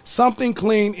get something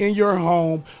clean in your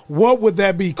home, what would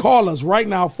that be? Call us right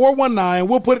now, 419.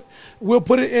 We'll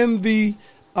put it in the,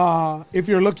 if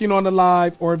you're looking on the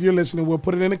live or if you're listening, we'll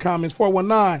put it in the comments,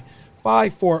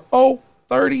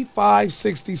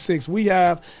 419-540-3566. We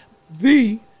have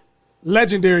the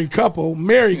legendary couple,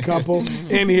 married couple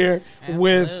in here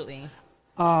with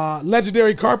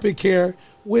Legendary Carpet Care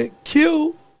with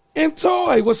Q and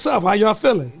Toy. What's up? How y'all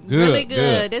feeling? Good, really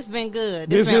good. It's been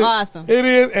good. It's been awesome. It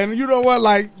is, and you know what?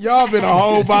 Like, y'all been a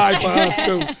whole vibe for us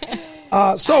too.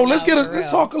 So let's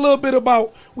talk a little bit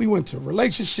about. We went to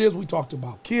relationships. We talked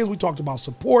about kids. We talked about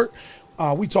support.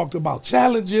 We talked about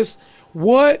challenges.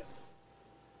 What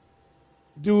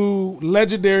do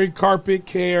Legendary Carpet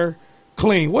Care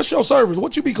clean? What's your service?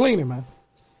 What you be cleaning, man?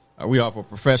 We offer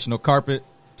professional carpet,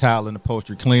 tile, and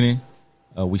upholstery cleaning.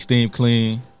 We steam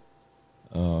clean.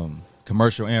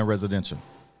 Commercial and residential.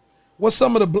 What's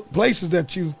some of the places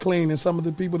that you've cleaned and some of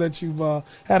the people that you've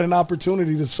had an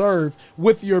opportunity to serve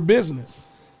with your business?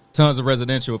 Tons of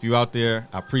residential. If you're out there,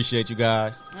 I appreciate you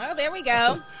guys. Oh, there we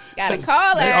go. Got a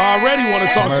caller. They already want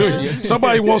to talk to you.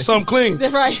 Somebody wants something clean.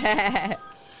 That's right.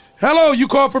 Hello, you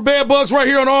call for bed bugs right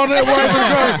here on All Net Rise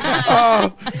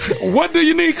and Grind. What do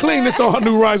you need clean? This All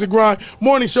New Rise and Grind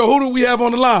morning show. Who do we have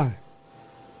on the line?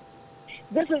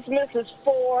 This is Mrs.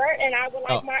 Ford, and I would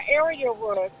like my area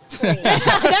rug clean. That's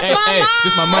my mom. This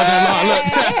is my mother-in-law. Look.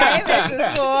 Hey,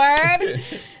 Mrs. Ford.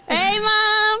 Hey,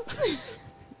 Mom.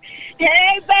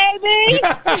 Hey, baby.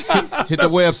 Hit the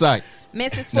website.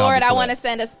 Mrs. Ford, I want to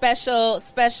send a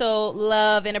special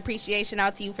love and appreciation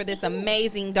out to you for this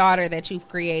amazing daughter that you've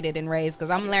created and raised, because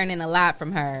I'm learning a lot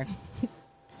from her.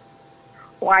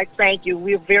 Why, thank you.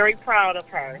 We're very proud of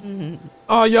her. Mm-hmm.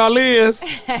 Oh, y'all is.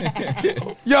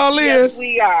 Y'all is. Yes,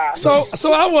 we are. So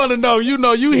I want to know,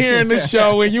 you hearing this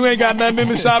show and you ain't got nothing in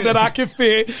the shop that I can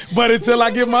fit, but until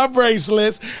I get my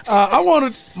bracelets, I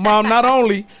want to, Mom, not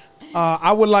only,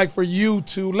 I would like for you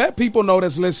to let people know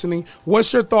that's listening,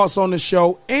 what's your thoughts on the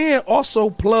show, and also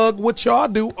plug what y'all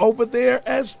do over there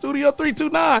at Studio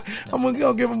 329. I'm going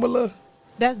to give them a little.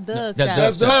 That's Doug's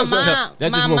That's shop. Doug's.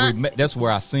 That's just where we met. That's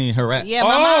where I seen her at. Yeah,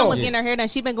 my mom was getting her hair done.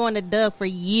 She's been going to Doug for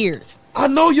years. I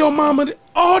know your mama.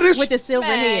 Oh, this with the silver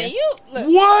hair.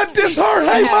 What? This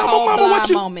her? Hey, mama, what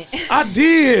you? Moment. I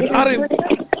didn't.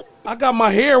 I got my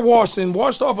hair washed and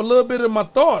washed off a little bit of my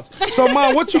thoughts. So,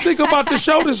 Mom, what you think about the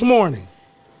show this morning?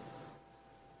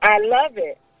 I love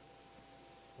it.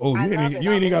 Oh, you ain't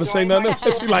even got to say nothing.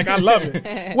 She's like, I love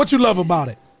it. What you love about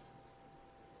it?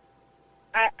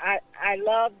 I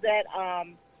love that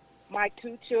my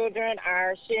two children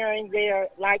are sharing their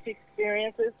life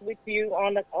experiences with you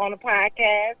on the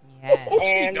podcast.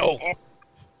 Yes.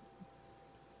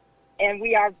 And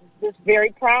we are just very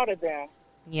proud of them.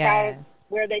 Yes. Proud of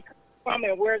where they come from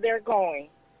and where they're going.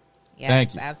 Yes,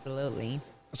 Thank you. Absolutely.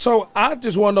 So I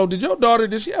just want to know, did your daughter,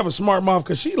 did she have a smart mouth?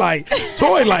 Because she like,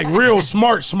 Toy like real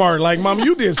smart. Like, Mom,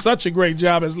 you did such a great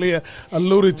job, as Leah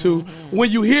alluded to.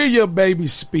 When you hear your baby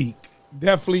speak,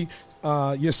 definitely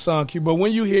your son, Q, but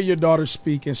when you hear your daughter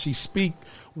speak and she speak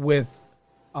with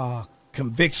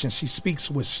conviction, she speaks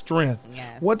with strength,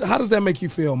 how does that make you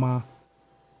feel, Ma?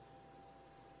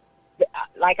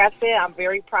 Like I said, I'm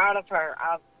very proud of her.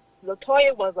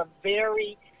 LaToya was a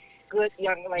very good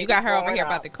young lady. You got her over here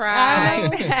about to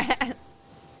cry.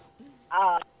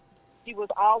 She was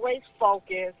always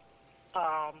focused,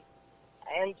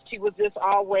 and she was just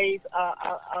always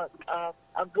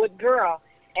a good girl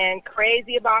and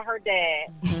crazy about her dad.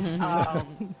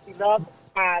 She loved her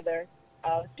father.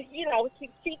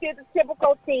 She did the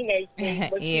typical teenage thing,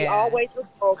 but she always was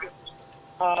focused.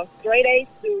 Straight A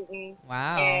student.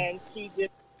 Wow. And she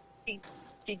just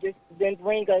didn't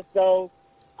bring us those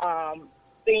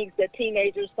things that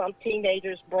some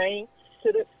teenagers bring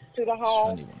to the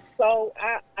home. So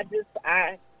I'm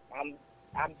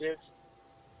just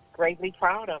greatly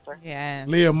proud of her. Yeah.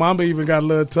 Leah, Mama even got a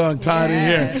little tongue tied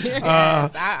in here.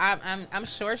 Yes. I'm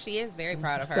sure she is very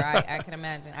proud of her. I can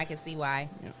imagine. I can see why.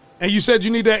 And you said you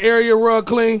need that area rug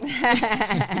clean?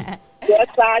 Yes,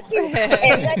 I do.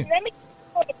 And let me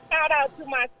put a shout out to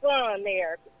my son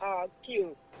there,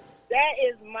 Q. That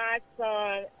is my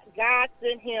son. God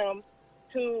sent him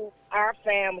to our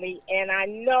family, and I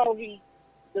know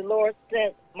the Lord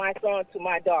sent my son to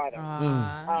my daughter.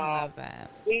 I love that.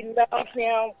 We love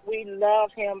him. We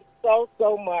love him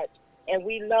so much, and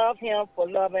we love him for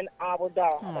loving our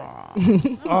daughter. Oh,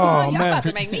 y'all man. about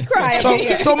to make me cry.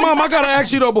 So, Mom, I got to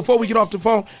ask you, though, before we get off the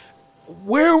phone,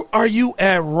 where are you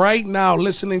at right now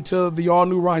listening to the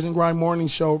all-new Rise and Grind morning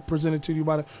show presented to you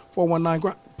by the 419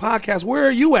 Grind podcast? Where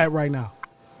are you at right now?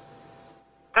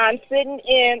 I'm sitting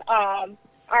in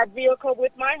our vehicle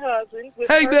with my husband. With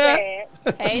Hey, her Dad.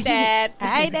 Hey, Dad.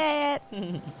 Hi, Dad.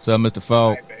 What's up, Mr.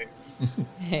 Fogg?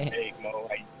 Hey, Mo.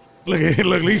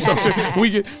 Look, Lisa.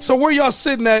 So where y'all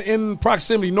sitting at in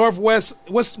proximity? Northwest?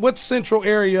 What central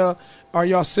area are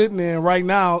y'all sitting in right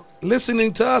now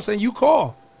listening to us and you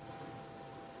call?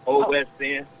 Old West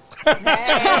End.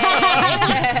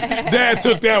 Dad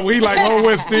took that one. He like Old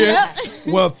West End.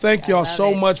 Well, thank y'all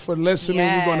so much for listening.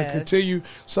 We're going to continue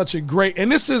such a great,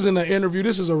 and this isn't an interview.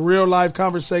 This is a real life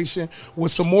conversation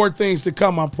with some more things to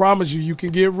come. I promise you. You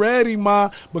can get ready, Ma.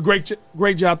 But great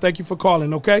job. Thank you for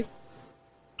calling, okay?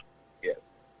 Yes.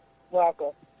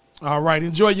 Welcome. All right.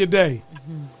 Enjoy your day.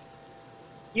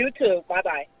 You too.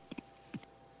 Bye-bye.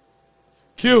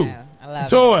 Q. Yeah, I love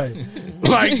Toy.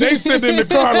 Like they sit in the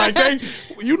car like they,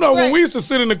 when we used to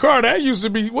sit in the car, that used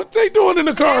to be what they doing in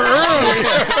the car early.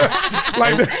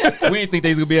 Like we didn't think they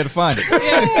was gonna be able to find it.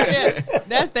 Yeah.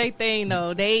 That's their thing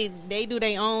though. They do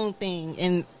their own thing,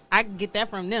 and I get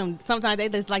that from them. Sometimes they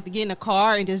just like to get in the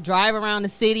car and just drive around the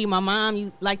city. My mom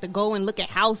used like to go and look at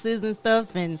houses and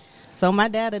stuff, and so my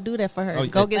dad would do that for her.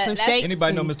 Go get some shakes.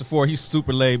 Anybody know Mr. Ford? He's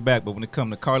super laid back, but when it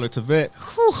comes to Carla Tavette,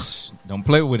 don't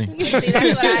play with him. See,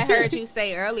 that's what I heard you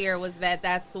say earlier, was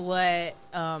that's what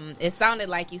it sounded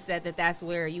like you said that's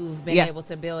where you've been able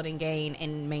to build and gain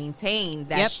and maintain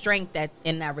that strength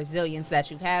and that resilience that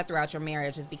you've had throughout your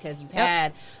marriage, is because you've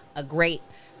had a great,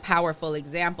 powerful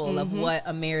example of what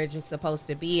a marriage is supposed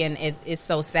to be. And it's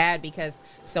so sad because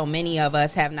so many of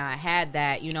us have not had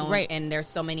that, and there's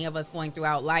so many of us going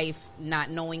throughout life not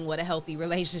knowing what a healthy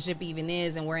relationship even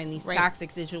is, and we're in these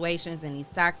toxic situations and these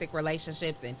toxic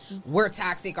relationships, and we're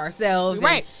toxic ourselves,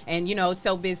 and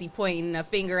so busy pointing a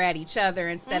finger at each other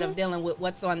instead of dealing with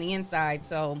what's on the inside.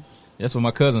 So that's what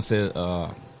my cousin said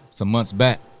some months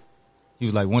back. He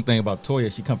was like, one thing about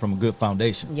Toya, she come from a good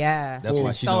foundation. Yeah. That's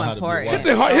why she know how to be a wife. Hit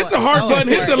the heart button,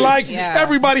 hit the likes. Yeah.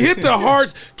 Everybody hit the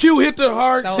hearts. Q, hit the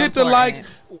hearts, hit the likes.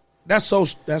 That's so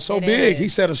big. He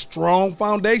set a strong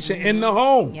foundation in the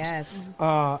home. Yes.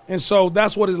 And so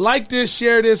that's what it's like. This,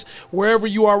 share this wherever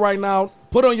you are right now.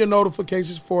 Put on your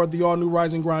notifications for the all-new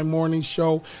Rise and Grind morning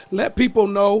show. Let people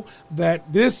know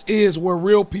that this is where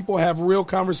real people have real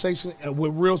conversations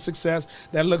with real success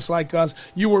that looks like us.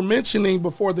 You were mentioning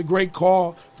before the great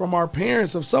call from our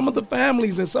parents of some of the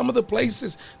families and some of the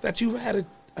places that you had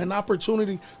an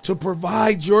opportunity to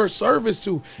provide your service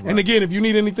to. Right. And again, if you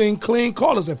need anything clean,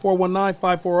 call us at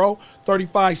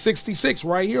 419-540-3566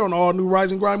 right here on the all new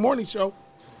Rise and Grind Morning Show.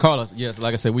 Call us. Yes,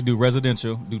 like I said, we do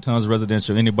residential, do tons of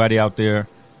residential. Anybody out there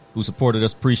who supported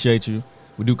us, appreciate you.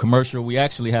 We do commercial. We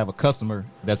actually have a customer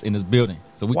that's in this building.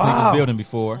 So we cleaned this building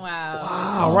before.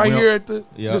 Wow. Right here at the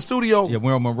studio. Yeah,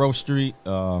 we're on Monroe Street.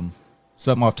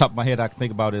 Something off the top of my head I can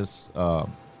think about is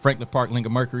Franklin Park,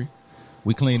 Lincoln Mercury.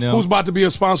 We clean them. Who's about to be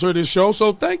a sponsor of this show,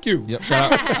 so thank you. Yep.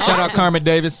 Shout out Carmen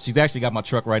Davis. She's actually got my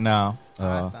truck right now.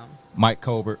 Awesome. Mike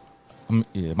Colbert.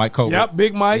 Mike Colbert. Yep,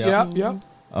 Big Mike. Yep.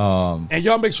 And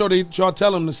y'all make sure y'all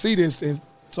tell them to see this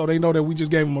so they know that we just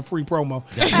gave them a free promo.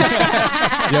 Yeah,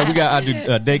 I do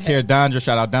daycare Dondra.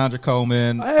 Shout out Dondra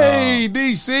Coleman. Hey,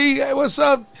 DC. Hey, what's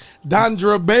up?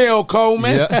 Dondra Bell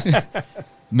Coleman. Yeah.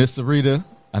 Miss Sarita.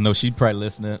 I know she'd probably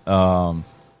listening. Hot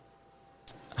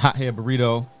Head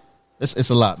Burrito. It's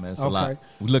a lot, man. It's a lot.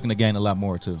 We're looking to gain a lot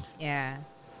more, too. Yeah.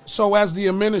 So as the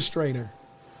administrator,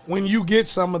 when you get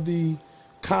some of the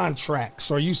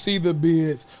contracts or you see the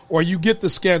bids or you get the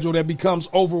schedule that becomes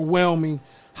overwhelming,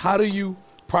 how do you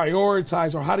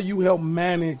prioritize or how do you help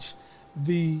manage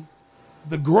the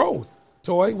growth?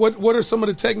 Toy, what are some of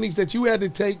the techniques that you had to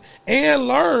take and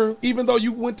learn, even though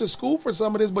you went to school for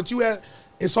some of this, but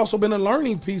it's also been a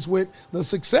learning piece with the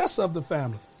success of the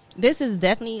family? This is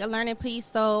definitely a learning piece.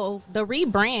 So the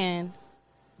rebrand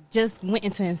just went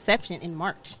into inception in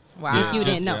March. Wow. If you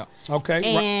didn't know. Yeah. Okay.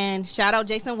 And shout out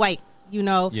Jason White,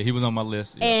 Yeah, he was on my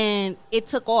list. Yeah. And it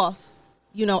took off,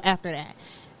 after that.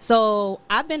 So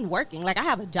I've been working. Like, I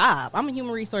have a job. I'm a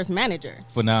human resource manager.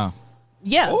 For now.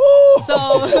 Yeah. Ooh.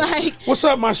 So, like. What's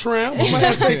up, my shrimp? They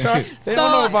don't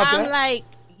know about that. I'm like,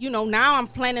 now I'm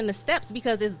planning the steps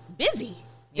because it's busy.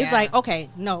 Yeah. It's like, okay,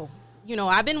 no.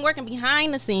 I've been working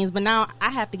behind the scenes, but now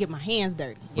I have to get my hands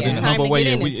dirty. But in a humble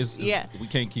way, we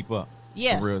can't keep up.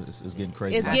 Yeah. For real, it's getting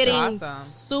crazy. It's getting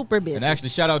super busy. And actually,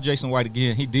 shout out Jason White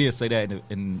again. He did say that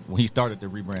when he started the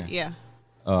rebrand. Yeah.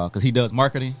 Because he does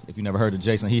marketing. If you never heard of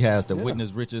Jason, he has the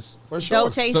Witness Riches. For sure. Dough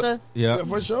Chaser. Yeah,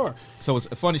 for sure. So it's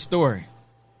a funny story.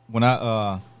 When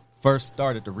I first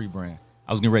started the rebrand,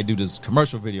 I was getting ready to do this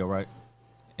commercial video, right?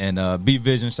 And B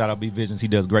Vision, shout out B Visions, he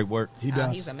does great work. He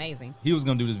does. He's amazing. He was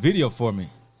going to do this video for me.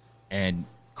 And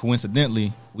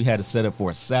coincidentally, we had it set up for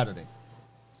a Saturday.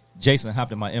 Jason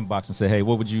hopped in my inbox and said, hey,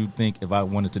 what would you think if I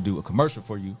wanted to do a commercial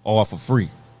for you all for free?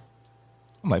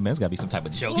 I'm like, man, it's got to be some type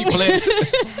of joke. He plays.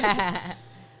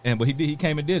 But he did. He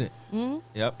came and did it. Mm-hmm.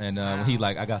 Yep. And he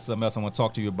like, I got something else I want to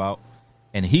talk to you about.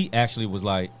 And he actually was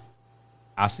like,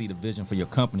 I see the vision for your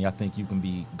company. I think you can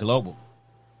be global.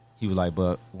 He was like,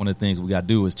 but one of the things we got to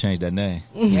do is change that name.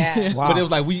 Yeah. Wow. But it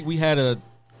was like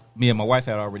me and my wife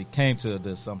had already came to the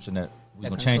assumption that we were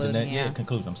going to change the name. Yeah,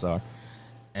 conclusion, I'm sorry.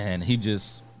 And he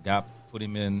just fit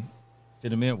him in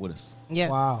with us. Yeah.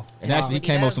 Wow. And actually, he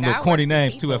came up with some little corny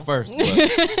names, too, at first.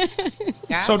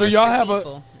 So do y'all have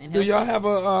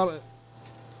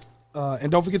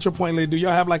and don't forget your point, lady, do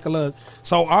y'all have like a little,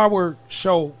 so our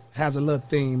show has a little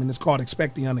theme, and it's called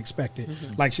Expect the Unexpected.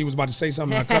 Mm-hmm. Like she was about to say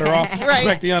something, I cut her off. Right.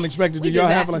 Expect the Unexpected. Do y'all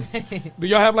have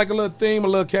like a little theme, a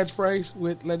little catchphrase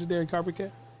with Legendary Carpet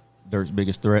Cat? Dirt's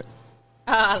biggest threat.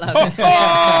 Oh, I love it.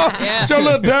 Yeah. Your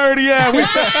little dirty ass.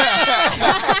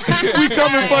 We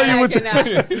coming for you with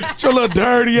your little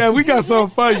dirty ass. We got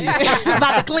something for you.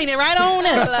 About to clean it right on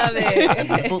up. I love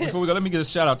it. Before we go, let me get a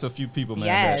shout out to a few people, man.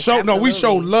 Yes, we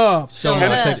show love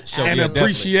and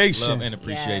appreciation. Love and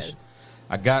appreciation. Yes.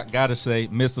 I got to say,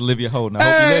 Miss Olivia Holden.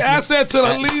 Hey, I said to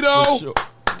the Lido.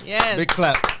 Yes. Big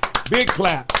clap. Big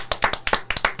clap.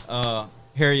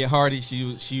 Harriet Hardy,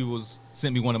 she was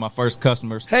sent me one of my first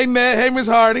customers. Hey, man. Hey, Miss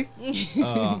Hardy.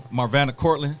 Marvana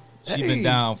Cortland. She's been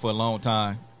down for a long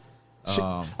time.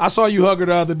 I saw you hug her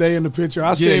the other day in the picture.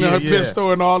 I seen her pit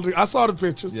store and all. I saw the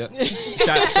pictures. Yeah.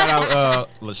 Shout out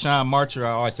LaShawn Marcher.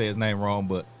 I always say his name wrong,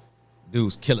 but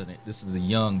dude's killing it. This is a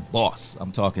young boss.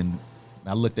 I'm talking.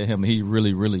 I looked at him, and he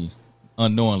really, really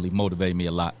unknowingly motivated me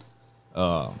a lot.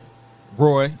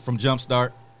 Roy from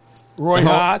Jumpstart. Roy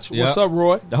Hodge. What's up,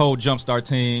 Roy? The whole Jumpstart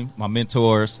team, my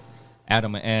mentors,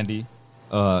 Adam and Andy,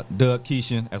 Doug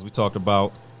Keishan, as we talked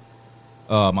about.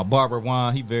 My barber,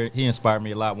 Juan, he inspired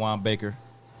me a lot. Juan Baker,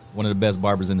 one of the best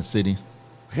barbers in the city.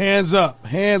 Hands up,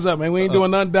 man. We ain't doing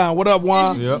nothing down. What up,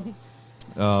 Juan? Yep.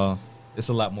 It's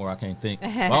a lot more I can't think.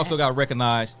 I also got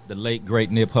recognized the late,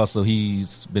 great Nip Hustle.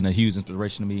 He's been a huge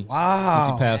inspiration to me. Wow.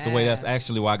 Since he passed away. That's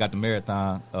actually why I got the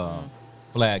marathon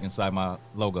flag inside my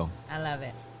logo. I love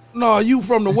it. No, you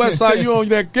from the west side. You on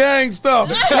that gang stuff.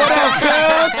 What up,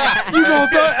 cuz? You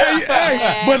gonna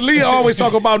hey. But Leah always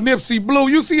talk about Nipsey Blue.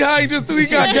 You see how he got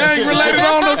gang related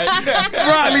on us?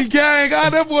 Riley gang.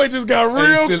 That boy just got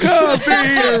real cuz in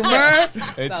here, man.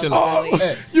 Hey, chill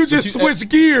You just switch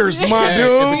gears, my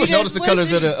dude. But you notice the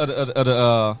colors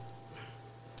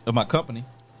of my company.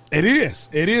 It is.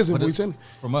 If we send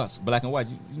from us, black and white.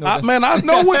 You know man, I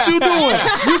know what you doing.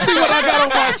 You see what I got on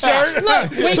my shirt? Look,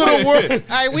 all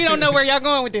right, we don't know where y'all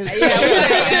going with this.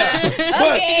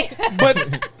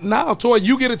 But now, Toy,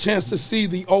 you get a chance to see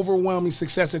the overwhelming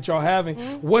success that y'all having.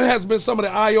 Mm-hmm. What has been some of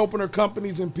the eye opener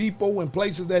companies and people and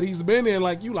places that he's been in?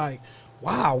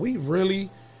 Wow, we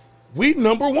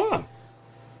number one.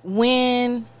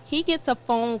 When he gets a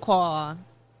phone call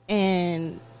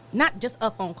and. Not just a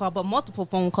phone call, but multiple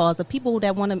phone calls of people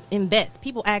that want to invest.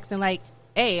 People asking like,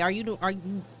 "Hey, are you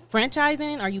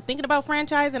franchising? Are you thinking about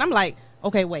franchising?" I'm like,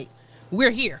 "Okay, wait, we're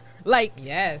here. Like,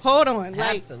 yes, hold on,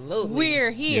 absolutely,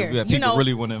 we're here. Yeah, people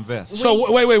really want to invest. So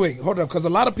wait, hold up, because a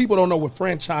lot of people don't know what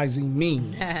franchising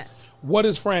means. What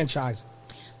is franchising?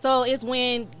 So it's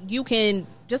when you can,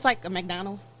 just like a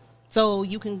McDonald's. So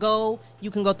you can go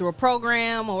through a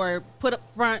program or put up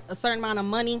front a certain amount of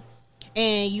money,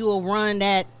 and you will run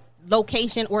that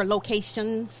location or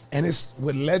locations. And it's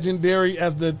with Legendary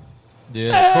as the...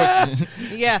 Yeah, of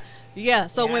course. Yeah.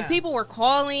 So when people were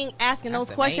calling, asking those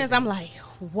questions, I'm like,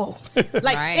 whoa.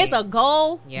 Like, it's a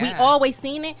goal. Yeah. We always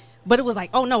seen it. But it was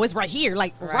like, oh, no, it's right here.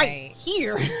 Like, right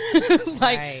here.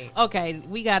 Like, okay,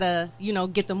 we got to,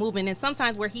 get the movement. And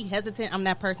sometimes where he hesitant, I'm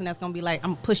that person that's going to be like,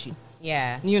 I'm going to push you.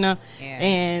 Yeah. Yeah.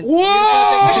 And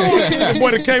whoa! The boy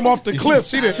that came off the cliff.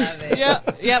 She did.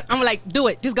 Yep. I'm like, do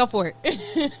it. Just go for it.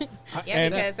 Yeah,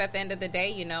 because at the end of the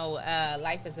day,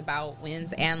 life is about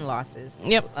wins and losses.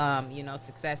 Yep.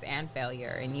 Success and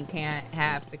failure, and you can't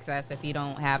have success if you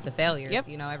don't have the failures. Yep.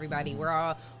 Everybody,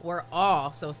 we're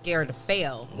all so scared to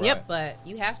fail. Right. Yep. But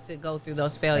you have to go through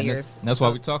those failures. And that's why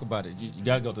we talk about it. You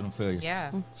got to go through them failures.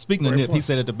 Yeah. Speaking of Nip, he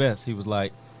said it the best. He was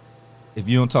like, if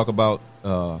you don't talk about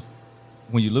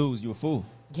when you lose, you're a fool.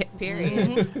 Yeah,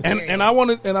 period. And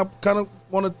I kind of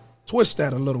want to twist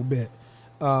that a little bit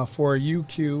for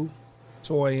UQ,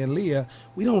 Toy, and Leah.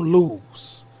 We don't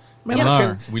lose.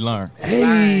 Man, we learn.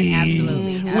 Hey,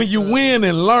 absolutely. When you win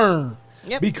and learn,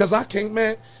 yep. Because I can't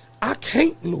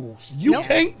lose. You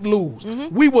can't lose.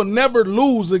 Mm-hmm. We will never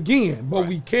lose again, but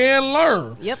we can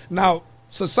learn. Yep. Now,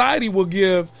 society will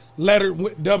give letter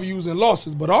W's and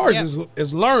losses, but ours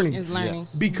is learning. Is learning.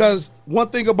 Yes. Because one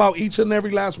thing about each and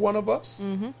every last one of us,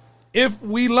 if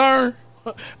we learn,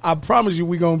 I promise you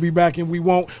we're gonna be back, and we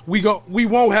won't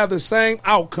have the same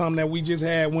outcome that we just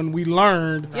had when we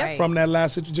learned from that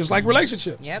last situation, just like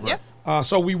relationships. Yep.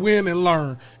 So we win and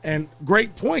learn. And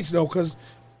great points though, because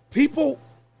people,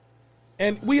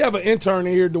 and we have an intern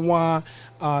here, Dewan.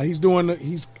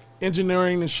 He's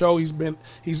engineering the show. He's been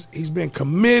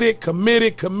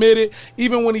committed.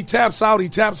 Even when he taps out, he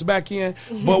taps back in.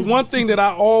 But one thing that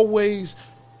I always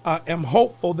am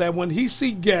hopeful that when he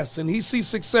see guests and he see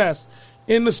success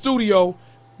in the studio,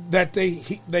 that they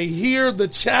hear the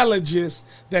challenges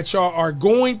that y'all are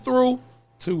going through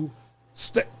to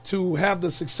have the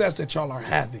success that y'all are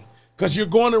having. Because you're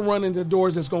going to run into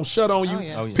doors that's going to shut on you.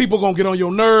 Oh, yeah. People going to get on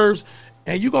your nerves.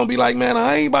 And you're going to be like, man,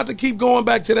 I ain't about to keep going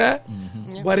back to that.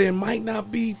 Mm-hmm. Yep. But it might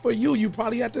not be for you. You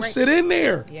probably have to sit in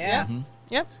there. Yeah. Mm-hmm.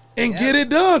 Yep. And get it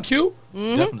done, Q.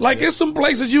 Mm-hmm. Like, it's some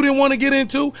places you didn't want to get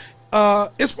into.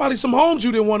 It's probably some homes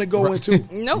you didn't want to go into.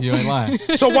 Nope. You ain't lying.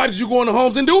 So why did you go into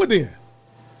homes and do it then?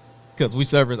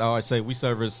 Because I always say we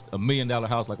service $1 million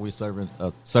house like we service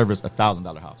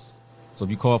 $1,000 house. So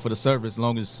if you call for the service, as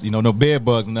long as no bed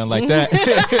bugs and nothing like that.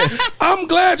 I'm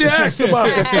glad you asked about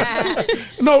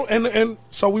it. No, and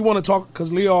so we want to talk,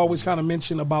 because Leah always kind of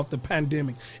mentioned about the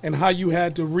pandemic and how you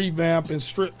had to revamp and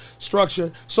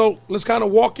structure. So let's kind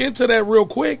of walk into that real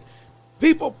quick.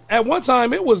 People, at one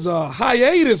time, it was a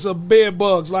hiatus of bed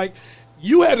bugs. Like,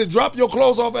 you had to drop your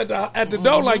clothes off at the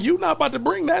door. Like, you're not about to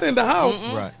bring that in the house.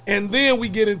 Right. And then we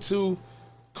get into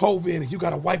COVID, and you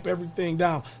got to wipe everything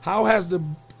down. How has the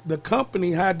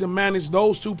company had to manage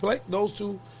those two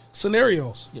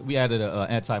scenarios? Yeah, we added an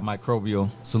antimicrobial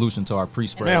solution to our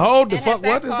pre-spray. Man, hold the fuck.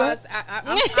 What is that?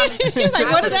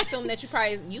 I would assume that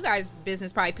you guys'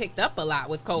 business probably picked up a lot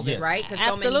with COVID, Yes. right? Because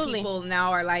so many people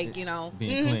now are like, being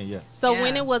clean, yes. So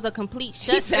when it was a complete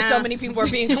shutdown, he said so many people are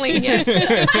being clean. Yes.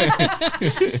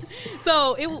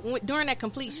 So during that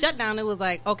complete shutdown, it was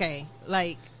like, okay,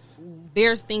 like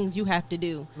there's things you have to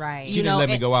do. Right. She didn't let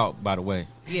me go out, by the way.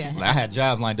 Yeah. Like, I had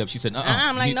jobs lined up. She said,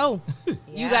 I'm like, no.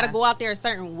 You got to go out there a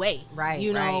certain way. Right.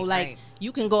 You know,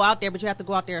 you can go out there, but you have to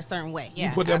go out there a certain way. You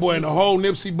put that boy in the whole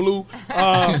Nipsey blue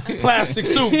plastic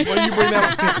suit when you bring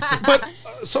that. But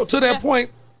so to that point,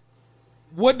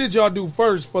 what did y'all do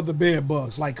first for the bed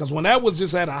bugs? Like, because when that was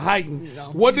just at a heightened,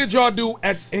 what did y'all do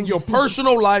in your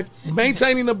personal life,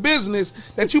 maintaining a business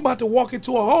that you about to walk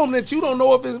into a home that you don't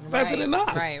know if it's infested or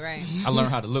not? Right. I learned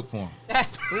how to look for them.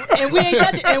 and we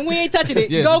ain't touching it.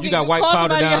 Yes, Go if you got white call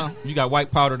powder somebody down. else. You got white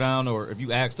powder down, or if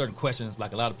you ask certain questions,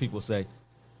 like a lot of people say,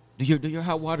 do your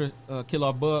hot water kill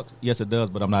off bugs? Yes, it does,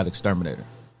 but I'm not an exterminator.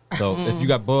 So if you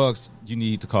got bugs, you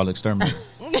need to call an exterminator.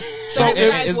 So have you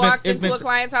guys it's walked been- into a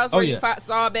client's house Oh, where yeah. you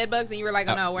saw bed bugs and you were like,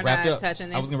 oh, no, we're Wrapped not up. touching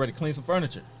this? I was getting ready to clean some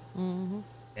furniture.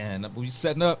 And we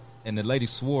setting up, and the lady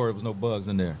swore there was no bugs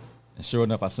in there. And sure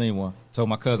enough, I seen one. Told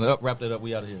my cousin, wrapped it up,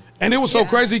 we out of here. And it was so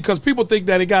crazy because people think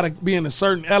that it got to be in a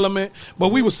certain element, but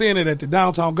we were seeing it at the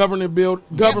downtown government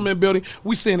building.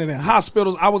 We seeing it in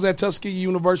hospitals. I was at Tuskegee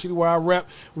University where I rep.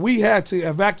 We had to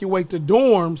evacuate the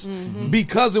dorms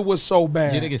because it was so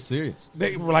bad. Yeah, they get serious.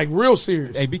 They were like real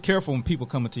serious. Hey, be careful when people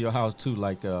come into your house too.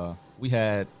 Like we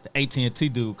had the AT&T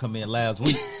dude come in last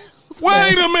week.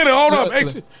 Wait a minute, hold up.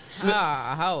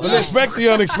 Hold Expect the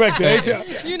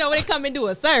unexpected. You know, when they come and do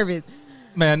a service.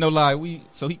 Man, no lie.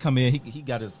 So he come in. He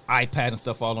got his iPad and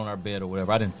stuff all on our bed or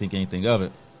whatever. I didn't think anything of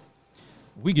it.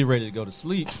 We get ready to go to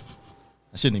sleep.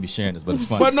 I shouldn't even be sharing this, but it's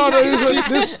funny. But no,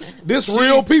 this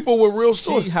real people with real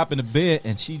stories. She hopped in the bed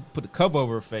and she put a cover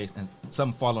over her face and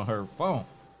something fall on her phone.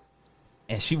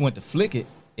 And she went to flick it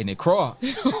and it crawled.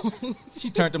 She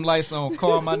turned them lights on,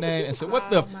 called my name, and said, "What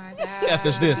the F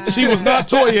is this?" She was not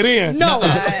Toya then. No,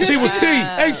 she was T.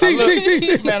 Hey,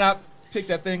 T. Man, I picked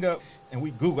that thing up and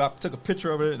we Googled. I took a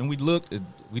picture of it and we looked. And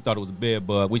we thought it was a bed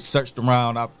bug. We searched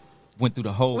around. I went through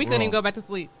the whole We room. couldn't even go back to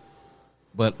sleep.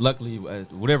 But luckily,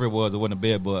 whatever it was a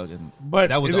bed bug. But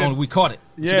that was the only we caught it.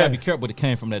 Yeah. You gotta be careful. But it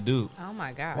came from that dude. Oh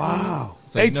my God. Wow.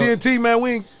 So, you know- AT&T, man,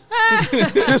 we ain't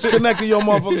disconnected your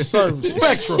motherfucking service.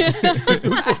 Spectrum.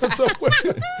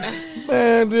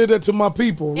 Man, did that to my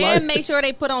people. And make sure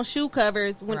they put on shoe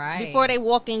covers before they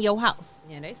walk in your house.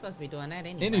 Yeah, they supposed to be doing that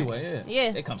anyway. Anyway,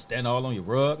 Yeah. They come stand all on your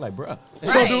rug, like, bruh.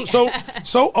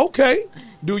 So okay.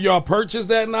 Do y'all purchase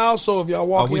that now? So if y'all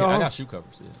walk in, I got shoe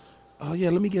covers. Yeah. Oh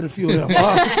yeah, let me get a few of them.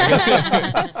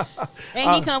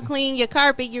 And he come clean your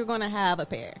carpet, you're gonna have a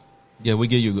pair. Yeah, we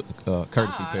give you a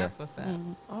courtesy pair.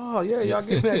 Oh yeah, y'all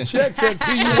getting that check,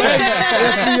 PUA,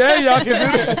 SBA, y'all can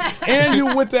do that. And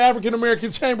you went to African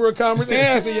American Chamber of Commerce.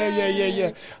 And I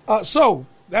said, yeah.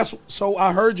 So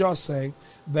I heard y'all say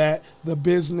that the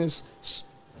business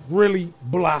really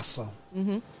blossomed.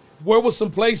 Where was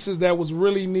some places that was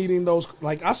really needing those?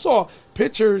 Like I saw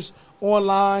pictures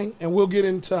online, and we'll get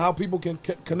into how people can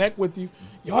connect with you.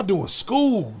 Y'all doing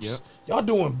schools. Yep. Y'all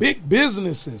doing big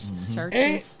businesses.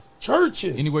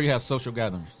 Churches. Anywhere you have social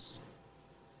gatherings.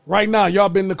 Right now, y'all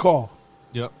been the call.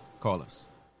 Yep, call us.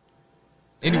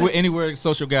 Anywhere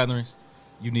social gatherings,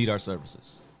 you need our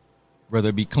services. Whether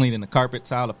it be cleaning the carpet,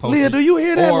 tile, upholstery, Leah, do you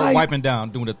hear that? or Like- wiping down,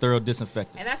 doing a thorough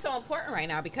disinfecting. And that's so important right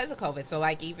now because of COVID. So,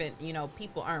 like, even,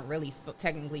 people aren't really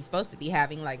technically supposed to be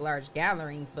having, like, large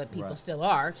gatherings, but people still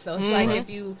are. So, it's like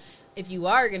if you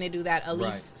are going to do that, at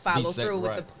least follow through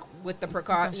with the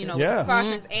precautions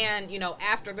and,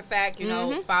 after the fact,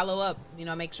 follow up,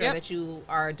 make sure that you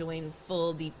are doing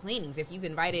full deep cleanings. If you've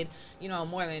invited,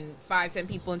 more than 5-10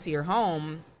 people into your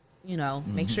home,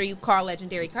 make sure you call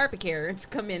Legendary Carpet Care to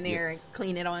come in there and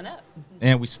clean it on up.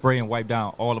 And we spray and wipe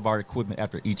down all of our equipment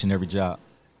after each and every job.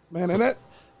 Man, and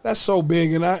that's so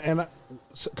big, and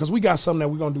because we got something that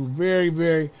we're gonna do very,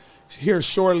 very here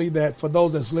shortly. That for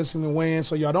those that's listening to weigh in,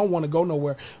 so y'all don't want to go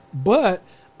nowhere. But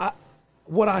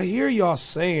what I hear y'all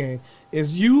saying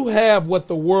is you have what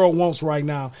the world wants right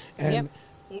now, and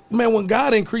man, when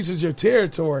God increases your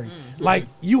territory, like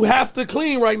you have to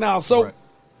clean right now, so.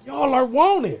 Y'all are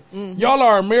wanted. Y'all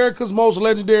are America's most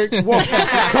legendary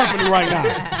company right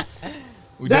now.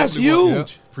 That's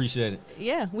huge. Appreciate it.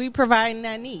 Yeah, we providing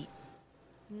that need.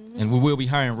 And we will be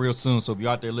hiring real soon. So if you're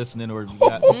out there listening, or if you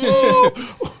got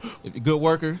if you're a good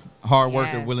worker, hard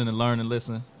worker, willing to learn and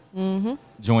listen,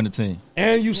 join the team.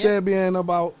 And you said being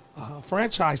about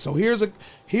franchise. So here's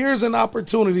an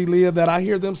opportunity, Leah, that I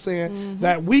hear them saying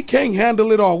that we can't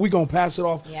handle it all. We're going to pass it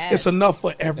off. Yes. It's enough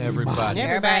for everybody.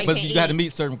 But you got to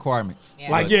meet certain requirements.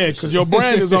 Like, because your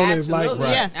brand is on this. Like,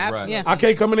 Absolutely. I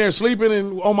can't come in there sleeping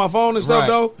and on my phone and stuff,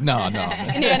 though. No. I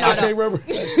can't remember.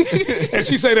 And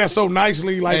she say that so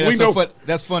nicely. Like, hey, we know.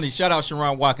 That's funny. Shout out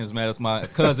Sharon Watkins, man. That's my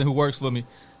cousin who works for me.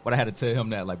 But I had to tell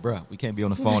him that, like, bro, we can't be on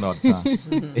the phone all the time.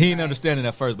 He didn't understand it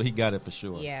at first, but he got it for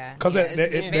sure. Yeah, 'Cause it's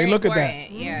they look at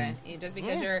that. important. Yeah,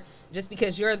 just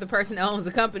because you're the person that owns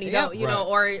the company, don't you know,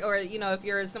 or you know, if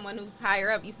you're someone who's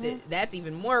higher up, you said that's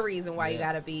even more reason why you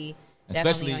got to be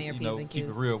definitely on your P's and Q's.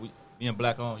 Keep it real. Being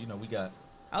black owned, you know, we got.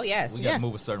 Oh yes, we got to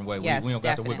move a certain way. Yes, we don't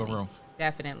got the wiggle room.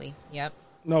 Definitely, yep.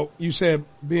 No, you said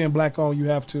being black owned, you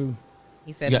have to.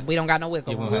 He said we don't got no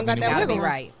wiggle room. We don't got that Gotta wiggle be room.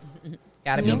 right.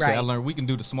 Gotta be You know what I'm saying? right. I learned we can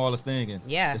do the smallest thing, and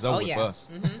it's over with us.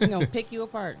 We're gonna pick you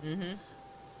apart.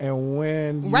 And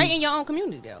when Right in your own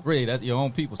community, though. Really, that's your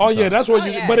own people. Oh yeah, that's what.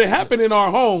 But it happened in our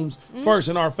homes Mm-hmm. first,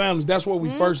 in our families. That's what we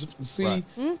first see.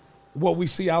 What we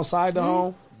see outside the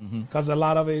home, because a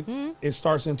lot of it it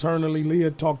starts internally.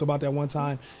 Leah talked about that one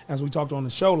time as we talked on the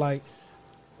show, like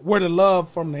where the love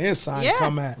from the inside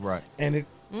come at. Right. And it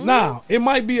now it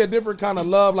might be a different kind of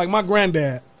love. Like my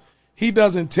granddad, he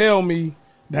doesn't tell me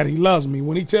that he loves me.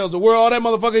 When he tells the world, "Oh, that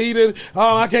motherfucker, he did,"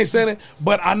 oh, I can't stand it.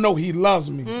 But I know he loves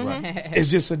me. Right. It's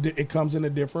just it comes in a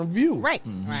different view. Right.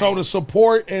 So the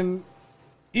support, and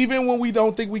even when we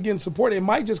don't think we getting support, it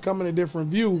might just come in a different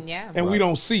view, and we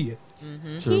don't see it.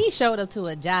 He showed up to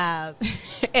a job,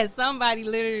 and somebody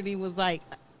literally was like,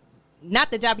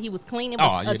 not the job he was cleaning,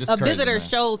 but a visitor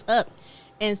shows up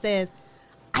and says,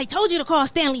 "I told you to call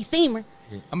Stanley Steamer."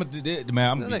 I'm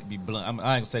gonna be blunt. I ain't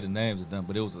gonna say the names of them,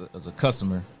 but it was a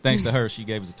customer. Thanks to her, she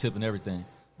gave us a tip and everything.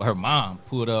 But her mom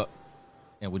pulled up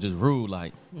and was just rude,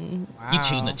 like, "You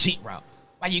choosing a cheap route?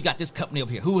 Why you got this company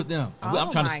over here? Who is them?" And I'm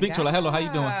trying to speak to her, like, "Hello, how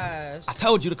you doing?" "I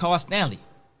told you to call Stanley."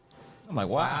 I'm like,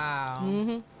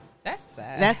 "Wow." That's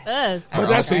sad. That's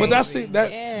us.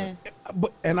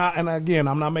 And again,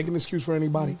 I'm not making an excuse for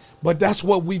anybody, but that's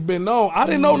what we've been known. I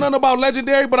didn't know nothing about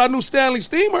Legendary, but I knew Stanley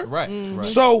Steamer. Right.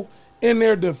 So in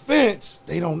their defense,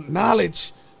 they don't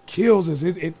knowledge kills us.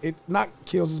 It not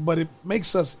kills us, but it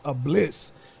makes us a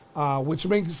bliss, which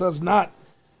makes us not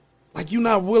like you're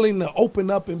not willing to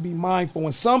open up and be mindful.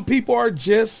 And some people are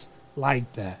just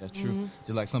like that. That's true.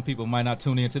 Just like some people might not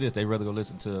tune into this, they rather go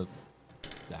listen to,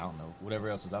 I don't know, whatever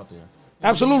else is out there.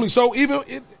 Absolutely. So even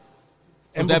it.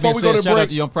 And that being said, shout out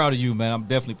to you. I'm proud of you, man. I'm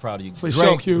definitely proud of you. For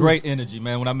sure, Q. Great energy,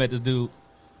 man. When I met this dude,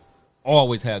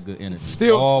 always had good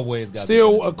energy. Always got good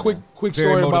energy, a quick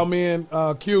story about me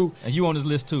and Q. And you on this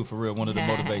list too, for real. One of the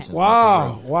motivations.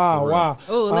 Wow.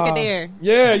 Oh, look at there.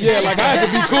 Yeah. Like I had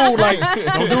to be cool. Like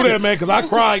don't do that, man, because I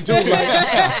cried too.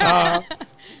 Like,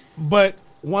 but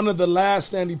one of the last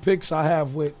standing pics I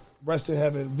have with rest in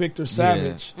heaven, Victor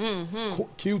Savage.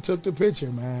 Q took the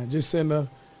picture, man. Just in the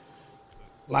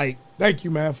thank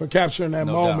you, man, for capturing that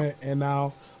moment. Doubt. And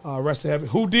now, rest in heaven,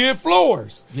 who did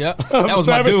floors? Yep, that was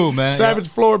my dude, man. Savage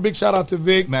Floor. Big shout out to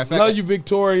Vic. Matter of fact, love you,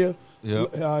 Victoria.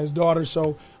 His daughter.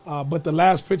 So, but the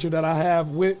last picture that I have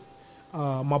with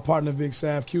my partner Vic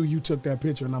Sav Q, you took that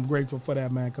picture, and I'm grateful for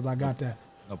that, man, because I got that.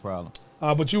 No problem.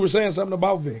 But you were saying something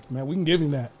about Vic, man. We can give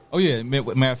him that. Oh yeah,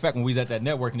 matter of fact, when we was at that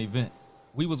networking event,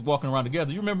 we was walking around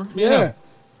together. You remember? Yeah.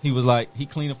 He was like, he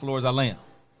cleaned the floors, I lay him.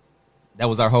 That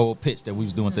was our whole pitch that we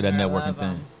was doing through that networking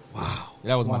thing. Wow.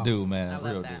 That was my dude, man. I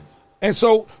love that. Dude. And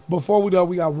so before we go,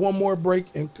 we got one more break,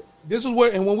 and this is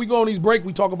where. And when we go on these breaks,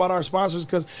 we talk about our sponsors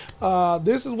because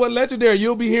this is what Legendary.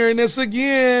 You'll be hearing this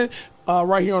again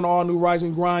right here on the All New Rise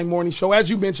and Grind Morning Show. As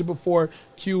you mentioned before,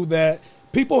 Q, that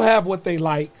people have what they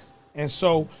like, and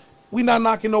so we not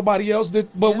knocking nobody else.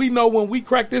 But we know when we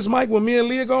crack this mic, when me and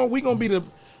Leah go, we gonna be the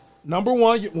number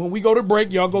one. When we go to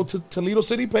break, y'all go to Toledo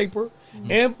City Paper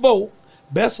and vote.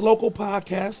 Best local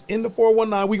podcast in the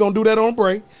 419. We're going to do that on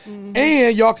break.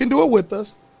 And y'all can do it with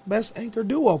us. Best anchor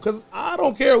duo. Because I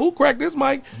don't care who cracked this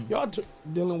mic. Y'all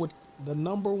dealing with the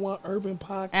number one urban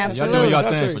podcast. Absolutely. Y'all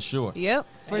doing y'all thing for sure. Yep,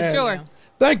 for sure.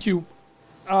 Thank you.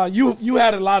 You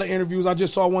had a lot of interviews. I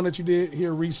just saw one that you did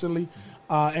here recently.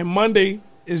 And Monday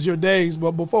is your days.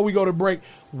 But before we go to break,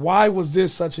 why was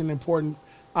this such an important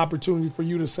opportunity for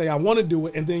you to say, I want to do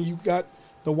it? And then you got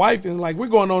the wife and like, we're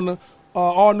going on the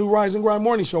All New Rise and Grind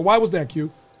Morning Show. Why was that, Q?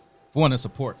 For one, the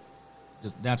support,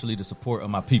 just naturally the support of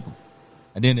my people,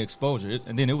 and then the exposure.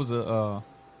 And then it was a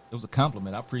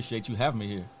compliment. I appreciate you having me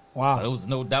here. Wow, so it was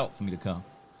no doubt for me to come.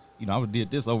 You know, I would have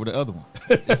did this over the other one.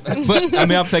 But I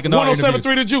mean, I'm taking all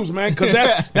 107.3 The Juice, man, because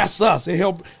that's us. It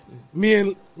helped me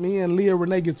and Leah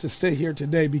Renee get to sit here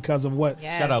today because of what.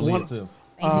 Yes. Shout out Leah too.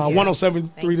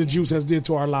 107.3 The Juice has did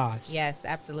to our lives. Yes,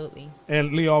 absolutely.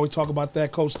 And Leah always talk about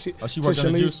that. Coach she worked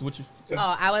on the Juice with you?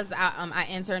 I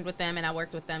interned with them and I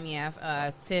worked with them. Yeah,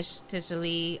 Tisha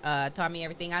Lee taught me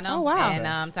everything I know. Oh, wow.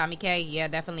 And Tommy K, yeah,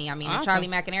 definitely. I mean, awesome. And Charlie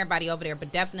Mack and everybody over there,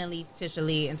 but definitely Tisha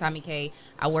Lee and Tommy K.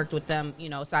 I worked with them,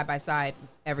 side by side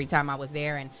every time I was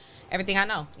there, and everything I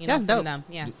know, That's from dope. them.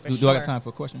 Yeah, Do I got time for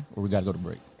a question, or we got to go to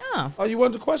break? No. Oh, you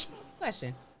wanted the question?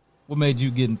 Question. What made you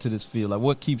get into this field? Like,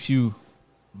 what keeps you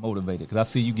motivated? Because I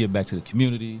see you give back to the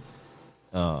community,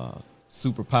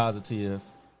 super positive,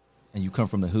 and you come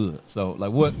from the hood. So,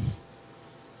 like, what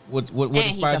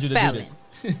inspired you to do this?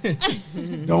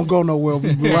 Don't go nowhere.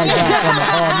 We'll be right back on the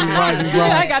All-New Rising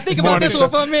Grind. I got to think about this one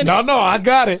for a minute. No, I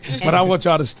got it. But I want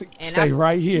y'all to stay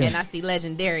right here. And I see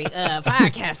legendary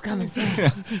podcast coming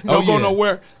soon. Don't go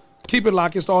nowhere. Keep it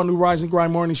locked. It's the All-New Rising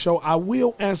Grind Morning Show. I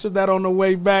will answer that on the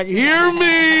way back. Hear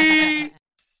me.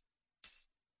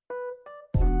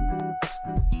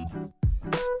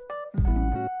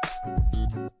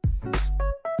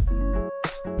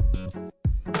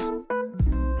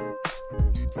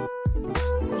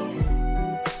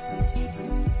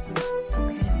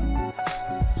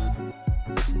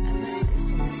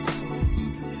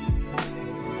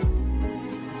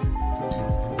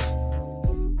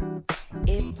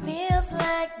 It feels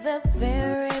like the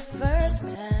very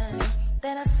first time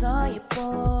that I saw you,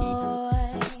 boy.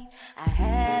 I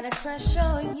had a crush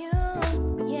on you,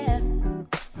 yeah.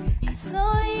 I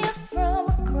saw you from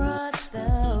across the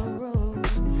room.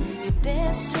 You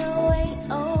danced your way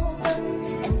over,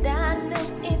 and I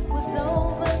knew it was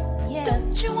over, yeah.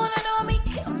 Don't you wanna know me?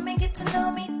 Come and get to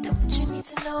know me. Don't you need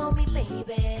to know me,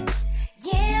 baby?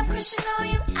 Yeah, I'm crushing on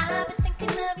you. I've been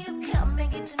thinking of you. Come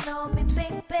and get to know me,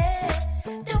 baby.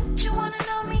 Don't you wanna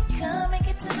know me? Come and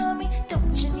get to know me.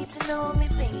 Don't you need to know me,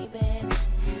 baby?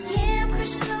 Yeah, I'm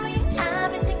crushing on you.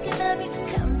 I've been thinking of you.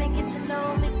 Come and get to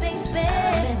know me, baby.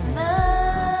 I'm in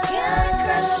love. Got a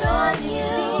crush on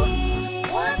you.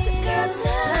 Once a girl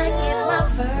tells me it's my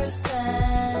first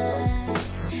time,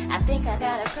 I think I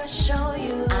got a crush on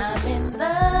you. I'm in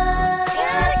love.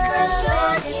 Got a crush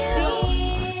on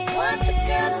you. Once a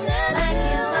girl tells me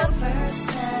it's my first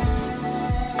time,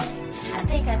 I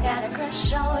think I got a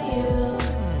crush on you.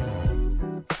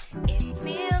 It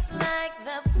feels like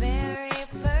the very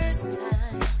first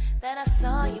time that I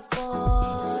saw you,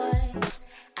 boy.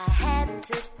 I had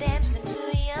to dance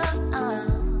into your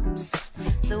arms.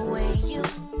 The way you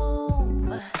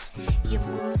move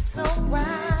so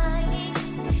right.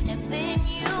 And then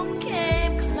you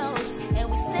came close and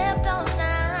we stepped all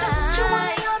night. Don't you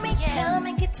wanna know me? Come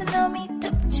and get to know me.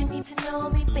 Don't you need to know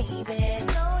me, baby?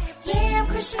 Yeah, I'm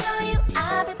crushing on you.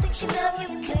 I've been thinking of you.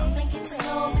 Come and get to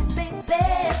know me,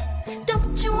 baby.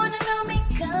 Don't you wanna know me?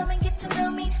 Come and get to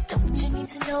know me. Don't you need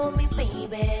to know me,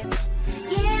 baby?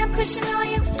 Yeah, I'm crushing on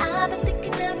you. I've been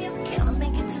thinking of you. Come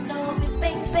and get to know me,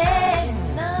 baby.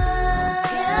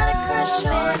 Got a crush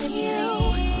on you.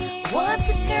 What's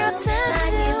a girl to do?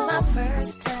 It's my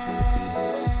first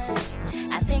time.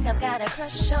 I think I've got a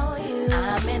crush on you.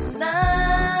 I'm in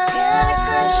love. Got a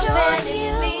crush on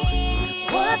you.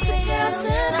 What's a girl to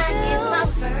do? It's my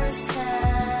first time.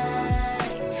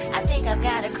 I think I've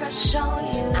got a crush on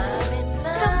you. I'm in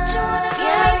love. Don't you wanna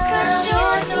get a crush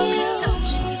on you? Don't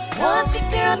you need to know? What's a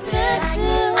girl to do?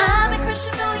 I've been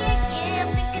crushing on you. Yeah, I'm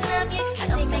thinking of you. I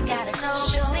think I got a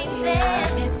crush on you.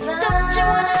 I'm in love. Don't you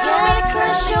wanna get a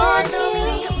crush on you?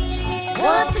 Don't you need to know?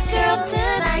 What's a girl to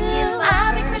do?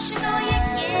 I've been crushing on you.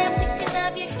 Yeah, I'm thinking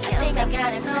of you. I think I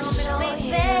got a crush on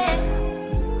you.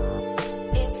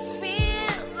 It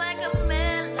feels like a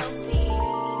melody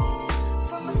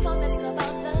from a song that's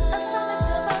about love. A song that's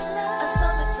about love. A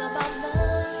song that's about love.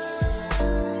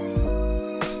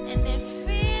 And it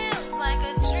feels like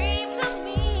a dream to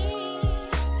me,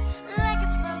 like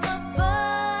it's from above.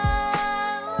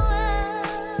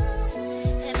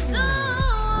 And oh,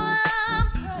 I'm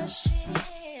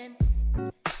crushing.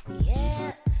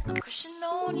 Yeah, I'm crushing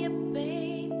on you,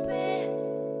 baby.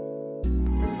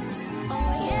 Oh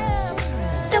yeah, I'm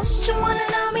crushing. Don't you wanna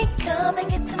know me? Come and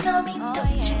get to know me.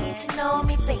 Don't you need to know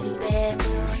me, baby?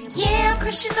 Yeah, I'm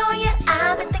crushing on you.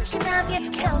 I've been thinking of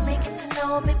you. Come and get to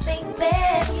know me, baby.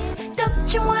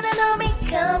 Don't you wanna know me?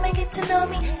 Come and get to know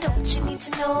me. Don't you need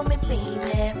to know me,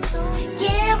 baby?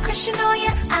 Yeah, I'm crushing on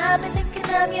you. I've been thinking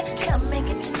of you. Come and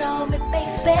get to know me,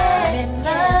 baby. I'm in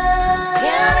love.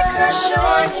 Got a crush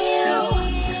on you.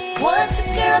 What's a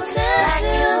girl to do?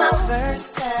 It's my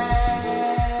first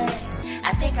time.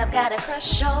 I think I've got a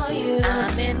crush on you.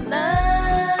 I'm in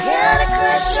love. Got a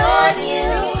crush on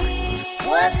you.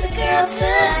 What's a girl to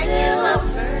do? It's my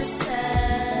first time.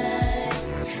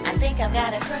 I think I've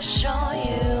got a crush on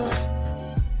you.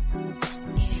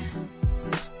 Yeah.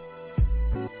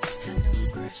 I know I'm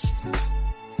crushing.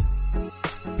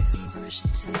 Because I'm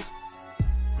crushing too.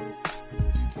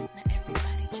 Now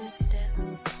everybody just step.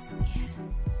 Yeah.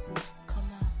 Come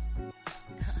on.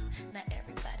 Now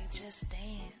everybody just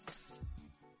dance.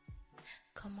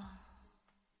 Come on.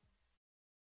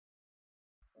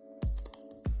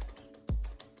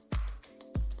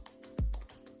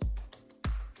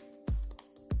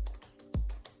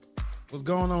 What's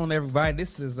going on, everybody?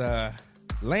 This is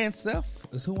Lance Self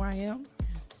is who I am.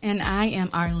 And I am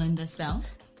Arlinda Self.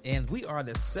 And we are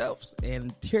the Selfs,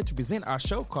 and here to present our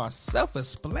show called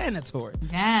Self-Explanatory.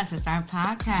 Yes, it's our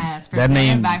podcast That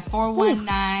name- presented by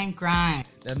 419 Grind.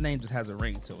 That name just has a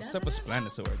ring to it.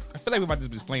 Self-Explanatory. I feel like we about to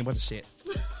just be explaining a bunch of shit.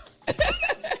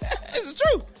 This is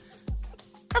true.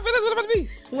 I feel that's what it's about to be.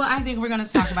 Well, I think we're going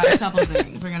to talk about a couple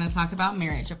things. We're going to talk about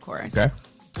marriage, of course. Okay.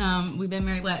 We've been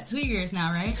married, 2 years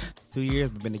now, right? 2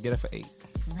 years, we've been together for 8.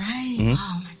 Right. Mhm.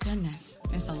 Oh, my goodness.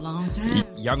 It's a long time.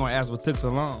 Y'all gonna ask what took so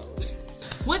long?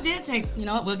 What did take? You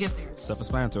know what? We'll get there.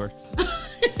 Self-explanatory.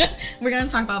 We're going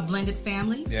to talk about blended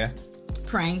families. Yeah.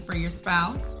 Praying for your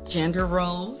spouse, gender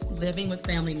roles, living with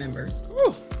family members,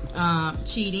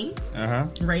 cheating,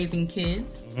 raising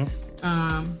kids,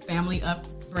 family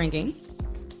upbringing,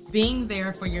 being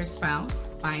there for your spouse,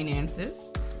 finances,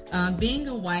 being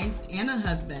a wife and a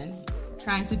husband,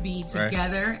 trying to be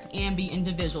together and be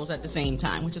individuals at the same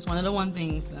time, which is one of the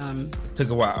things. It took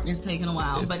a while. It's taken a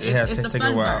while, but it has it's the taken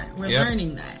fun a while. part. We're Yep.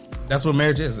 learning that. That's what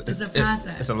marriage is. It's a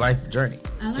process. It's a life journey.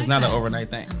 I like it's not that. an overnight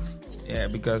thing. Yeah,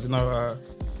 because I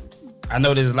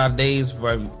know there's a lot of days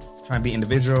where I'm trying to be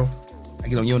individual. I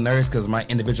get on your nerves because of my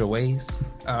individual ways.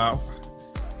 I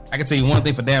can tell you one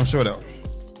thing for damn sure though.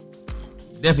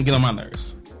 Definitely get on my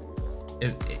nerves.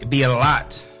 It'd be a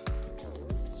lot.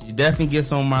 She definitely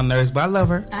gets on my nerves, but I love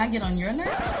her. I get on your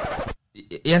nerves.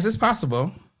 Yes, it's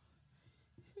possible.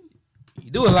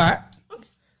 You do a lot.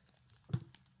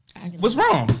 What's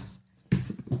wrong?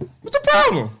 What's the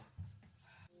problem?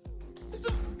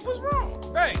 What's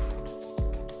wrong? Hey.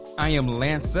 I am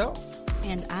Lance Self.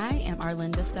 And I am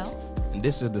Arlinda Self. And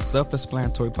this is the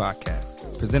Self-Explanatory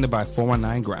Podcast, presented by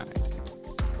 419 Grind.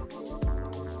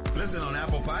 Listen on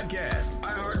Apple Podcasts,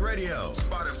 iHeartRadio,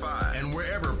 Spotify, and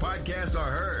wherever podcasts are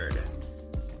heard.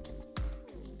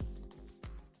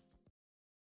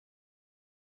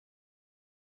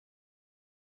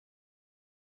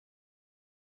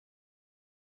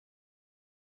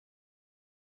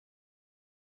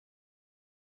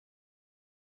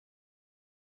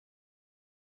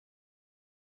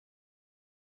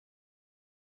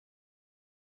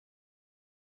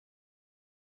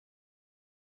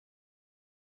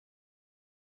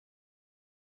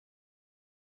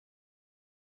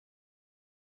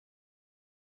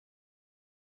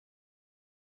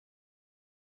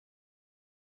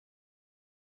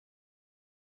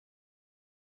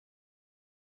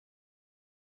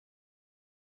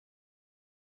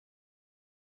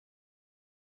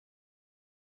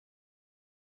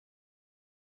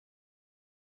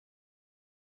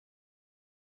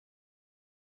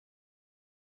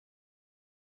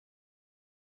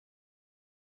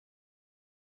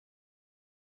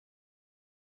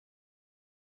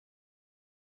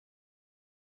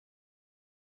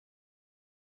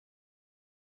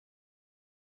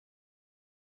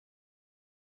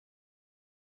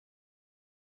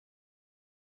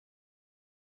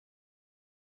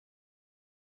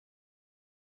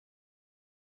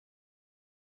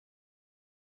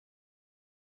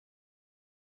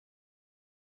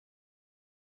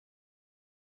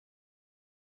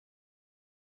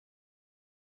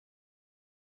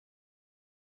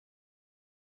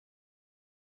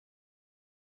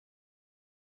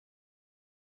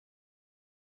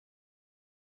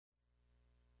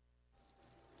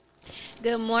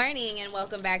 Good morning and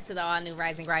welcome back to the all new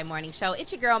Rise and Grind Morning Show.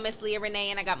 It's your girl, Miss Leah Renee,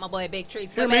 and I got my boy Big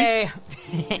Treats for me.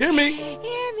 Hear me.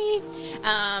 Hear me.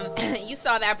 You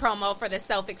saw that promo for the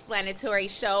Self-Explanatory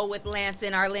Show with Lance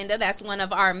and Arlinda. That's one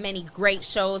of our many great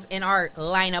shows in our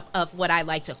lineup of what I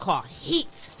like to call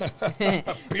heat.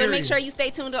 So make sure you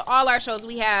stay tuned to all our shows.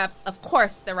 We have, of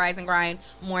course, the Rise and Grind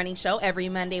Morning Show every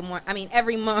morning,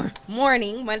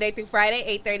 Monday through Friday,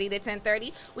 8:30 to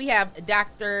 10:30. We have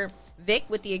Dr. Vic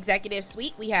with the Executive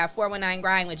Suite. We have 419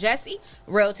 Grind with Jesse.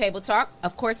 Real Table Talk,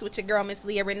 of course, with your girl, Miss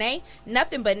Leah Renee.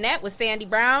 Nothing But Net with Sandy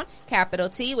Brown. Capital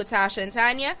T with Tasha and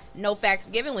Tanya. No Facts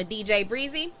Given with DJ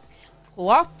Breezy.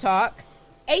 Cloth Talk.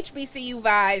 HBCU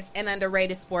Vibes and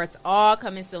Underrated Sports all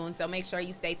coming soon. So make sure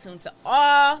you stay tuned to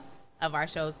all of our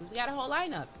shows because we got a whole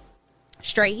lineup.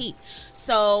 Straight heat.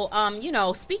 So,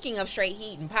 speaking of straight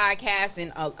heat and podcasts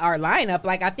and our lineup,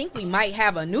 I think we might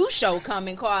have a new show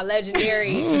coming called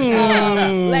Legendary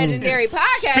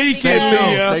Podcast.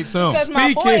 Stay tuned. Because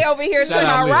my boy over here to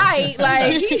my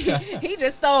right, he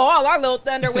just stole all our little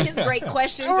thunder with his great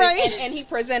questions, and he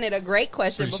presented a great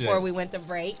question before we went to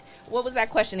break. What was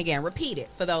that question again? Repeat it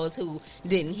for those who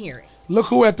didn't hear it. Look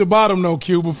who at the bottom, though,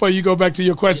 Q, before you go back to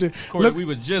your question. Courtney, we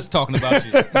were just talking about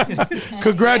you.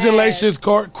 Congratulations,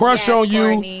 Crush on you.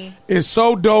 Courtney. It's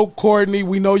so dope, Courtney.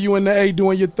 We know you in the A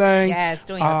doing your thing. Yes,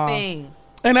 doing your thing.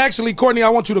 And actually, Courtney, I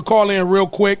want you to call in real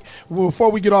quick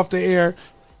before we get off the air.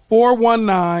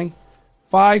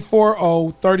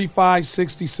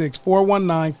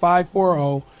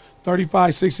 419-540-3566.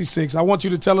 419-540-3566. I want you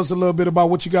to tell us a little bit about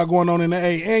what you got going on in the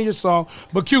A and your song.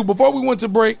 But Q, before we went to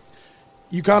break,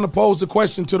 you kind of posed a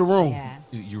question to the room. Yeah.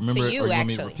 You remember it, or you want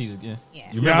me to repeat it again?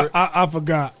 Yeah. You remember it? I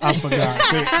forgot.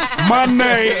 See, my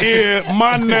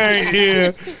name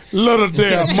is Little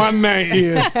Dale. My name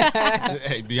is.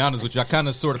 Hey, be honest with you, I kind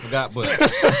of sort of forgot, but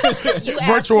You asked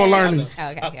virtual him- learning.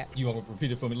 Okay, yeah. You want to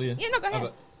repeat it for me, Leah? Yeah, no, go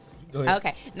ahead. Go ahead.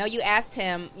 Okay. No, you asked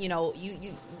him,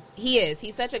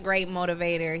 he's such a great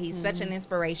motivator. He's such an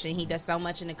inspiration. He does so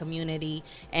much in the community.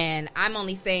 And I'm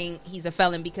only saying he's a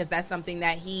felon because that's something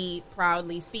that he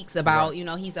proudly speaks about.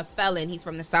 Right. He's a felon. He's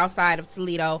from the south side of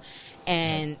Toledo.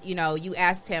 And, you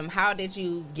asked him, how did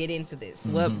you get into this?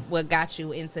 What got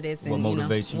you into this? And, What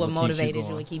motivates you? What What keeps you motivated you?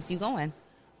 going? What keeps you going?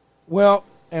 Well,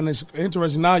 and it's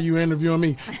interesting. Now you're interviewing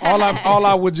me. All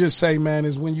I would just say, man,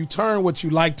 is when you turn what you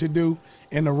like to do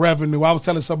into revenue. I was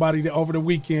telling somebody that over the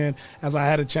weekend, as I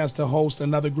had a chance to host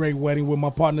another great wedding with my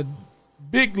partner,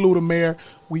 Big Ludamere.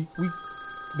 We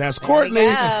that's Courtney.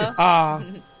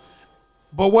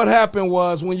 But what happened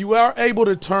was when you are able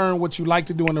to turn what you like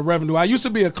to do into revenue. I used to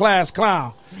be a class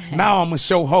clown. Now I'm a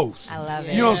show host. I love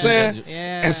it. You know what I'm saying?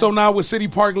 Yeah. And so now with City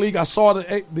Park League, I saw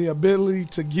the ability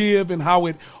to give and how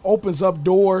it opens up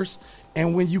doors.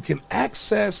 And when you can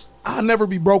access, I'll never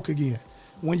be broke again.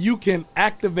 When you can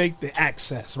activate the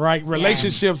access, right?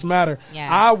 Relationships matter. Yeah.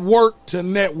 I work to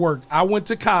network. I went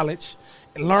to college,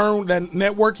 learned that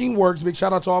networking works. Big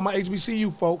shout out to all my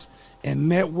HBCU folks. And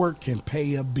network can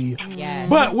pay a bill. Yes.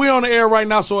 But we're on the air right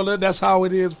now, so that's how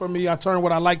it is for me. I turn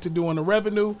what I like to do into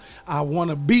revenue. I want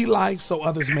to be life so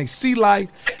others may see life.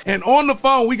 And on the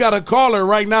phone, we got a caller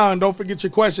right now, and don't forget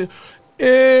your question.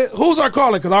 Who's our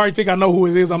caller? Because I already think I know who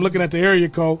it is. I'm looking at the area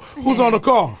code. Who's on the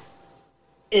call?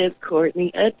 It's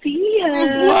Courtney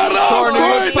Atia. What up, Courtney,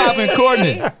 what's popping,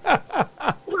 Courtney?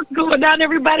 What's going on,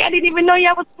 everybody? I didn't even know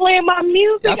y'all was playing my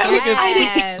music. That's I'm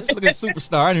excited. look at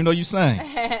superstar. I didn't even know you sang.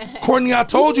 Courtney, I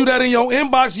told you that in your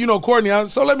inbox. Courtney,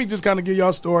 so let me just kind of give y'all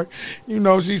a story.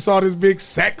 She saw this big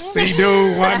sexy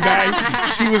dude one day.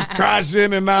 She was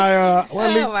crushing, and I,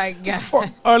 my God.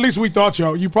 or at least we thought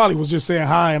you probably was just saying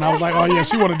hi, and I was like, oh, yeah,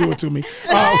 she want to do it to me.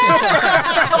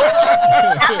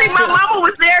 I think my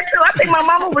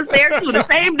mama was there, too. The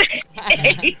same day.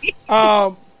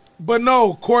 But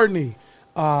no, Courtney,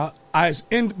 I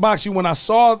inboxed you when I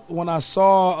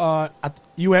saw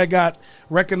you had got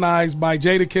recognized by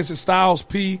Jadakiss and Styles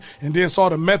P, and then saw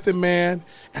the Method Man,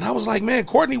 and I was like, man,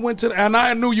 Courtney went to and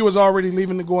I knew you was already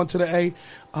leaving to go into the A.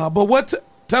 But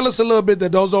tell us a little bit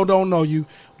that those don't know you.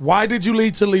 Why did you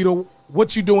leave Toledo?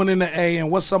 What you doing in the A,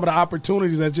 and what's some of the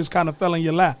opportunities that just kind of fell in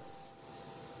your lap?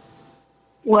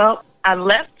 Well, I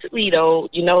left Toledo.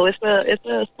 It's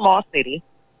a small city.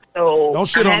 So don't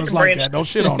shit on us like that. Don't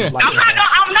shit on us like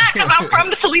that. I'm not, because I'm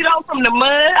from Toledo, from the mud.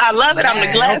 I love it. I'm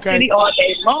the glass city all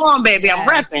day long, baby. I'm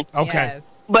repping. Okay. Yes.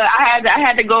 But I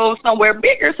had to go somewhere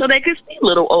bigger so they could see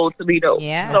little old Toledo.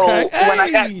 Yeah. So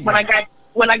Okay.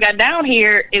 when I got down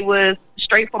here, it was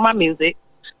straight for my music.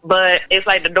 But it's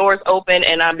like the doors open,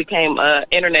 and I became an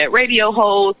internet radio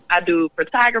host. I do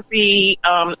photography.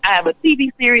 I have a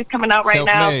TV series coming out right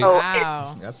now. Self-made. So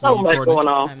Wow. it's so much going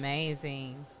on.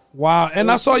 Amazing. Wow. And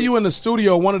I saw you in the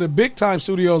studio, one of the big time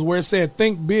studios where it said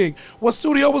Think Big. What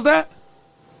studio was that?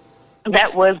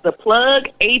 That was the Plug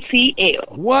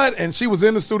ATL. What? And she was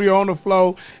in the studio on the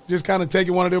floor, just kind of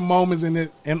taking one of them moments and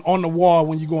on the wall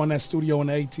when you go in that studio in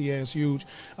the ATL. It's huge.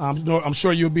 I'm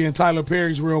sure you'll be in Tyler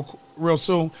Perry's real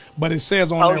soon, but it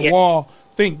says on that wall,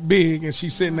 Think Big, and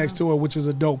she's sitting next to her, which is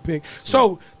a dope pic.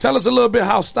 So tell us a little bit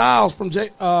how Styles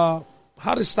how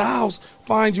did Styles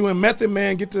find you and Method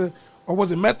Man or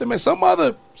was it Method Man? Some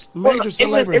other major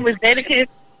celebrity. It was Jadakiss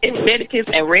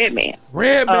and Redman.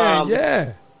 Redman,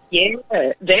 yeah. Yeah,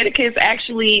 Jadakiss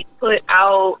actually put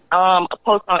out a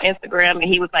post on Instagram, and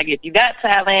he was like, "If you got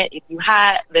talent, if you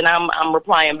hot, then I'm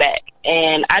replying back."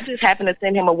 And I just happened to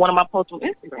send him one of my posts on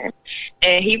Instagram,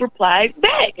 and he replied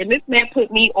back. And this man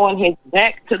put me on his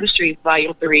Back to the Streets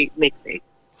Volume 3 mixtape.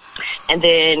 And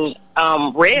then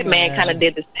Redman kind of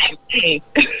did the same thing.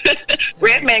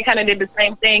 Redman kind of did the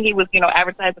same thing. He was,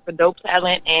 advertising for dope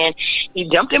talent, and he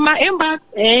jumped in my inbox,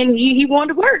 and he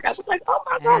wanted to work. I was like, oh,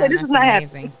 my God, this is not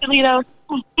happening.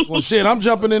 Well, shit, I'm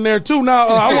jumping in there too now.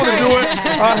 I want to do it.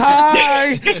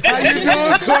 Hi, how you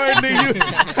doing, Courtney?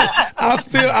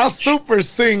 I'm super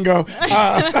single.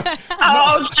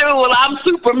 Oh, sure. Well, I'm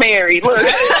super married. Look.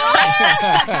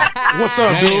 What's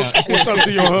up, dude? What's up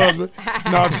to your husband?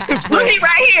 No, just Look, he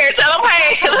right here. Tell him,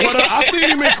 hey. But, I seen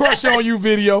him in Crush on You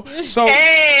video. So,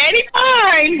 hey, and he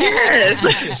fine.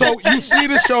 Yes. So you see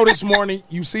the show this morning.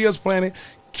 You see us playing it.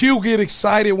 Q get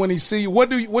excited when he see you.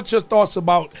 What's your thoughts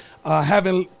about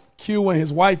having Q and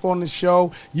his wife on the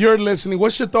show? You're listening.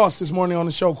 What's your thoughts this morning on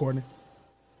the show, Courtney?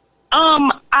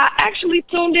 I actually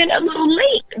tuned in a little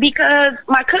late because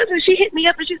my cousin, she hit me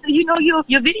up and she said, you know,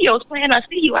 your video's playing. I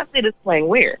see you. I said, it's playing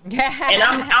where? And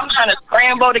I'm trying to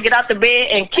scramble to get out the bed,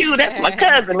 and Q, that's my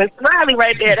cousin, Miss Riley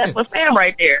right there. That's my fam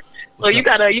right there. So you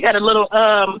got a little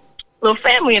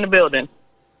family in the building.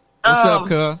 What's up,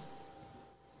 cuz?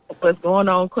 What's going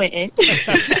on, Quentin?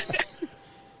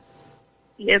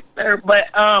 Yes, sir. But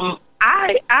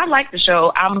I like the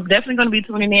show. I'm definitely going to be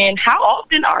tuning in. How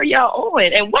often are y'all on?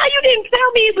 And why you didn't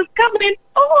tell me it was coming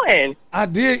on? I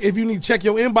did. If you need to check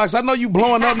your inbox, I know you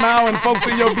blowing up now and folks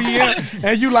in your DM,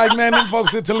 and you like, man, them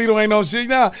folks in Toledo ain't no shit.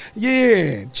 Nah,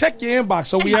 yeah, check your inbox.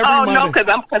 So we every Monday. No, because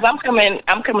I'm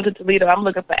coming to Toledo. I'm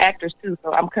looking for actors too,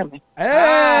 so I'm coming. Hey.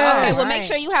 Okay, well, make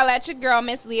sure you holler at your girl,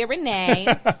 Miss Leah Renee.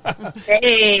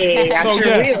 Hey, so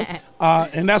yes,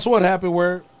 and that's what happened.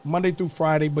 We're Monday through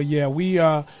Friday, but yeah,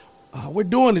 we're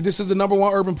doing it. This is the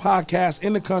 #1 urban podcast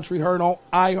in the country, heard on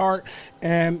iHeart.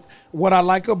 And what I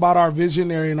like about our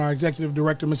visionary and our executive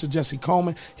director, Mr. Jesse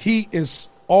Coleman, he is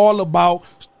all about,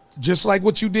 just like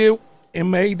what you did and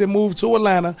made the move to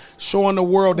Atlanta, showing the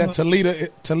world that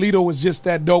Toledo is just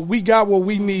that dope. We got what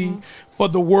we need for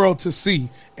the world to see.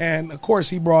 And, of course,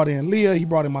 he brought in Leah, he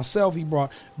brought in myself, he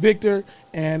brought Victor,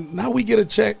 and now we get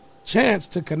a chance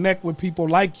to connect with people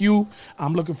like you.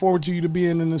 I'm looking forward to you to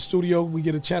being in the studio. We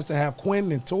get a chance to have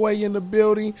Quentin and Toy in the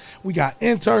building. We got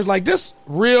interns. Like, this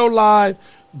real live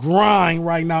grind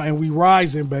right now, and we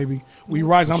rising, baby. We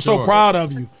rising. I'm so proud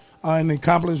of you and the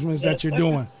accomplishments that you're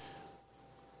doing.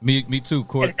 Me too,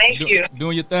 Court. Thank you.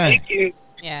 Doing your thing. Thank you.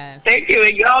 Yeah. Thank you.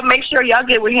 And y'all make sure y'all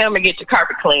get with him and get your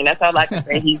carpet clean. That's all I can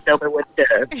say. He's over what he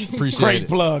does. Great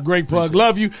plug.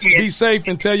 Love you. Yeah. Be safe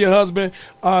and tell your husband,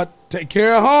 take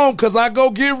care of home because I go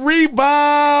get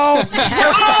rebounds. Oh,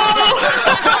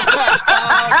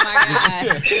 my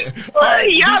God. Well,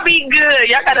 y'all be good.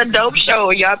 Y'all got a dope show.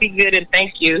 Y'all be good, and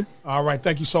thank you. All right.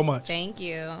 Thank you so much. Thank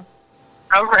you.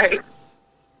 All right.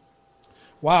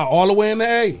 Wow, all the way in the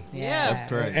A. Yeah. That's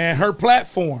correct. And her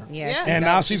platform. Yeah. And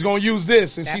now she's going to use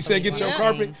this. And she said, get your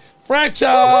carpet thing.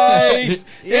 franchise.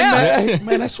 Yeah.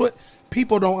 Man, that's what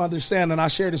people don't understand. And I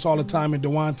share this all the time, and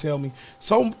DeJuan tell me.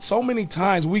 So many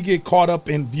times we get caught up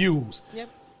in views. Yep.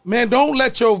 Man, don't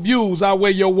let your views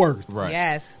outweigh your worth. Right.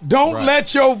 Yes. Don't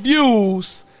let your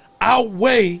views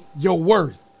outweigh your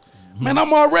worth. Man,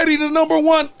 I'm already the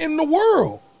 #1 in the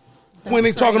world when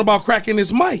they're talking about cracking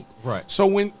this mic. Right. So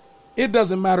when it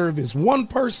doesn't matter if it's one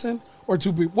person or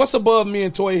two people. What's above me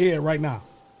and Toy head right now?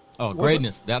 Oh,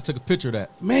 greatness. I took a picture of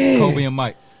that. Man. Kobe and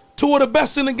Mike. Two of the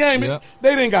best in the game. Yep.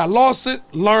 They didn't got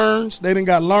learns. They didn't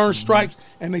got learn stripes,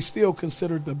 and they still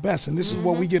considered the best. And this is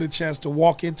what we get a chance to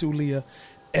walk into, Leah,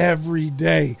 every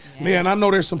day. Yes. Leah, and I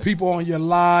know there's some people on your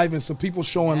live and some people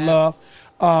showing love.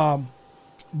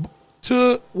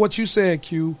 To what you said,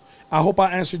 Q, I hope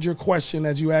I answered your question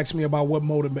as you asked me about what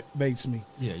motivates me.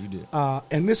 Yeah, you did.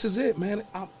 And this is it, man.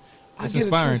 It's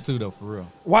inspiring too, though, for real.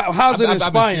 Why? How's it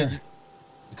inspiring?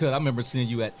 Because I remember seeing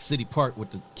you at City Park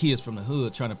with the kids from the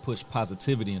hood trying to push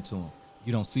positivity into them.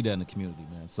 You don't see that in the community,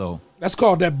 man. So that's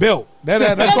called that belt. That's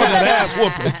called that ass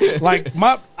whooping. Like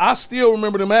I still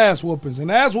remember them ass whoopings, and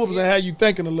ass whoopings that had you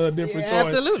thinking a little different. Yeah,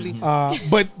 absolutely.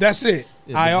 But that's it.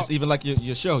 Yeah, even like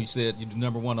your show, you said you're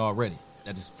 #1 already.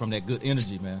 That is from that good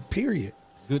energy, man. Period.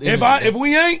 Good energy. If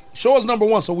we ain't, show us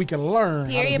 #1 so we can learn.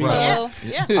 Period, how to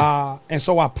be yeah. And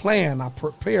so I plan, I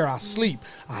prepare, I sleep,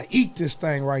 I eat this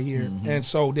thing right here, and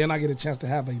so then I get a chance to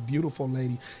have a beautiful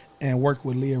lady and work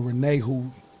with Leah Renee,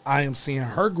 who I am seeing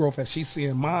her growth as she's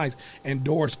seeing mine, and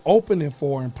doors opening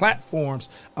for her and platforms.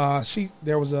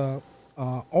 There was a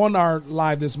on our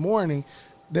live this morning.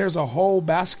 There's a whole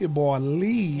basketball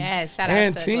league shout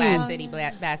and out to team Glass City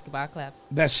Basketball Club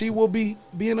that she will be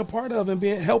being a part of and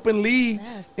helping lead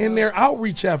in their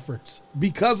outreach efforts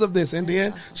because of this. And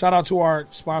then shout out to our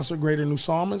sponsor, Greater New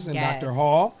Psalmist, and Dr.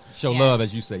 Hall. Show love,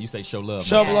 as you say. You say show love.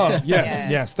 Show love.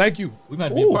 Yes. Thank you. We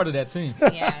might be a part of that team.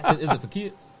 Yeah. Is it for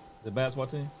kids? The basketball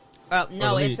team?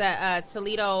 No, it's a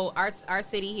Toledo, our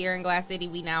city here in Glass City.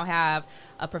 We now have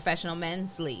a professional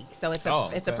men's league, so it's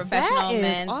a professional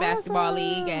men's basketball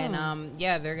league, and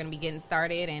they're going to be getting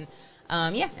started, and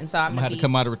Yeah, and so I'm gonna have be, to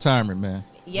come out of retirement, man.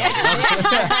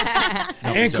 Yeah.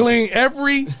 And clean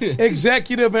every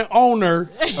executive and owner,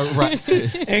 right?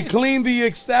 And clean the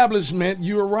establishment.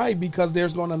 You're right, because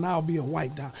there's going to now be a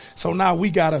wipe down. So now we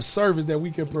got a service that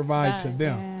we can provide to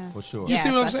them. For sure. You see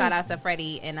what I'm saying? Shout out to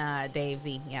Freddie and Dave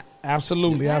Z. Yeah.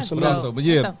 Absolutely, absolutely.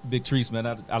 But also, Big Trees, man.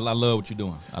 I love what you're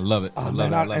doing. I love it. I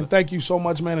love it. I love and it. thank you so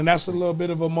much, man. And that's a little bit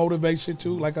of a motivation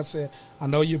too. Like I said, I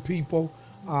know your people,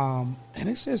 and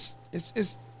it's just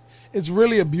it's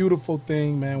really a beautiful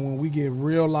thing, man, when we get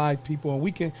real live people and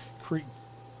we can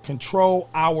control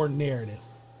our narrative.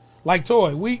 Like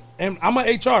Toy, I'm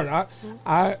an HR.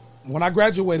 When I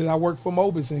graduated, I worked for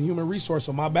Mobis in human resource.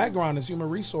 So my background is human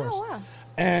resource. Oh, wow.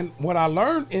 And what I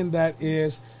learned in that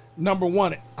is, number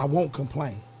one, I won't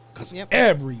complain, because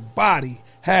everybody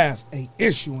has an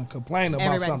issue and complain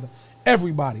about something.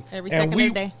 Everybody. Every second of the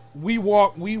day. We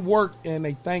work in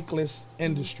a thankless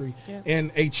industry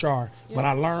in HR, but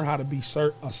I learned how to be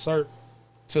to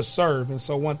serve. And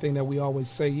so one thing that we always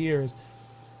say here is,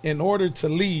 in order to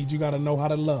lead, you got to know how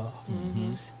to love.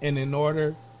 Mm-hmm. And in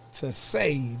order to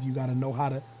save, you got to know how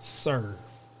to serve.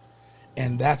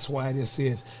 And that's why this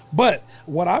is. But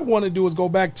what I want to do is go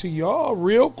back to y'all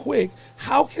real quick.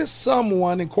 How can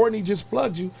someone, and Courtney just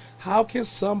plugged you, how can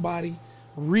somebody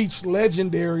reach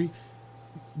Legendary,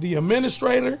 the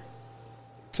administrator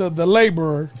to the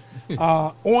laborer,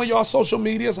 on y'all social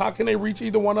medias? How can they reach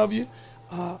either one of you?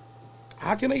 How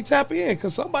can they tap in?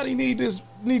 Because somebody need this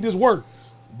work.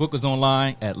 Book us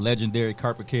online at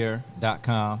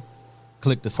legendarycarpetcare.com.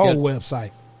 Click the whole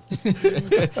website.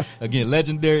 Again,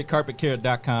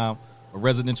 legendarycarpetcare.com. A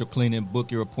residential cleaning.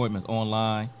 Book your appointments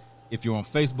online. If you're on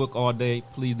Facebook all day,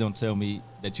 please don't tell me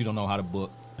that you don't know how to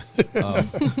book.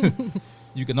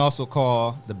 You can also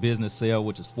call the business cell,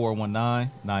 which is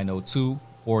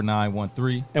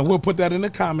 419-902-4913. And we'll put that in the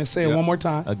comments. Say it one more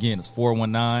time. Again, it's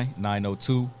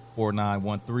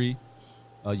 419-902-4913.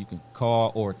 You can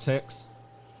call or text.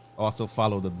 Also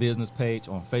follow the business page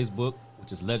on Facebook,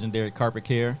 which is Legendary Carpet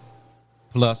Care,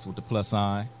 plus with the plus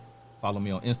sign. Follow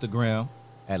me on Instagram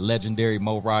at Legendary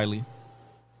Mo Riley.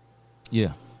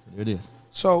 Yeah, there it is.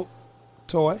 So,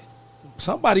 Toy,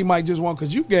 somebody might just want,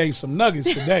 because you gave some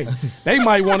nuggets today. They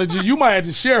might want to you might have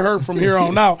to share her from here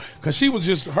on out, because she was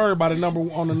just heard by the number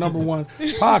one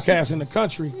podcast in the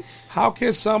country. How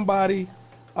can somebody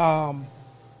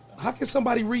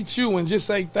reach you and just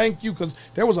say thank you? Because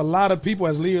there was a lot of people,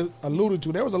 as Leah alluded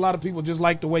to, there was a lot of people just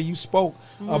like the way you spoke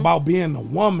about being a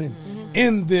woman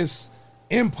in this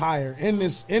empire, in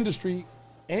this industry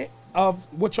of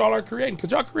what y'all are creating.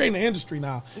 Because y'all creating an industry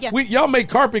now. Yeah. Y'all make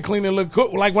carpet cleaning look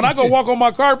cool. Like when I go walk on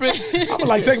my carpet, I'm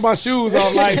like take my shoes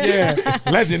off, like, yeah,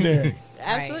 legendary.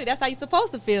 Absolutely. Right. That's how you're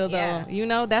supposed to feel, though. Yeah. You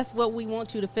know, that's what we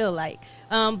want you to feel like.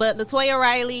 But LaToya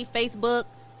Riley, Facebook,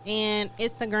 and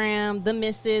Instagram, the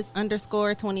Mrs.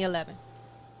 _2011.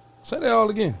 Say that all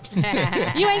again. You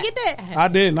ain't get that? I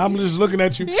didn't. I'm just looking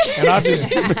at you, and I just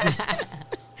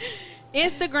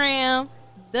Instagram,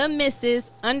 the Mrs.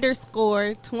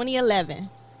 _2011.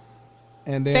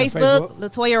 And then Facebook,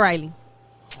 LaToya Riley.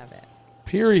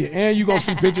 Period. And you gonna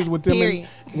see pictures with them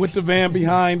with the van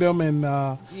behind them and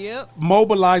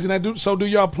mobilizing that. So do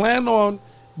y'all plan on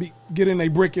getting a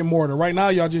brick and mortar? Right now,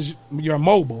 you're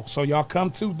mobile, so y'all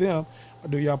come to them. Or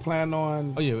do y'all plan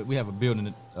on? Oh yeah, we have a building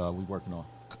that we're working on.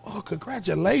 Oh,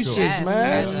 congratulations,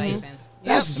 man! Congratulations.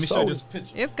 That's Let me show you this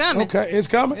picture. It's coming. Okay, it's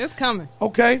coming. It's coming.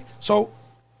 Okay, so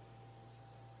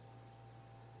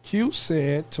Q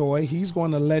said, Toy, he's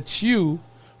going to let you.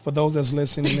 For those that's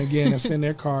listening again, that's in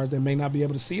their cars, they may not be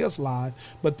able to see us live.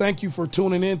 But thank you for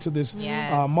tuning in to this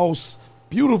most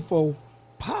beautiful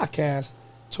podcast,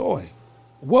 Toy.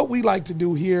 What we like to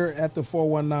do here at the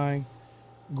 419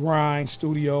 Grind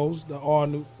Studios, the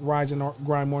all-new Rise and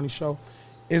Grind Morning Show,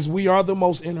 is we are the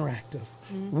most interactive.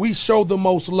 Mm-hmm. We show the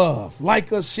most love.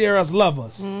 Like us, share us, love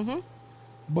us. Mm-hmm.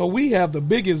 But we have the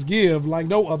biggest give like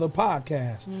no other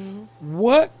podcast. Mm-hmm.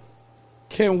 What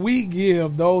can we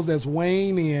give those that's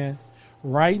weighing in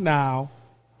right now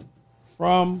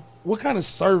from what kind of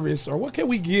service, or what can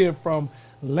we give from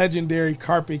Legendary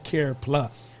Carpet Care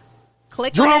Plus?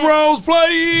 Click Drum rolls,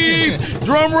 please.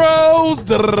 Drum rolls.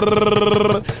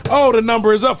 Oh, the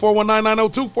number is up,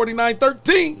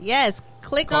 419-902-4913. Yes,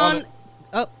 click Call on. it.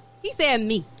 Oh, he said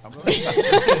me.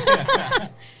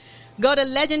 Go to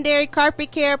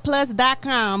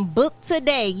legendarycarpetcareplus.com. Book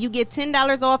today. You get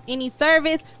 $10 off any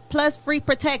service plus free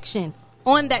protection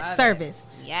on that service.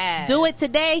 Yeah. Do it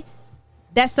today.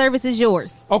 That service is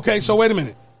yours. Okay, so wait a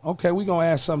minute. Okay, we're going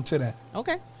to add something to that.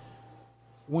 Okay.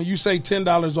 When you say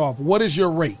 $10 off, what is your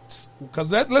rates?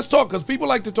 Because let's talk, because people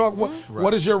like to talk.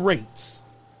 What is your rates?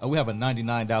 We have a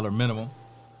 $99 minimum,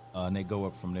 and they go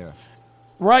up from there.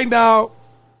 Right now,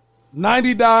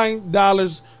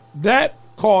 $99. That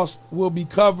cost will be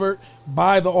covered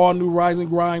by the all-new Rise and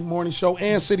Grind Morning Show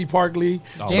and City Park League.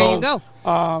 There you go.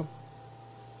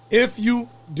 If you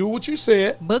do what you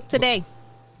said. Book today.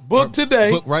 Book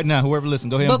today. Book right now. Whoever listen,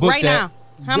 go ahead Book and book right that.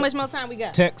 now. How much more time we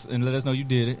got? Text and let us know you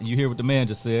did it. You hear what the man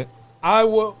just said.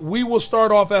 We will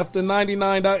start off after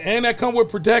 $99, and that come with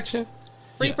protection.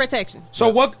 Free protection. So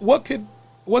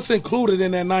what's included in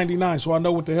that $99? So I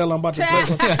know what the hell I'm about to play.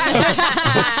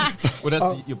 Well,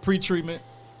 that's your pre-treatment,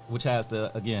 which has the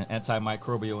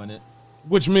antimicrobial in it.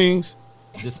 Which means,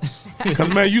 because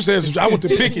man, you said I went to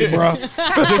pick it, bro.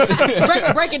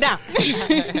 break it down.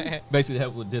 Basically, it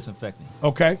helps with disinfecting.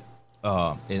 Okay.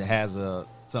 It has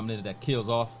something in it that kills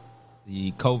off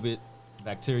the COVID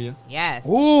bacteria. Yes.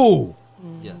 Ooh.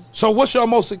 Yes. So what's your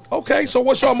most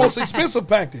expensive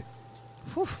package?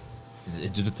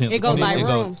 It just depends. It goes by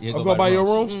rooms. It go by your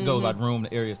rooms? It goes by room,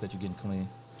 the areas that you're getting clean.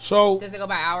 So does it go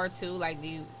by hour too? Like, do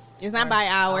you? It's not by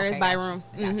hour. It's by gotcha.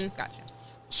 room. Gotcha.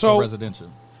 So residential.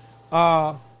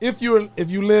 If you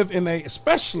live in and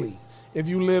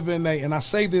I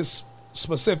say this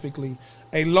specifically,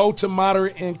 a low to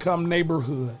moderate income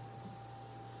neighborhood,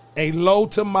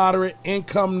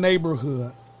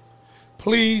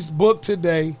 please book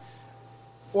today.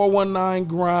 419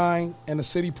 Grind and the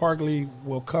City Park League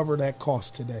will cover that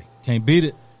cost today. Can't beat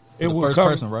it. It will first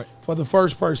cover person, right? For the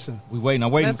first person. I'm waiting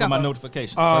for my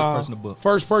notification.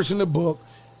 First person to book.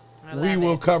 We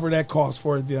will cover that cost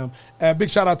for them. Big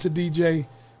shout out to DJ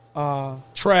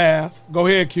Trav. Go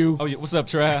ahead, Q. Oh yeah, what's up,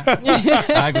 Trav?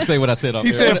 I can say what I said off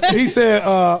there. He said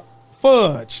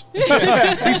fudge.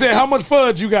 He said, how much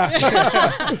fudge you got?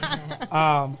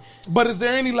 But is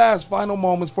there any last final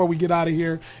moments before we get out of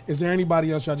here? Is there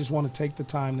anybody else y'all just want to take the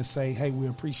time to say, hey, we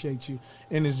appreciate you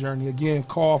in this journey? Again,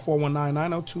 call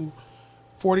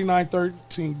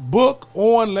 419-902-4913. Book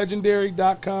on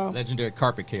legendary.com. Legendary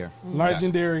Carpet Care.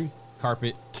 Legendary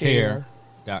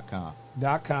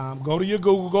carpetcare.com. Go to your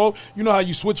Google. Go. You know how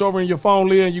you switch over in your phone,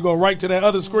 Leah, and you go right to that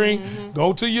other screen?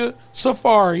 Go to your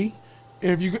Safari.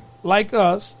 If you like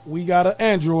us, we got an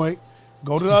Android.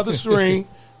 Go to the other screen.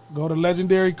 Go to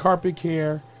Legendary Carpet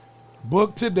Care.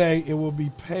 Book today. It will be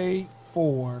paid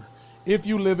for. If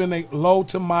you live in a low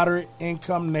to moderate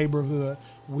income neighborhood,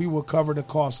 we will cover the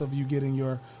cost of you getting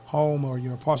your home or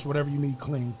your apartment, whatever you need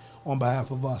clean, on behalf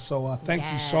of us. So thank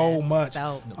you so much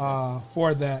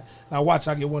for that. Now watch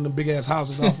I get one of them big ass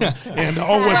houses off in the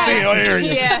Old West End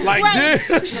area.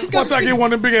 This. Watch I get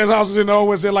one of them big ass houses in the Old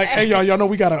West End. Like, hey y'all know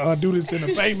we gotta do this in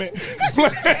the payment.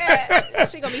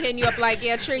 She gonna be hitting you up like,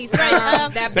 Trees,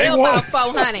 that bill about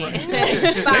 400.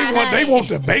 They want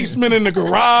the basement in the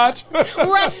garage.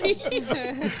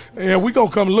 Right. Yeah, we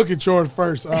gonna come look at yours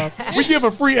first. We give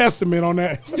a free estimate on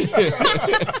that.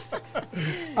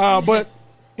 But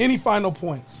any final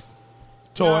points?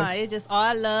 Toy? It's just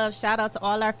all love. Shout out to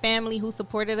all our family who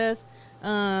supported us.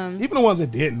 Even the ones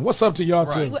that didn't. What's up to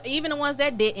y'all too? Even the ones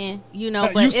that didn't, but you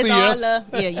it's see all us. love.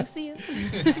 Yeah, you see us.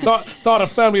 thought a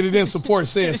family that didn't support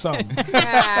said something.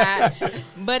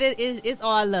 But it's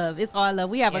all love. It's all love.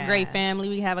 We have a great family.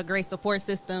 We have a great support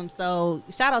system. So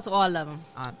shout out to all of them.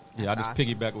 I just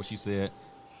piggyback what she said.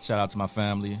 Shout out to my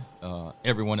family,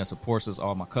 everyone that supports us,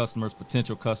 all my customers,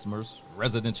 potential customers,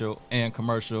 residential and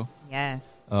commercial. Yes.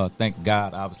 Thank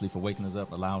God, obviously, for waking us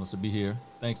up, allowing us to be here.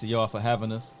 Thanks to y'all for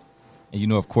having us.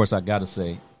 And, of course, I got to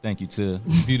say thank you to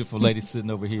the beautiful lady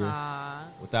sitting over here.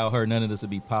 Without her, none of this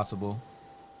would be possible.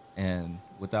 And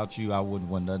without you, I wouldn't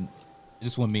want nothing. It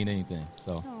just wouldn't mean anything.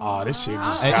 So, this shit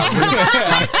just got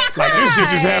like this shit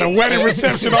just had a wedding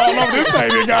reception all over this thing.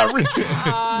 It got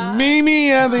Mimi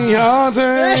and the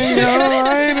altar.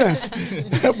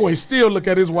 That boy still look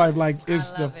at his wife like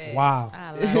it's wow.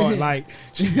 Like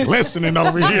she's glistening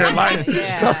over here. Like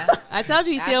I told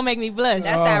you, he still make me blush.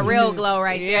 That's that real glow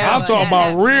right there. I'm talking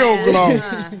about real glow.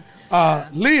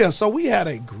 Leah, so we had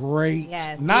a great,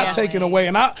 taking away,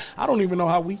 and I don't even know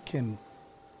how we can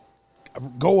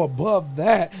go above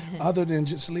that other than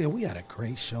just Leah. We had a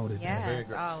great show today. Yes,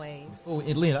 always. Oh,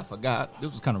 and Leah, I forgot.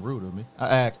 This was kind of rude of me. I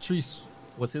asked Treese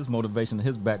what's his motivation and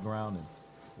his background and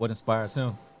what inspires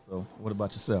him. So what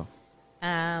about yourself?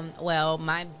 Well,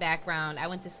 my background, I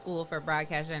went to school for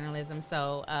broadcast journalism.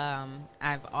 So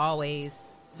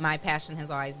my passion has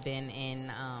always been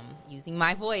in using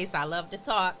my voice. I love to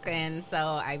talk. And so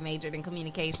I majored in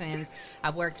communications.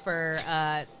 I've worked for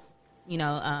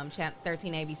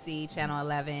 13 ABC, Channel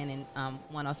 11, and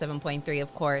 107.3,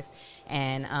 of course.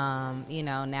 And,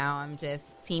 now I'm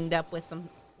just teamed up with some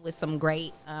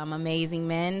great, amazing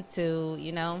men to,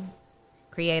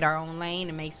 create our own lane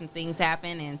and make some things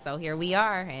happen. And so here we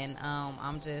are. And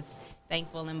I'm just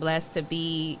thankful and blessed to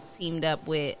be teamed up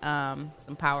with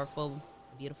some powerful,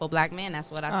 beautiful black men.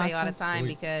 That's what I say all the time.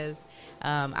 Sweet. Because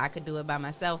I could do it by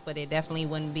myself, but it definitely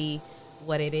wouldn't be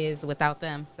what it is without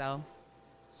them. So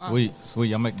Sweet.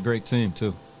 Y'all make a great team,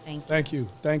 too. Thank you.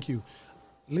 Thank you.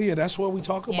 Leah, that's what we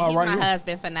talk Yeah, about he's right my here.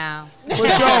 husband for now. For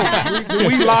sure.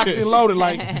 we locked and loaded,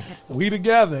 like we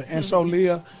together. And so,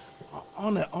 Leah,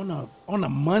 on a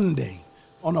Monday,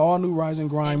 on the All New Rise and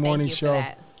Grind morning you for show,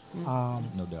 that.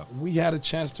 No doubt. we had a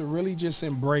chance to really just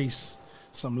embrace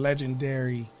some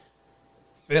legendary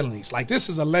feelings. Like, this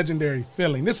is a legendary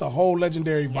feeling. This is a whole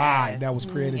legendary vibe that was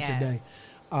created Yes. today.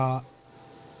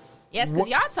 Yes, because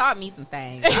y'all taught me some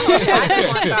things. I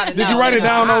just want y'all to Did you know. write it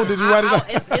down, though? Did you write it down?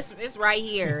 It's right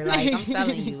here. Like, I'm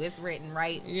telling you, it's written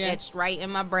right, etched right in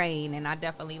my brain, and I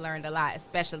definitely learned a lot,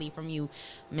 especially from you,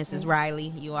 Mrs.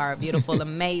 Riley. You are a beautiful,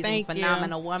 amazing, Thank you.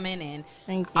 phenomenal woman, and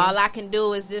Thank you. all I can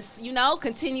do is just,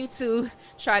 continue to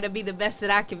try to be the best that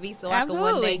I can be, so I can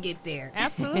one day get there.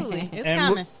 Absolutely, it's And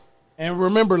coming. And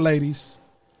remember, ladies,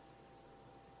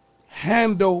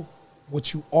 handle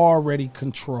what you already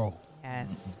control.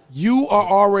 Yes. You are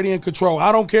already in control.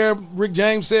 I don't care. Rick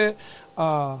James said,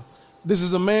 this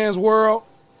is a man's world.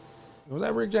 Was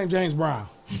that Rick James? James Brown.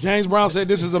 James Brown said,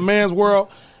 this is a man's world.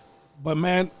 But,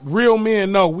 man, real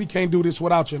men know we can't do this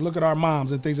without you. Look at our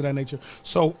moms and things of that nature.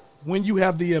 So when you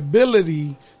have the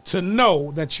ability to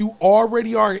know that you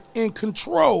already are in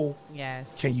control, Yes.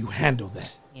 can you handle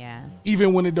that? Yeah.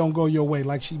 Even when it don't go your way,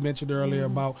 like she mentioned earlier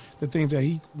about the things that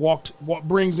he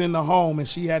brings in the home, and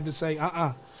she had to say,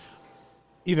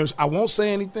 either I won't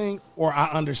say anything or I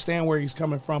understand where he's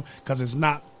coming from, because it's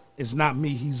not me.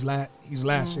 He's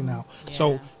lashing out. Yeah.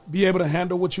 So be able to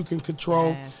handle what you can control.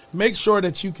 Yes. Make sure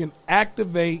that you can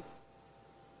activate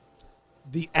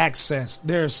the access.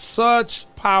 There's such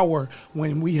power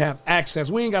when we have access.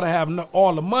 We ain't got to have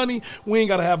all the money. We ain't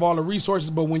got to have all the resources.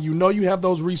 But when you know you have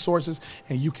those resources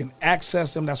and you can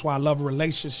access them, that's why I love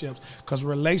relationships, because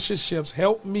relationships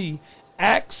help me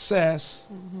access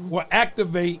or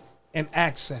activate and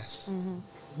access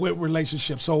with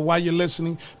relationships. So while you're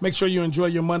listening, make sure you enjoy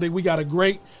your Monday. We got a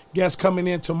great guest coming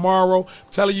in tomorrow.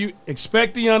 I'm telling you,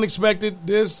 expect the unexpected.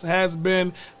 This has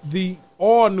been the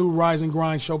All New Rise and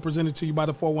Grind show, presented to you by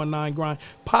the 419 Grind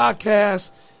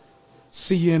podcast.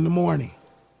 See you in the morning.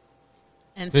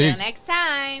 Until Peace. next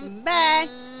time. Bye.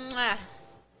 Mwah.